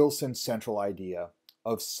 Wilson's central idea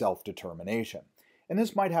of self-determination. And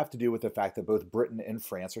this might have to do with the fact that both Britain and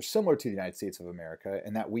France are similar to the United States of America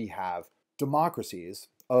and that we have democracies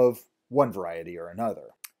of one variety or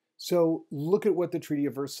another. So look at what the Treaty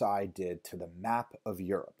of Versailles did to the map of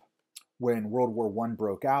Europe. When World War I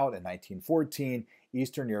broke out in 1914,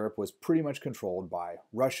 Eastern Europe was pretty much controlled by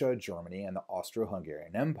Russia, Germany, and the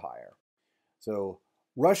Austro-Hungarian Empire. So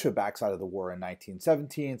Russia backs out of the war in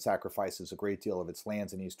 1917, sacrifices a great deal of its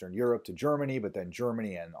lands in Eastern Europe to Germany, but then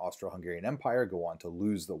Germany and Austro-Hungarian Empire go on to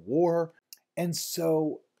lose the war. And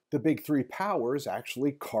so the big three powers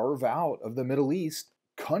actually carve out of the Middle East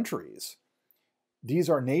countries. These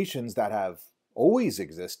are nations that have always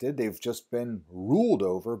existed. They've just been ruled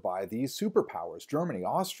over by these superpowers, Germany,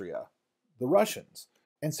 Austria, the Russians.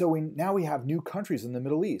 And so now we have new countries in the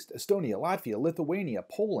Middle East: Estonia, Latvia, Lithuania,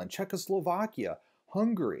 Poland, Czechoslovakia,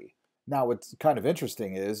 Hungary. Now, what's kind of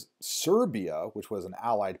interesting is Serbia, which was an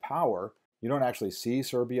allied power, you don't actually see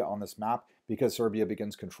Serbia on this map because Serbia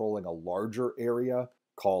begins controlling a larger area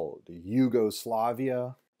called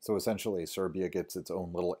Yugoslavia. So essentially Serbia gets its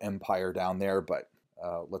own little empire down there, but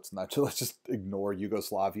let's just ignore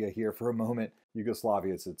Yugoslavia here for a moment.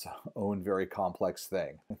 Yugoslavia is its own very complex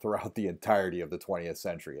thing throughout the entirety of the 20th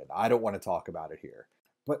century, and I don't want to talk about it here.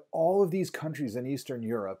 But all of these countries in Eastern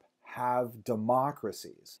Europe have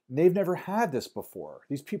democracies. And they've never had this before.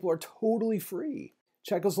 These people are totally free.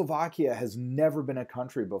 Czechoslovakia has never been a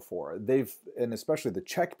country before. And especially the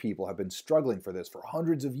Czech people, have been struggling for this for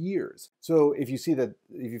hundreds of years. So if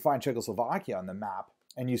you find Czechoslovakia on the map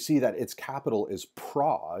and you see that its capital is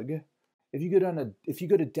Prague, if you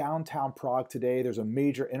go to downtown Prague today, there's a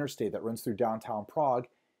major interstate that runs through downtown Prague,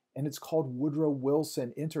 and it's called Woodrow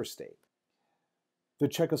Wilson Interstate. The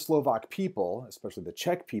Czechoslovak people, especially the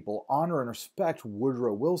Czech people, honor and respect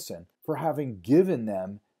Woodrow Wilson for having given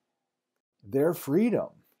them their freedom.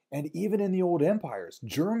 And even in the old empires,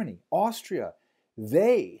 Germany, Austria,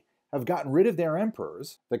 they have gotten rid of their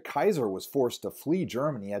emperors. The Kaiser was forced to flee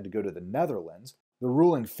Germany, had to go to the Netherlands. The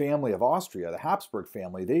ruling family of Austria, the Habsburg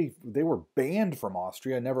family, they were banned from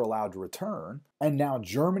Austria, never allowed to return. And now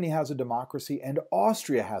Germany has a democracy and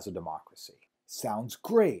Austria has a democracy. Sounds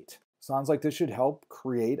great. Sounds like this should help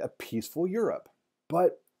create a peaceful Europe.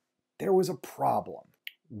 But there was a problem: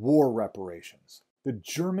 war reparations. The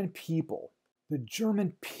German people, the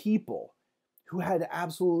German people, who had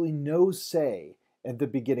absolutely no say at the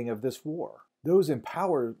beginning of this war. Those in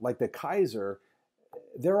power, like the Kaiser,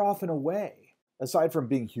 they're often away. Aside from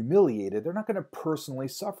being humiliated, they're not going to personally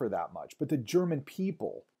suffer that much. But the German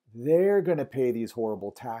people, they're going to pay these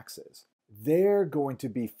horrible taxes. They're going to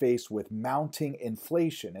be faced with mounting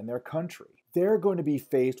inflation in their country. They're going to be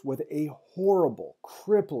faced with a horrible,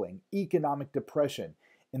 crippling economic depression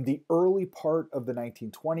in the early part of the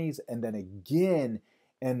 1920s and then again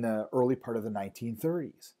in the early part of the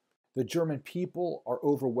 1930s. The German people are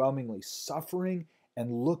overwhelmingly suffering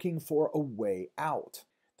and looking for a way out.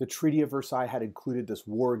 The Treaty of Versailles had included this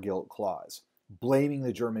war guilt clause, blaming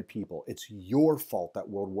the German people. It's your fault that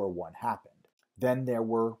World War I happened. Then there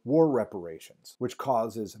were war reparations, which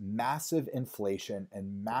causes massive inflation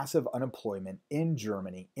and massive unemployment in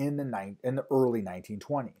Germany in the early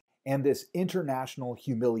 1920s. And this international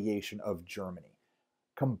humiliation of Germany,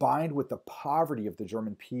 combined with the poverty of the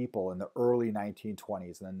German people in the early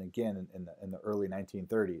 1920s and then again in the early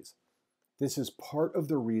 1930s, this is part of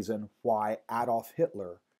the reason why Adolf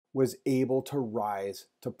Hitler was able to rise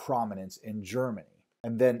to prominence in Germany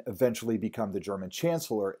and then eventually become the German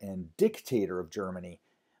Chancellor and dictator of Germany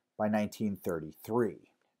by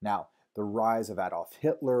 1933. Now, the rise of Adolf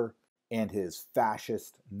Hitler and his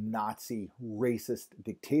fascist, Nazi, racist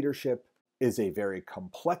dictatorship is a very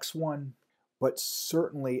complex one, but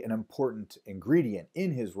certainly an important ingredient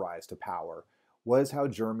in his rise to power was how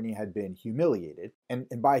Germany had been humiliated. And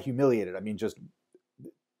by humiliated, I mean just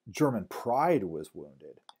German pride was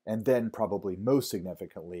wounded. And then probably most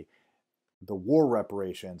significantly, the war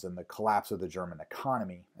reparations and the collapse of the German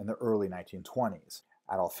economy in the early 1920s.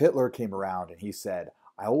 Adolf Hitler came around and he said,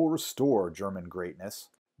 "I will restore German greatness.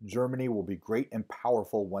 Germany will be great and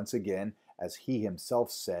powerful once again." As he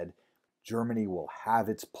himself said, Germany will have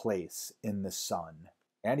its place in the sun.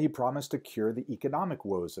 And he promised to cure the economic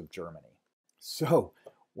woes of Germany. So,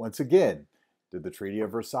 once again, did the Treaty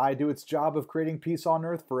of Versailles do its job of creating peace on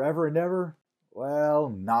earth forever and ever? Well,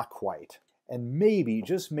 not quite. And maybe,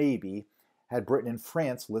 just maybe, had Britain and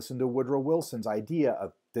France listened to Woodrow Wilson's idea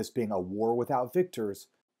of this being a war without victors,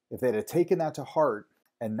 if they'd have taken that to heart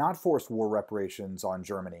and not forced war reparations on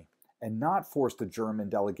Germany, and not forced the German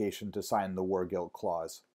delegation to sign the war guilt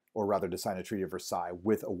clause, or rather to sign a Treaty of Versailles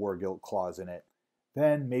with a war guilt clause in it,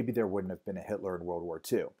 then maybe there wouldn't have been a Hitler in World War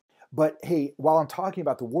II. But hey, while I'm talking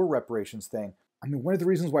about the war reparations thing, I mean, one of the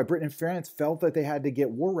reasons why Britain and France felt that they had to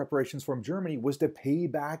get war reparations from Germany was to pay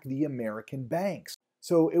back the American banks.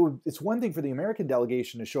 So it's one thing for the American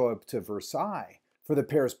delegation to show up to Versailles for the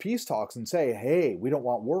Paris peace talks and say, hey, we don't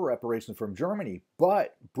want war reparations from Germany,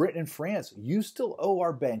 but Britain and France, you still owe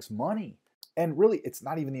our banks money. And really, it's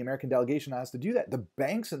not even the American delegation that has to do that. The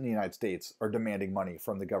banks in the United States are demanding money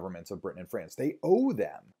from the governments of Britain and France. They owe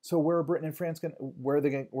them. So where are Britain and France where are they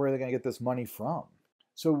going to get this money from?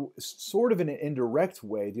 So sort of in an indirect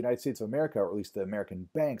way, the United States of America, or at least the American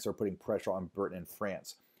banks, are putting pressure on Britain and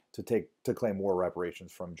France to claim war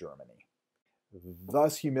reparations from Germany,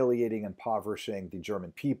 thus humiliating and impoverishing the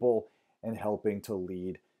German people and helping to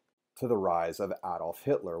lead to the rise of Adolf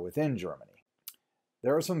Hitler within Germany.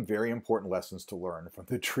 There are some very important lessons to learn from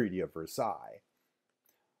the Treaty of Versailles.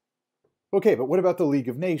 Okay, but what about the League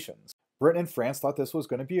of Nations? Britain and France thought this was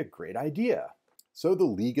going to be a great idea. So the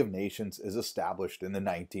League of Nations is established in the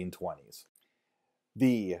 1920s.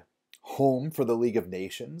 The home for the League of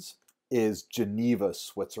Nations is Geneva,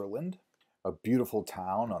 Switzerland, a beautiful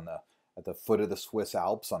town at the foot of the Swiss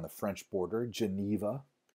Alps on the French border, Geneva.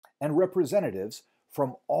 And representatives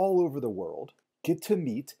from all over the world get to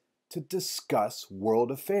meet to discuss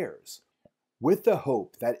world affairs, with the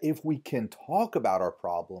hope that if we can talk about our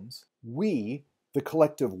problems, we, the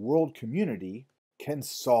collective world community, can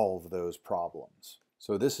solve those problems.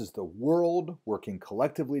 So this is the world working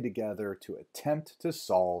collectively together to attempt to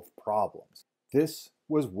solve problems. This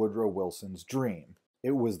was Woodrow Wilson's dream.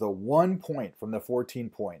 It was the one point from the 14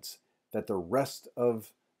 points that the rest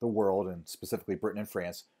of the world, and specifically Britain and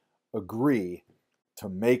France, agree to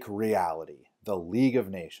make reality, the League of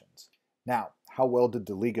Nations. Now, how well did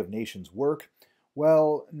the League of Nations work?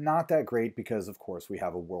 Well, not that great because, of course, we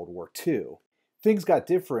have a World War II. Things got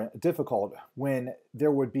difficult when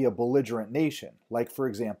there would be a belligerent nation, like, for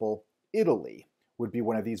example, Italy would be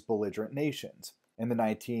one of these belligerent nations in the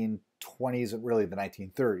 1920s and really the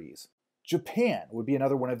 1930s. Japan would be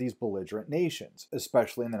another one of these belligerent nations,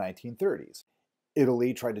 especially in the 1930s.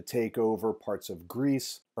 Italy tried to take over parts of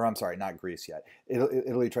Greece, or I'm sorry, not Greece yet.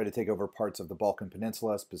 Italy tried to take over parts of the Balkan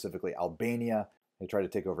Peninsula, specifically Albania. They tried to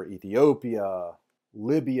take over Ethiopia,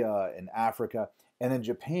 Libya, and Africa. And then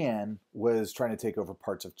Japan was trying to take over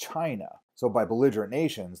parts of China. So by belligerent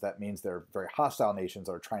nations, that means they're very hostile nations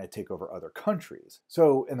that are trying to take over other countries.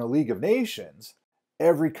 So in the League of Nations,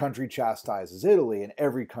 every country chastises Italy and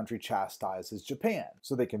every country chastises Japan.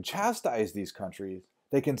 So they can chastise these countries.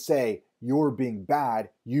 They can say, you're being bad,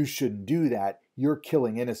 you shouldn't do that, you're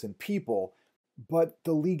killing innocent people. But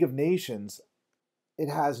the League of Nations, it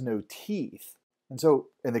has no teeth. And so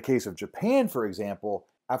in the case of Japan, for example,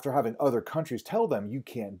 after having other countries tell them you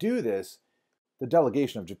can't do this, the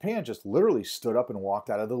delegation of Japan just literally stood up and walked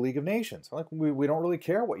out of the League of Nations. Like, we don't really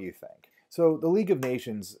care what you think. So the League of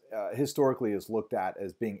Nations historically is looked at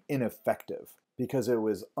as being ineffective because it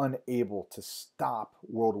was unable to stop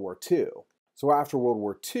World War II. So after World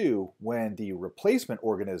War II, when the replacement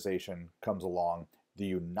organization comes along, the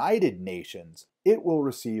United Nations, it will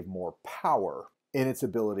receive more power in its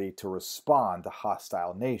ability to respond to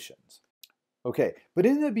hostile nations. Okay, but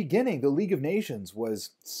in the beginning, the League of Nations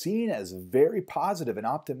was seen as very positive and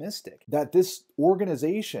optimistic that this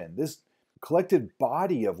organization, this collected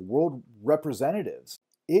body of world representatives,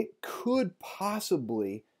 it could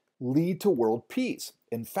possibly lead to world peace.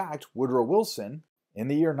 In fact, Woodrow Wilson, in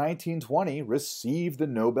the year 1920, received the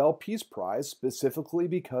Nobel Peace Prize specifically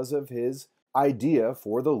because of his idea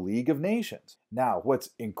for the League of Nations. Now,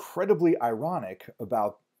 what's incredibly ironic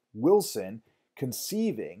about Wilson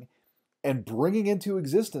conceiving and bringing into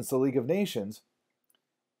existence the League of Nations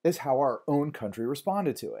is how our own country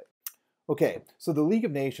responded to it. Okay, so the League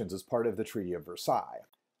of Nations is part of the Treaty of Versailles.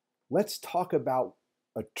 Let's talk about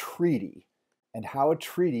a treaty and how a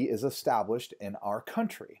treaty is established in our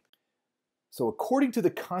country. So according to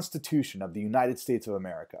the Constitution of the United States of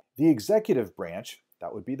America, the executive branch,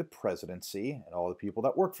 that would be the presidency and all the people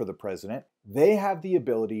that work for the president, they have the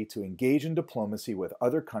ability to engage in diplomacy with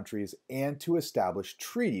other countries and to establish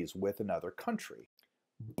treaties with another country.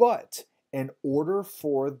 But in order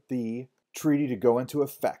for the treaty to go into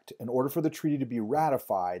effect, in order for the treaty to be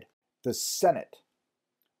ratified, the Senate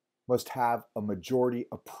must have a majority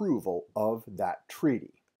approval of that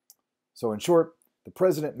treaty. So in short, the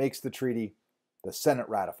president makes the treaty, the Senate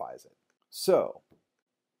ratifies it. So,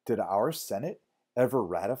 did our Senate ever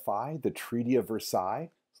ratify the Treaty of Versailles?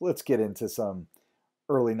 So let's get into some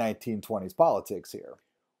early 1920s politics here.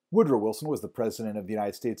 Woodrow Wilson was the president of the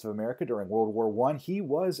United States of America during World War I. He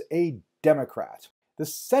was a Democrat. The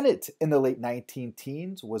Senate in the late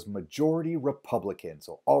 19-teens was majority Republican.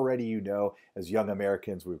 So already you know, as young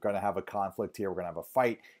Americans, we're going to have a conflict here. We're going to have a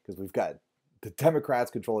fight because we've got the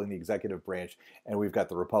Democrats controlling the executive branch and we've got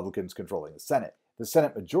the Republicans controlling the Senate. The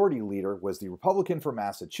Senate majority leader was the Republican from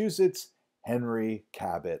Massachusetts, Henry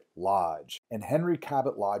Cabot Lodge. And Henry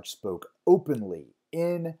Cabot Lodge spoke openly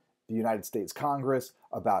in the United States Congress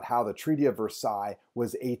about how the Treaty of Versailles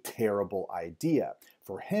was a terrible idea.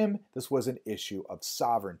 For him, this was an issue of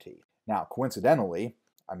sovereignty. Now, coincidentally,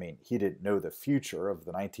 he didn't know the future of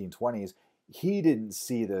the 1920s. He didn't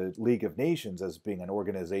see the League of Nations as being an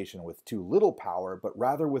organization with too little power, but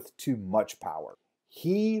rather with too much power.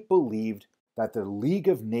 He believed that the League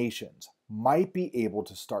of Nations might be able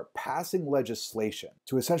to start passing legislation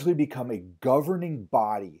to essentially become a governing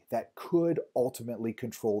body that could ultimately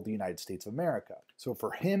control the United States of America. So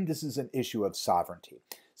for him, this is an issue of sovereignty.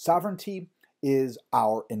 Sovereignty is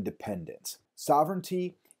our independence.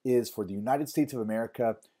 Sovereignty is for the United States of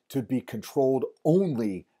America to be controlled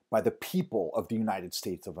only by the people of the United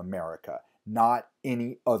States of America, not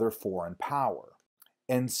any other foreign power.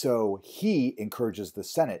 And so he encourages the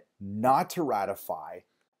Senate not to ratify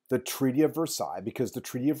the Treaty of Versailles because the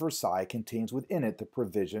Treaty of Versailles contains within it the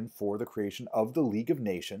provision for the creation of the League of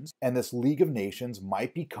Nations. And this League of Nations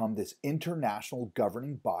might become this international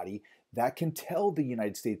governing body that can tell the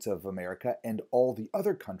United States of America and all the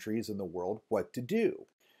other countries in the world what to do.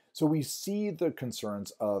 So we see the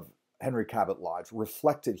concerns of Henry Cabot Lodge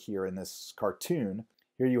reflected here in this cartoon.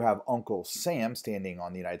 Here you have Uncle Sam standing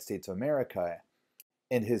on the United States of America,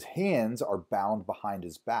 and his hands are bound behind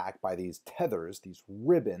his back by these tethers, these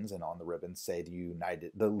ribbons, and on the ribbons say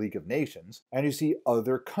the League of Nations. And you see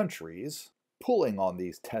other countries pulling on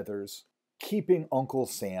these tethers, keeping Uncle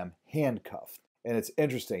Sam handcuffed. And it's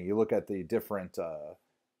interesting, you look at the different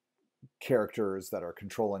characters that are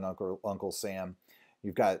controlling Uncle Sam.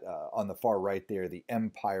 You've got on the far right there, the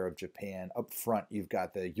Empire of Japan. Up front, you've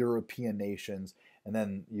got the European nations, and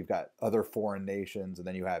then you've got other foreign nations, and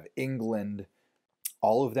then you have England.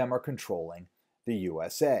 All of them are controlling the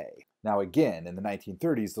USA. Now again, in the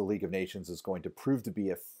 1930s, the League of Nations is going to prove to be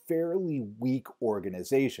a fairly weak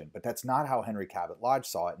organization, but that's not how Henry Cabot Lodge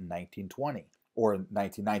saw it in 1920, or in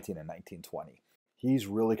 1919 and 1920. He's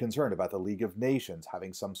really concerned about the League of Nations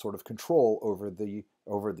having some sort of control over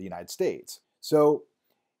the United States. So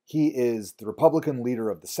he is the Republican leader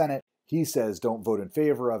of the Senate. He says don't vote in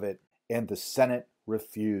favor of it, and the Senate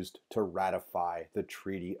refused to ratify the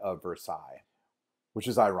Treaty of Versailles, which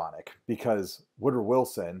is ironic because Woodrow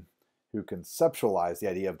Wilson, who conceptualized the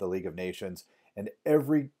idea of the League of Nations, and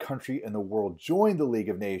every country in the world joined the League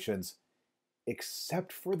of Nations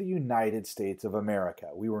except for the United States of America.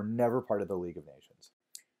 We were never part of the League of Nations.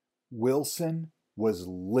 Wilson was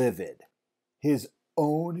livid. His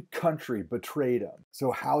own country betrayed him.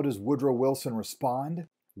 So how does Woodrow Wilson respond?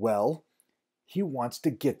 Well, he wants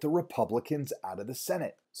to get the Republicans out of the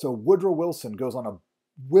Senate. So Woodrow Wilson goes on a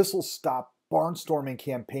whistle-stop barnstorming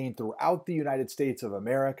campaign throughout the United States of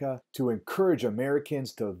America to encourage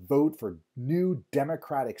Americans to vote for new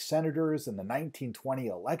Democratic senators in the 1920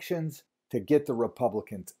 elections, to get the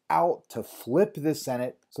Republicans out, to flip the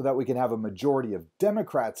Senate so that we can have a majority of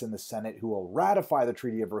Democrats in the Senate who will ratify the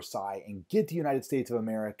Treaty of Versailles and get the United States of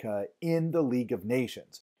America in the League of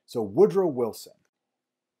Nations. So Woodrow Wilson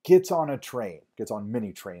gets on a train, gets on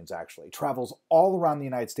many trains actually, travels all around the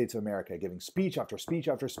United States of America, giving speech after speech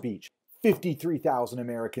after speech. 53,000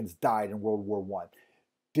 Americans died in World War I.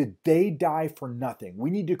 Did they die for nothing? We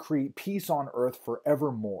need to create peace on earth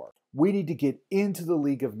forevermore. We need to get into the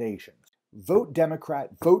League of Nations. Vote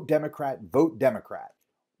Democrat, vote Democrat, vote Democrat.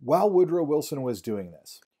 While Woodrow Wilson was doing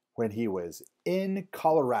this, when he was in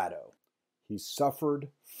Colorado, he suffered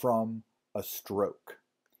from a stroke.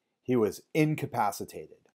 He was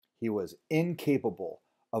incapacitated. He was incapable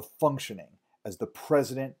of functioning as the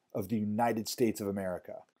President of the United States of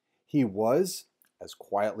America. He was, as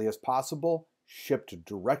quietly as possible, shipped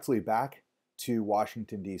directly back to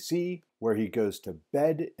Washington, D.C., where he goes to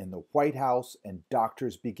bed in the White House and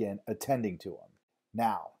doctors begin attending to him.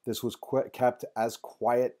 Now, this was kept as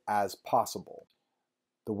quiet as possible.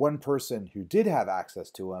 The one person who did have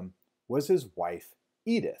access to him was his wife,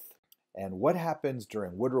 Edith. And what happens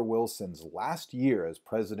during Woodrow Wilson's last year as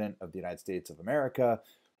President of the United States of America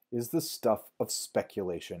is the stuff of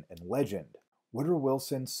speculation and legend. Woodrow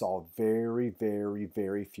Wilson saw very, very,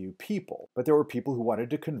 very few people, but there were people who wanted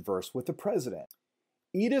to converse with the president.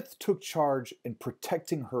 Edith took charge in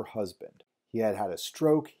protecting her husband. He had had a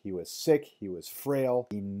stroke, he was sick, he was frail,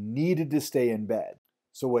 he needed to stay in bed.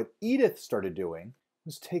 So what Edith started doing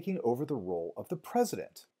was taking over the role of the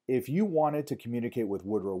president. If you wanted to communicate with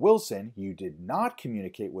Woodrow Wilson, you did not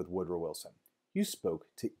communicate with Woodrow Wilson. You spoke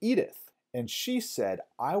to Edith. And she said,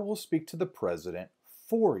 I will speak to the president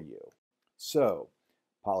for you. So,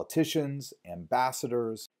 politicians,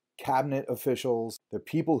 ambassadors, cabinet officials, the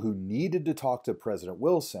people who needed to talk to President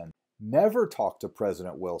Wilson never talked to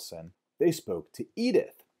President Wilson. They spoke to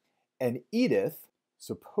Edith. And Edith,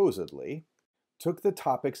 supposedly, took the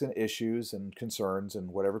topics and issues and concerns and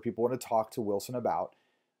whatever people want to talk to Wilson about.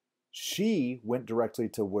 She went directly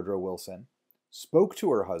to Woodrow Wilson, spoke to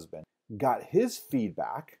her husband, got his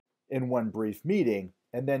feedback in one brief meeting,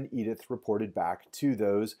 and then Edith reported back to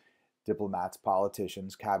those diplomats,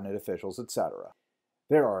 politicians, cabinet officials, etc.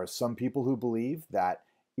 There are some people who believe that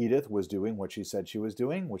Edith was doing what she said she was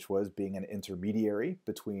doing, which was being an intermediary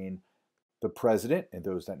between the president and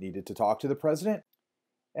those that needed to talk to the president.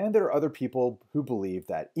 And there are other people who believe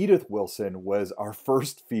that Edith Wilson was our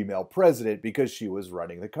first female president because she was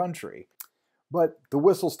running the country. But the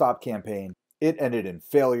whistle-stop campaign, it ended in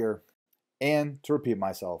failure. And to repeat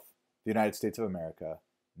myself, the United States of America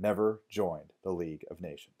never joined the League of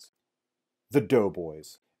Nations. The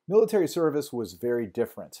Doughboys. Military service was very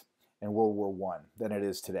different in World War I than it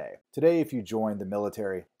is today. Today, if you join the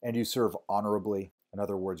military and you serve honorably, in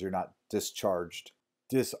other words, you're not discharged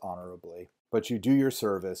dishonorably, but you do your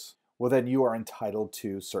service, well then you are entitled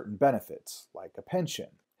to certain benefits, like a pension,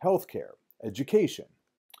 healthcare, education.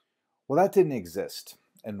 Well, that didn't exist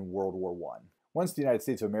in World War I. Once the United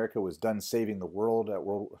States of America was done saving the world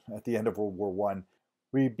at the end of World War I,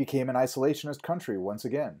 we became an isolationist country once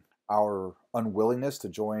again. Our unwillingness to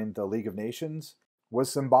join the League of Nations was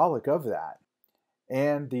symbolic of that.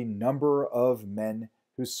 And the number of men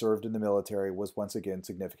who served in the military was once again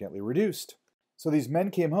significantly reduced. So these men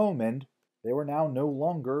came home and they were now no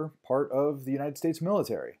longer part of the United States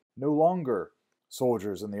military, no longer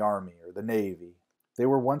soldiers in the Army or the Navy. They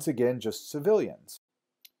were once again just civilians.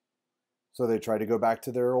 So they tried to go back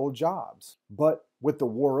to their old jobs. But with the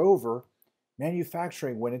war over,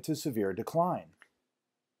 manufacturing went into severe decline.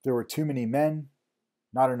 There were too many men,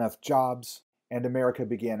 not enough jobs, and America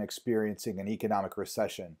began experiencing an economic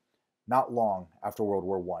recession not long after World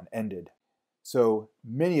War I ended. So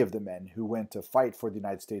many of the men who went to fight for the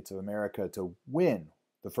United States of America to win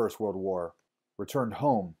the First World War returned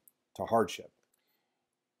home to hardship.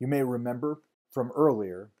 You may remember from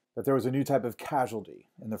earlier that there was a new type of casualty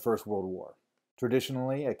in the First World War.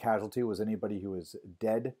 Traditionally, a casualty was anybody who was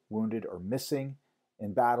dead, wounded, or missing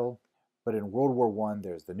in battle. But in World War I,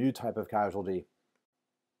 there's the new type of casualty,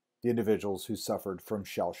 the individuals who suffered from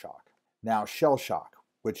shell shock. Now, shell shock,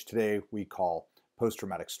 which today we call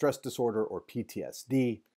post-traumatic stress disorder or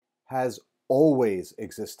PTSD, has always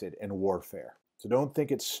existed in warfare. So don't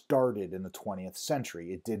think it started in the 20th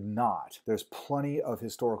century. It did not. There's plenty of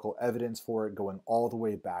historical evidence for it going all the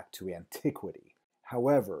way back to antiquity.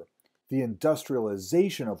 However, the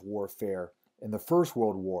industrialization of warfare in the First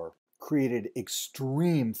World War created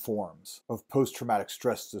extreme forms of post-traumatic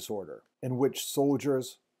stress disorder in which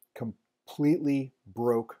soldiers completely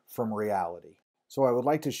broke from reality. So I would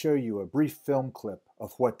like to show you a brief film clip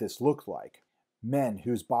of what this looked like. Men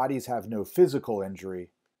whose bodies have no physical injury,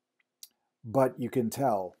 but you can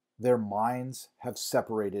tell their minds have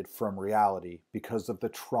separated from reality because of the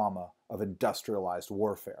trauma of industrialized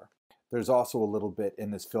warfare. There's also a little bit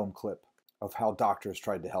in this film clip of how doctors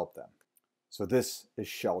tried to help them. So this is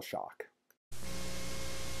shell shock.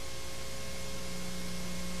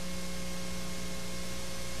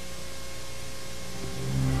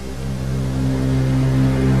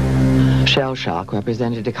 Shell shock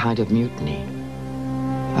represented a kind of mutiny,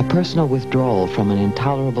 a personal withdrawal from an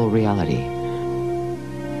intolerable reality.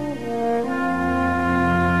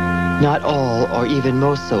 Not all, or even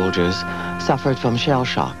most soldiers, suffered from shell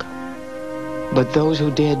shock, but those who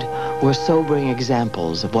did were sobering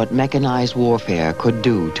examples of what mechanized warfare could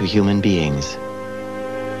do to human beings.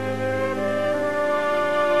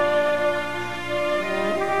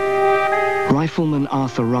 Rifleman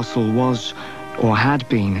Arthur Russell was, or had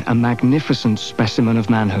been, a magnificent specimen of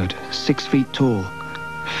manhood, 6 feet tall.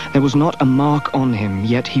 There was not a mark on him,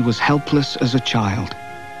 yet he was helpless as a child.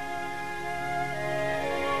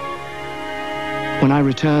 When I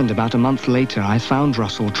returned about a month later, I found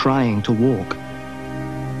Russell trying to walk.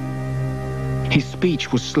 His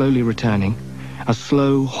speech was slowly returning, a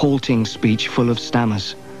slow, halting speech full of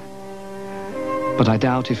stammers. But I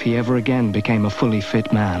doubt if he ever again became a fully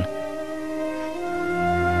fit man.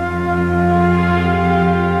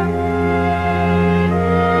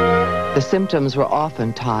 The symptoms were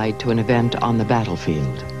often tied to an event on the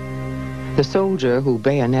battlefield. The soldier who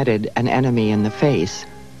bayoneted an enemy in the face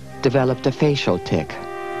developed a facial tic.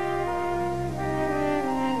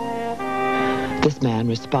 This man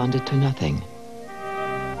responded to nothing,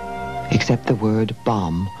 except the word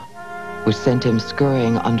bomb, which sent him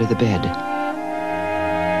scurrying under the bed.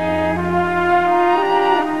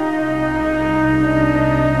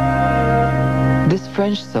 This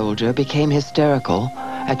French soldier became hysterical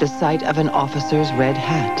at the sight of an officer's red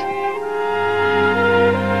hat.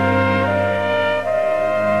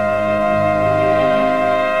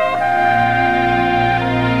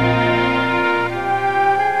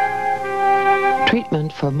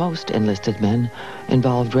 Treatment for most enlisted men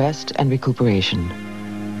involved rest and recuperation.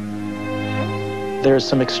 There's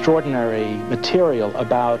some extraordinary material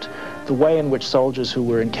about the way in which soldiers who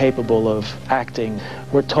were incapable of acting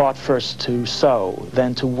were taught first to sew,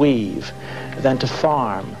 then to weave, then to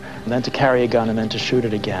farm, then to carry a gun, and then to shoot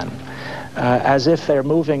it again. As if they're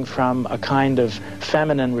moving from a kind of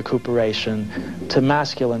feminine recuperation to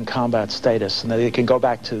masculine combat status, and that they can go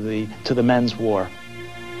back to the men's war.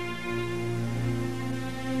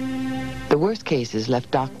 The worst cases left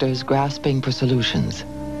doctors grasping for solutions.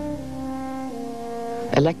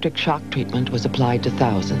 Electric shock treatment was applied to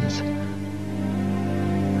thousands.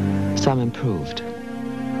 Some improved.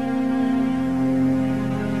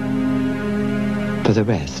 For the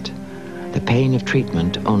rest, the pain of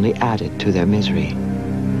treatment only added to their misery.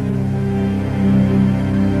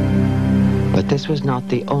 But this was not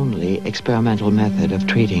the only experimental method of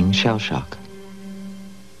treating shell shock.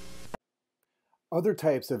 Other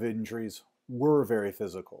types of injuries were very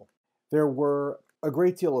physical. There were a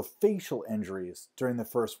great deal of facial injuries during the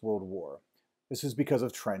First World War. This is because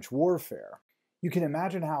of trench warfare. You can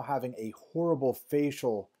imagine how having a horrible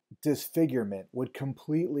facial disfigurement would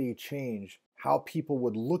completely change how people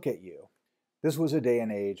would look at you. This was a day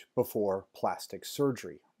and age before plastic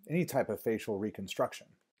surgery, any type of facial reconstruction.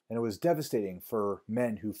 And it was devastating for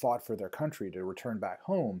men who fought for their country to return back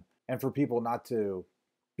home, and for people not to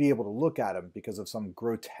be able to look at them because of some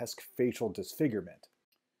grotesque facial disfigurement.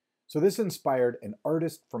 So this inspired an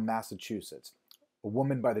artist from Massachusetts, a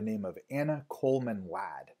woman by the name of Anna Coleman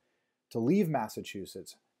Ladd, to leave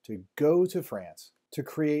Massachusetts to go to France to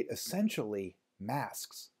create essentially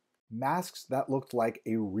masks. Masks that looked like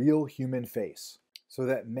a real human face, so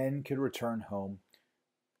that men could return home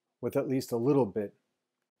with at least a little bit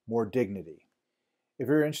more dignity. If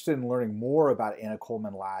you're interested in learning more about Anna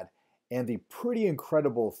Coleman Ladd and the pretty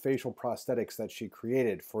incredible facial prosthetics that she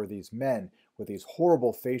created for these men with these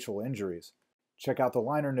horrible facial injuries. Check out the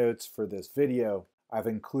liner notes for this video. I've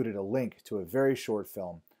included a link to a very short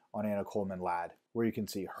film on Anna Coleman Ladd, where you can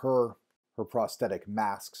see her prosthetic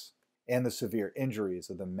masks, and the severe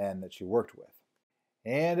injuries of the men that she worked with.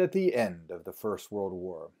 And at the end of the First World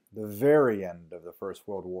War, the very end of the First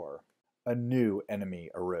World War, a new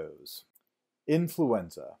enemy arose.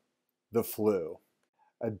 Influenza, the flu.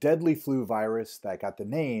 A deadly flu virus that got the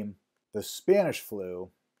name the Spanish flu,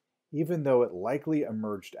 even though it likely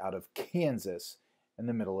emerged out of Kansas in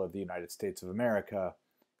the middle of the United States of America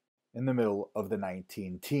in the middle of the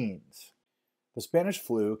 19-teens. The Spanish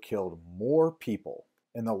flu killed more people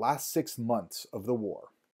in the last 6 months of the war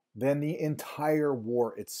than the entire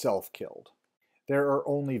war itself killed. There are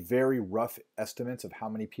only very rough estimates of how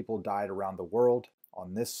many people died around the world.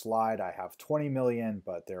 On this slide, I have 20 million,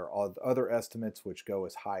 but there are other estimates which go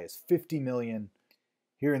as high as 50 million.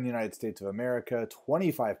 Here in the United States of America,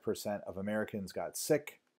 25% of Americans got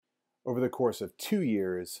sick. Over the course of 2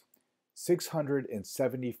 years,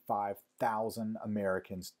 675,000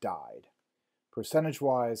 Americans died.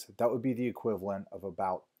 Percentage-wise, that would be the equivalent of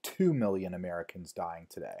about 2 million Americans dying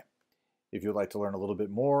today. If you'd like to learn a little bit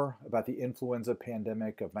more about the influenza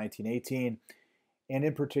pandemic of 1918, and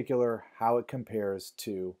in particular how it compares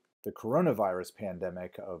to the coronavirus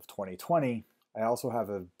pandemic of 2020, I also have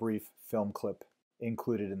a brief film clip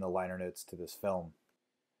included in the liner notes to this film.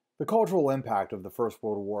 The cultural impact of the First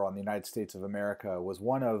World War on the United States of America was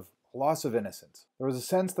one of loss of innocence. There was a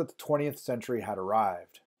sense that the 20th century had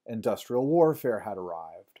arrived. Industrial warfare had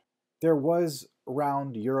arrived. There was,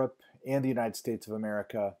 around Europe and the United States of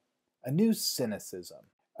America, a new cynicism,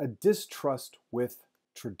 a distrust with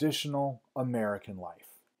traditional American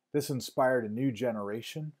life. This inspired a new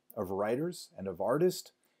generation of writers and of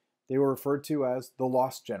artists. They were referred to as the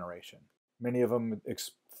Lost Generation. Many of them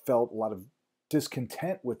felt a lot of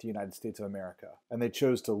discontent with the United States of America, and they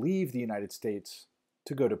chose to leave the United States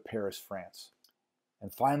to go to Paris, France.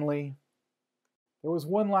 And finally, there was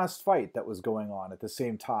one last fight that was going on at the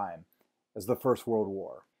same time as the First World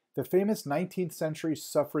War. The famous 19th century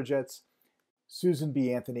suffragettes Susan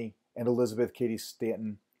B. Anthony and Elizabeth Cady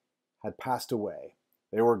Stanton had passed away.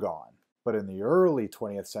 They were gone. But in the early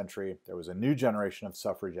 20th century, there was a new generation of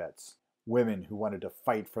suffragettes, women who wanted to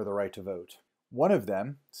fight for the right to vote. One of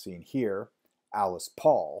them, seen here, Alice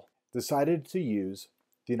Paul, decided to use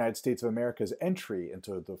the United States of America's entry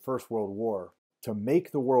into the First World War to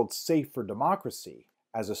make the world safe for democracy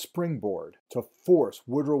as a springboard to force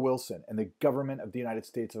Woodrow Wilson and the government of the United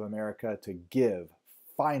States of America to give,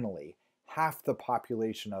 finally, half the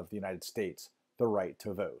population of the United States the right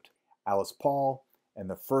to vote. Alice Paul and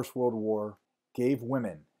the First World War gave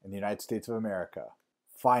women in the United States of America,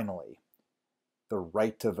 finally, the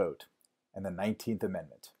right to vote and the 19th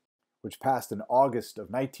Amendment, which passed in August of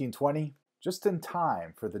 1920, just in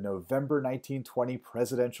time for the November 1920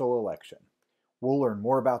 presidential election. We'll learn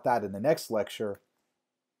more about that in the next lecture,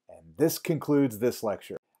 and this concludes this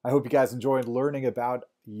lecture. I hope you guys enjoyed learning about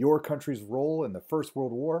your country's role in the First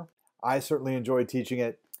World War. I certainly enjoyed teaching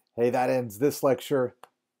it. Hey, that ends this lecture.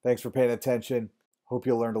 Thanks for paying attention. Hope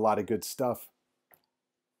you learned a lot of good stuff.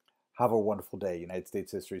 Have a wonderful day, United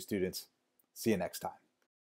States history students. See you next time.